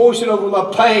exalting, rejoicing over my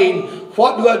pain.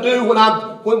 What do I do when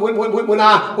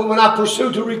I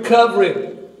pursue to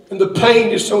recovery and the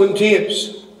pain is so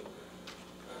intense?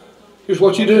 Here's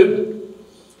what you do.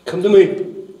 Come to me.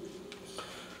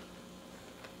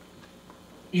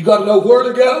 You got to know where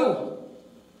to go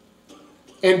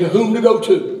and to whom to go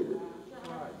to.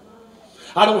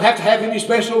 I don't have to have any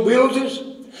special abilities.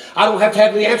 I don't have to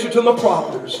have the answer to my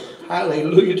problems.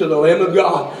 Hallelujah to the Lamb of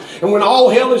God. And when all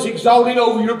hell is exalting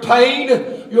over your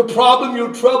pain, your problem,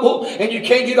 your trouble, and you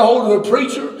can't get a hold of a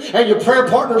preacher, and your prayer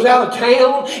partner's out of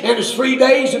town, and it's 3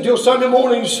 days until Sunday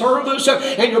morning service,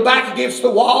 and you're back against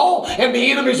the wall, and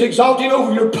the enemy's exalting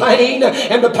over your pain,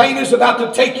 and the pain is about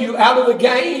to take you out of the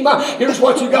game, here's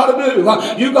what you got to do.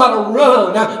 You got to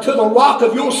run to the rock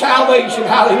of your salvation.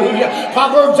 Hallelujah.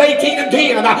 Proverbs 18 and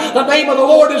 10. The name of the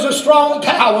Lord is a strong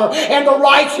tower, and the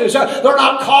righteous, they're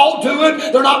not called to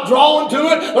it, they're not drawn to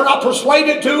it, they're not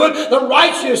persuaded to it. The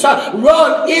righteous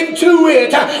run into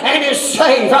it and is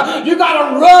safe. You got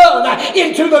to run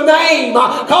into the name,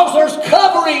 because there's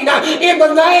covering in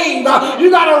the name.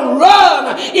 You got to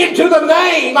run into the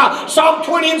name. Psalm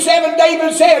 20 and 7,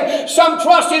 David said, some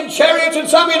trust in chariots and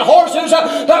some in horses,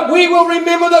 but we will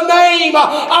remember the name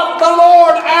of the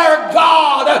Lord our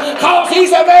God, because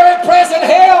He's a very present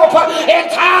help in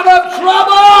time of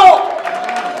trouble.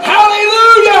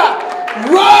 Hallelujah.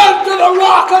 Run to the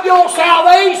rock of your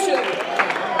salvation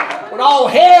when all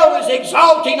hell is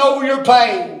exalting over your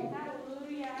pain.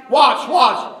 Watch,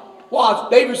 watch.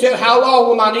 Watch. David said, how long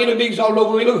will mine enemies all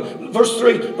over me? Look, verse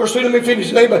 3, let me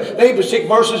finish. David 6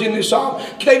 verses in this psalm.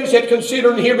 David said,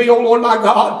 consider and hear me, O Lord my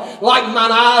God. Lighten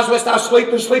mine eyes, lest I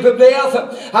sleep the sleep of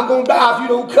death. I'm going to die if you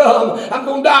don't come. I'm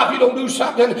going to die if you don't do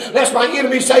something. Lest my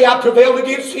enemies say I prevailed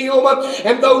against him.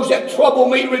 And those that trouble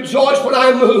me rejoice when I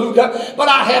am moved. But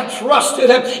I have trusted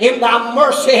in thy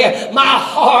mercy. My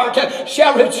heart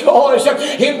shall rejoice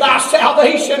in thy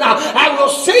salvation. I will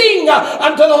sing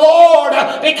unto the Lord,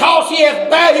 because He hath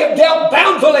dealt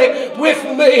bountifully with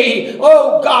me.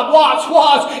 Oh God,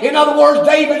 watch. In other words,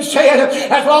 David said,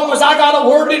 as long as I got a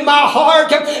word in my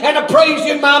heart and a praise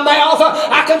in my mouth,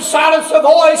 I can silence the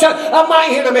voice of my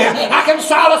enemy. I can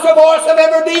silence the voice of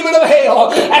every demon of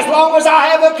hell. As long as I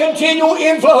have a continual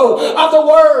inflow of the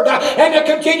word and a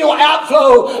continual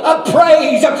outflow of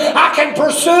praise, I can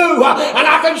pursue and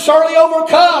I can surely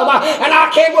overcome, and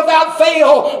I can without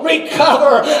fail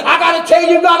recover. I got to tell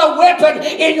you, you got a weapon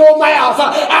in your mouth.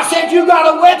 I said, you got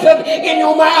a weapon in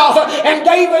your mouth. And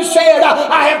David said,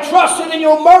 I have trusted in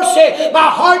your mercy. My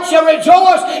heart shall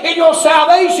rejoice in your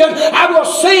salvation. I will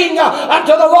sing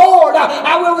unto the Lord.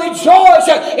 I will rejoice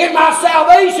in my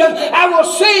salvation. I will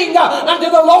sing unto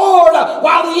the Lord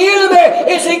while the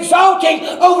enemy is exalting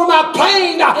over my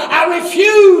pain. I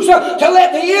refuse to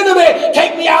let the enemy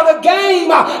take me out of the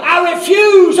game. I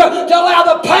refuse to allow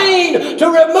the pain to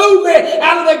remove me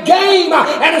out of the game.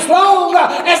 And as long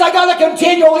as I got a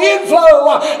continual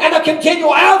inflow and a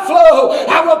continual outflow,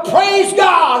 I will praise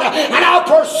God, and I'll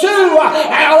pursue,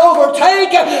 and I'll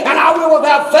overtake, and I will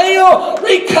without fail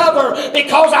recover,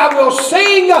 because I will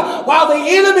sing while the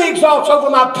enemy exalts over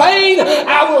my pain.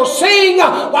 I will sing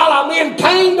while I'm in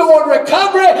pain toward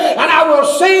recovery, and I will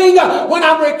sing when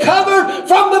I'm recovered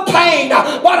from the pain.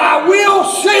 But I will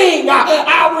sing,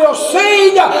 I will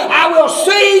sing, I will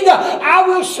sing, I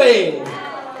will sing.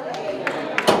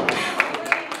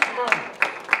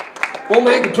 One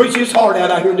man can preach his heart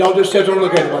out here, and y'all just sit there and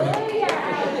look at him.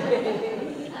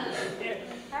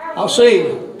 I'll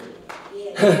sing.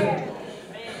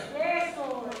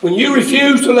 When you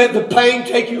refuse to let the pain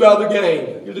take you out of the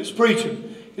game, you're this preacher.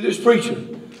 You're this preacher.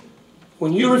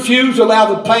 When you refuse to allow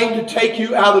the pain to take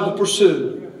you out of the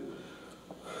pursuit,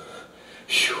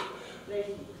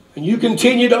 and you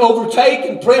continue to overtake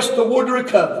and press toward the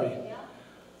recovery,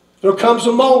 there comes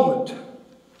a moment.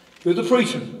 You're the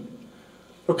preacher.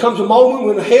 There comes a moment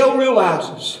when hell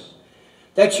realizes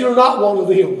that you're not one of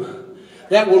them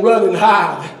that will run and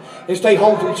hide and stay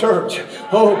home from church.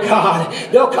 Oh God,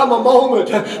 there'll come a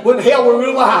moment when hell will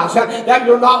realize that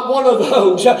you're not one of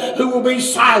those who will be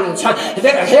silenced.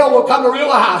 That hell will come to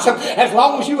realize as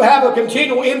long as you have a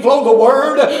continual inflow of the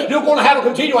word, you're going to have a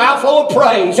continual outflow of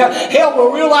praise. Hell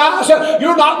will realize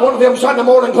you're not one of them Sunday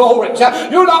morning glories.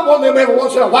 You're not one of them every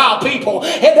once in a while people.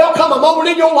 And there'll come a moment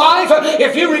in your life,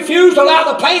 if you refuse to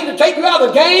allow the pain to take you out of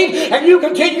the game, and you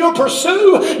continue to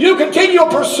pursue, you continue to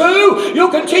pursue, you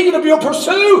continue to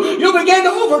pursue, you'll begin to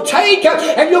overtake,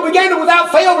 and you'll begin to without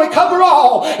fail recover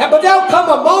all. But there'll come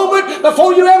a moment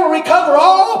before you ever recover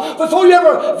all, before you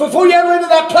ever into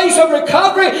that place of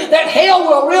recovery, that hell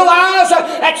will realize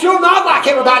that you're not like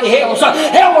everybody else.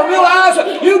 Hell will realize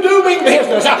you do mean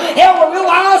business. Hell will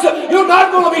realize you're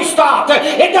not going to be stopped.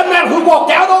 It doesn't matter who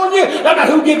walked out on you, doesn't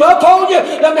matter who gave up on you,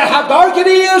 doesn't matter how dark it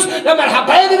is, doesn't matter how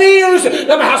bad it is, doesn't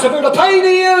matter how severe the pain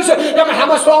is, doesn't matter how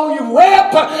much longer you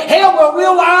wept. Hell will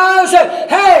realize,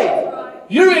 hey,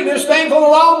 you're in this thing for the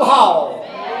long haul.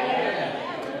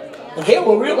 And hell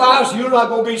will realize you're not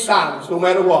going to be silenced no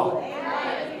matter what.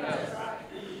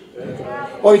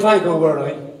 What do you think of the word,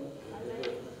 eh?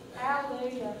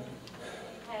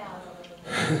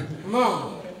 Come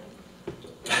on.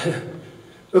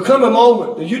 There'll come a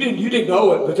moment that you didn't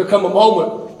know it, but there'll come a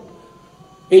moment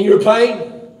in your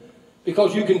pain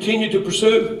because you continue to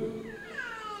pursue.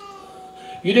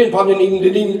 You probably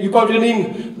didn't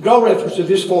even draw reference to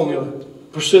this formula.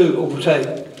 Pursue,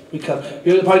 overtake, recover.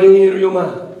 You probably didn't enter your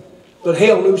mind. But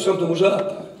hell knew something was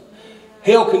up.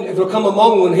 If there'll come a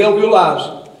moment when hell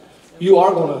realizes you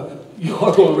are going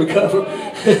to recover.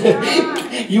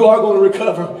 You are going to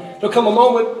recover. There'll come a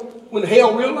moment when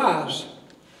hell realizes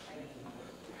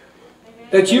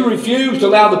that you refused to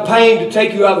allow the pain to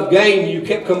take you out of the game. You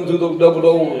kept coming through those double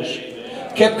doors.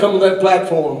 Kept coming to that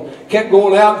platform. Kept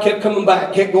going out and kept coming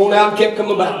back. Kept going out and kept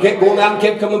coming back. Kept going out and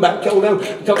kept coming back. Kept going down.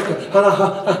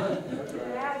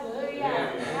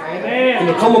 And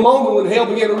there'll come a moment when hell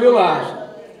began to realize,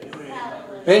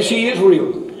 man, she is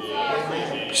real.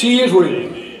 She is real.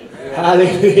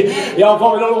 Hallelujah. Y'all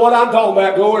probably don't know what I'm talking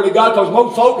about. Glory to God. Because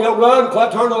most folk, they'll run,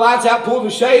 turn the lights out, pull the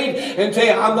shade, and tell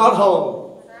you, I'm not home.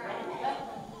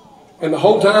 And the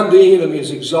whole time the enemy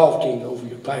is exalting over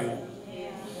your pain.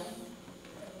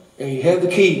 And you have the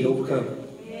key to overcome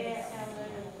it.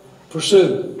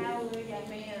 Pursue.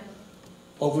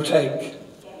 Overtake.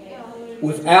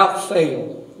 Without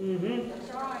fail.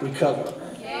 Recover.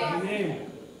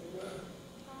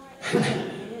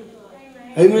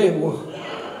 Amen.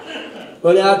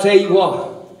 But I'll tell you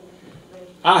what.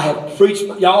 I have preached.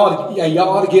 Y'all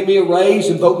ought to give me a raise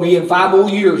and vote me in 5 more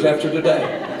years after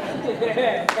today.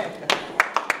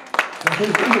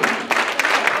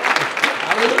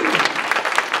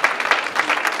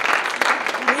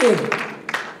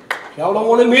 Y'all don't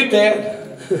want to admit that.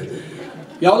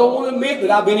 Y'all don't want to admit that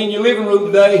I've been in your living room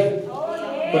today.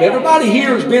 But everybody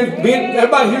here has been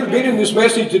in this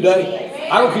message today.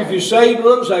 I don't care if you're saved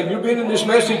or unsaved. You've been in this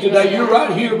message today. You're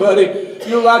right here, buddy.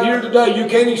 You're right here today. You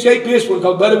can't escape this one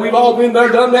because, buddy, we've all been there,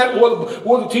 done that.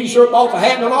 Wore the t-shirt, bought the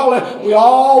hat, and all that. We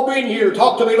all been here.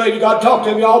 Talk to me, lady. God, talk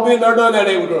to me. Y'all been there, done that,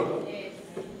 ain't we, girl?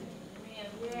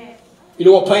 You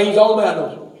know what pain's all about,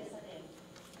 don't you?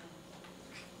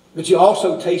 But you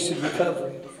also tasted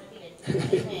recovery.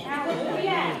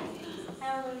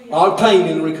 A lot of pain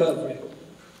in recovery.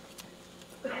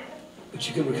 But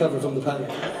you can recover from the pain.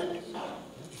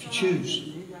 If you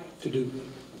choose to do it.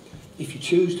 If you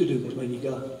choose to do it, when you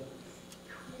got it.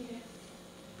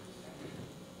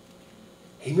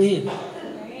 Amen.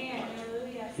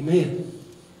 Amen.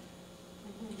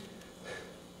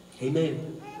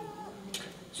 Amen.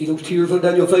 See those tears running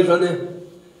down your face right now?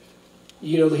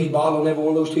 You know that He bottled every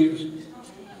one of those tears?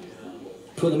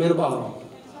 Put them in a bottle.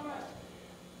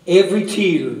 Every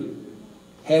tear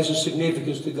has a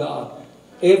significance to God.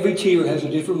 Every tear has a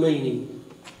different meaning.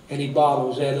 And He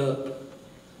bottles that up.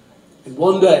 And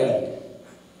one day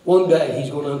He's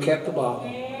going to uncap the bottle.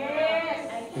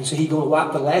 And so He's going to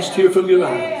wipe the last tear from your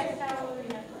eyes.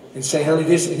 And say, honey,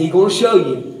 this, and He's going to show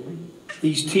you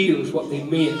these tears, what they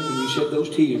meant when you shed those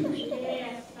tears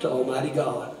to Almighty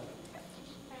God.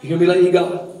 You hear me, lady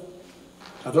God?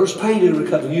 Now there's pain in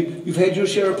recovery. You've had your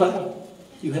share of pain.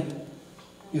 You have.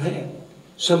 You have.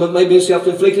 Some of it may be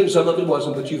self-inflicted and some of it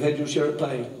wasn't, but you've had your share of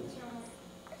pain.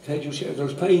 You've had your share.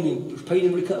 There's pain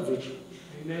in recovery.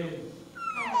 Amen.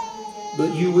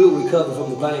 But you will recover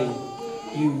from the pain.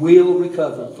 You will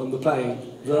recover from the pain.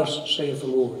 Thus saith the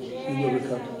Lord. You will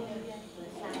recover.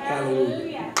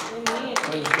 Hallelujah.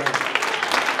 Praise God.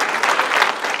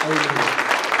 Amen.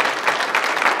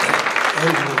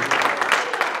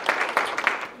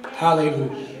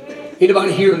 Hallelujah.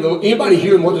 Anybody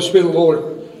hearing what the Spirit of the Lord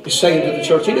is saying to the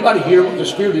church? Anybody hear what the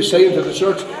Spirit is saying to the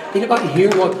church? Anybody hear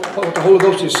what the Holy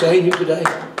Ghost is saying here today?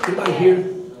 Anybody hear?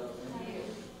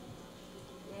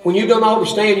 When you've done all to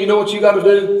stand, you know what you got to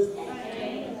do?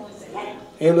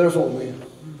 And therefore, man.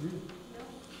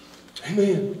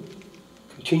 Amen.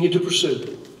 Continue to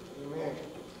pursue.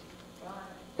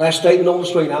 Last statement on the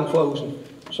screen. I'm closing.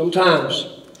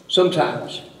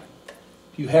 Sometimes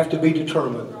you have to be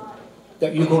determined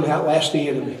that you're going to outlast the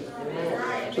enemy.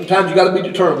 Sometimes you got to be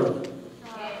determined.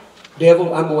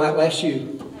 Devil, I'm going to outlast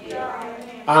you.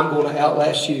 I'm going to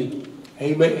outlast you.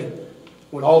 Amen.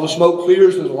 When all the smoke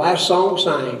clears and the last song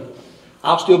sang,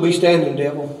 I'll still be standing,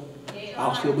 devil.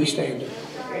 I'll still be standing.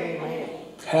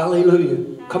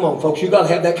 Hallelujah. Come on, folks. You got to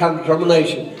have that kind of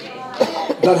determination.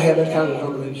 You got to have that kind of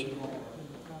determination.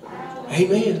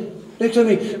 Amen. Next to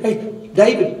me, hey,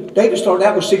 David started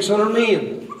out with 600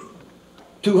 men.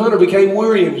 200 became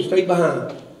weary and stayed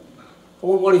behind. I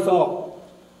wonder what he thought.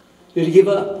 Did he give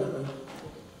up?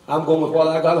 I'm going with what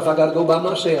I got if I got to go by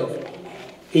myself.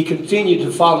 He continued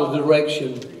to follow the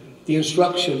direction, the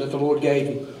instruction that the Lord gave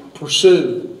him.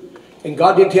 Pursue. And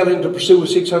God didn't tell him to pursue with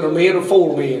 600 men or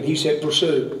 4 men. He said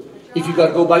pursue. If you've got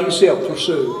to go by yourself,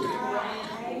 pursue.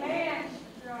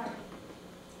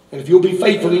 And if you'll be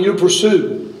faithful in your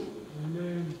pursuit,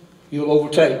 you'll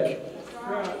overtake.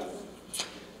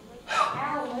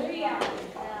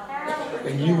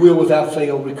 And you will without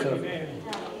fail recover.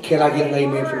 Can I get an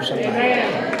amen from somebody?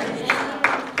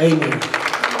 Amen.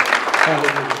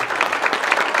 Hallelujah.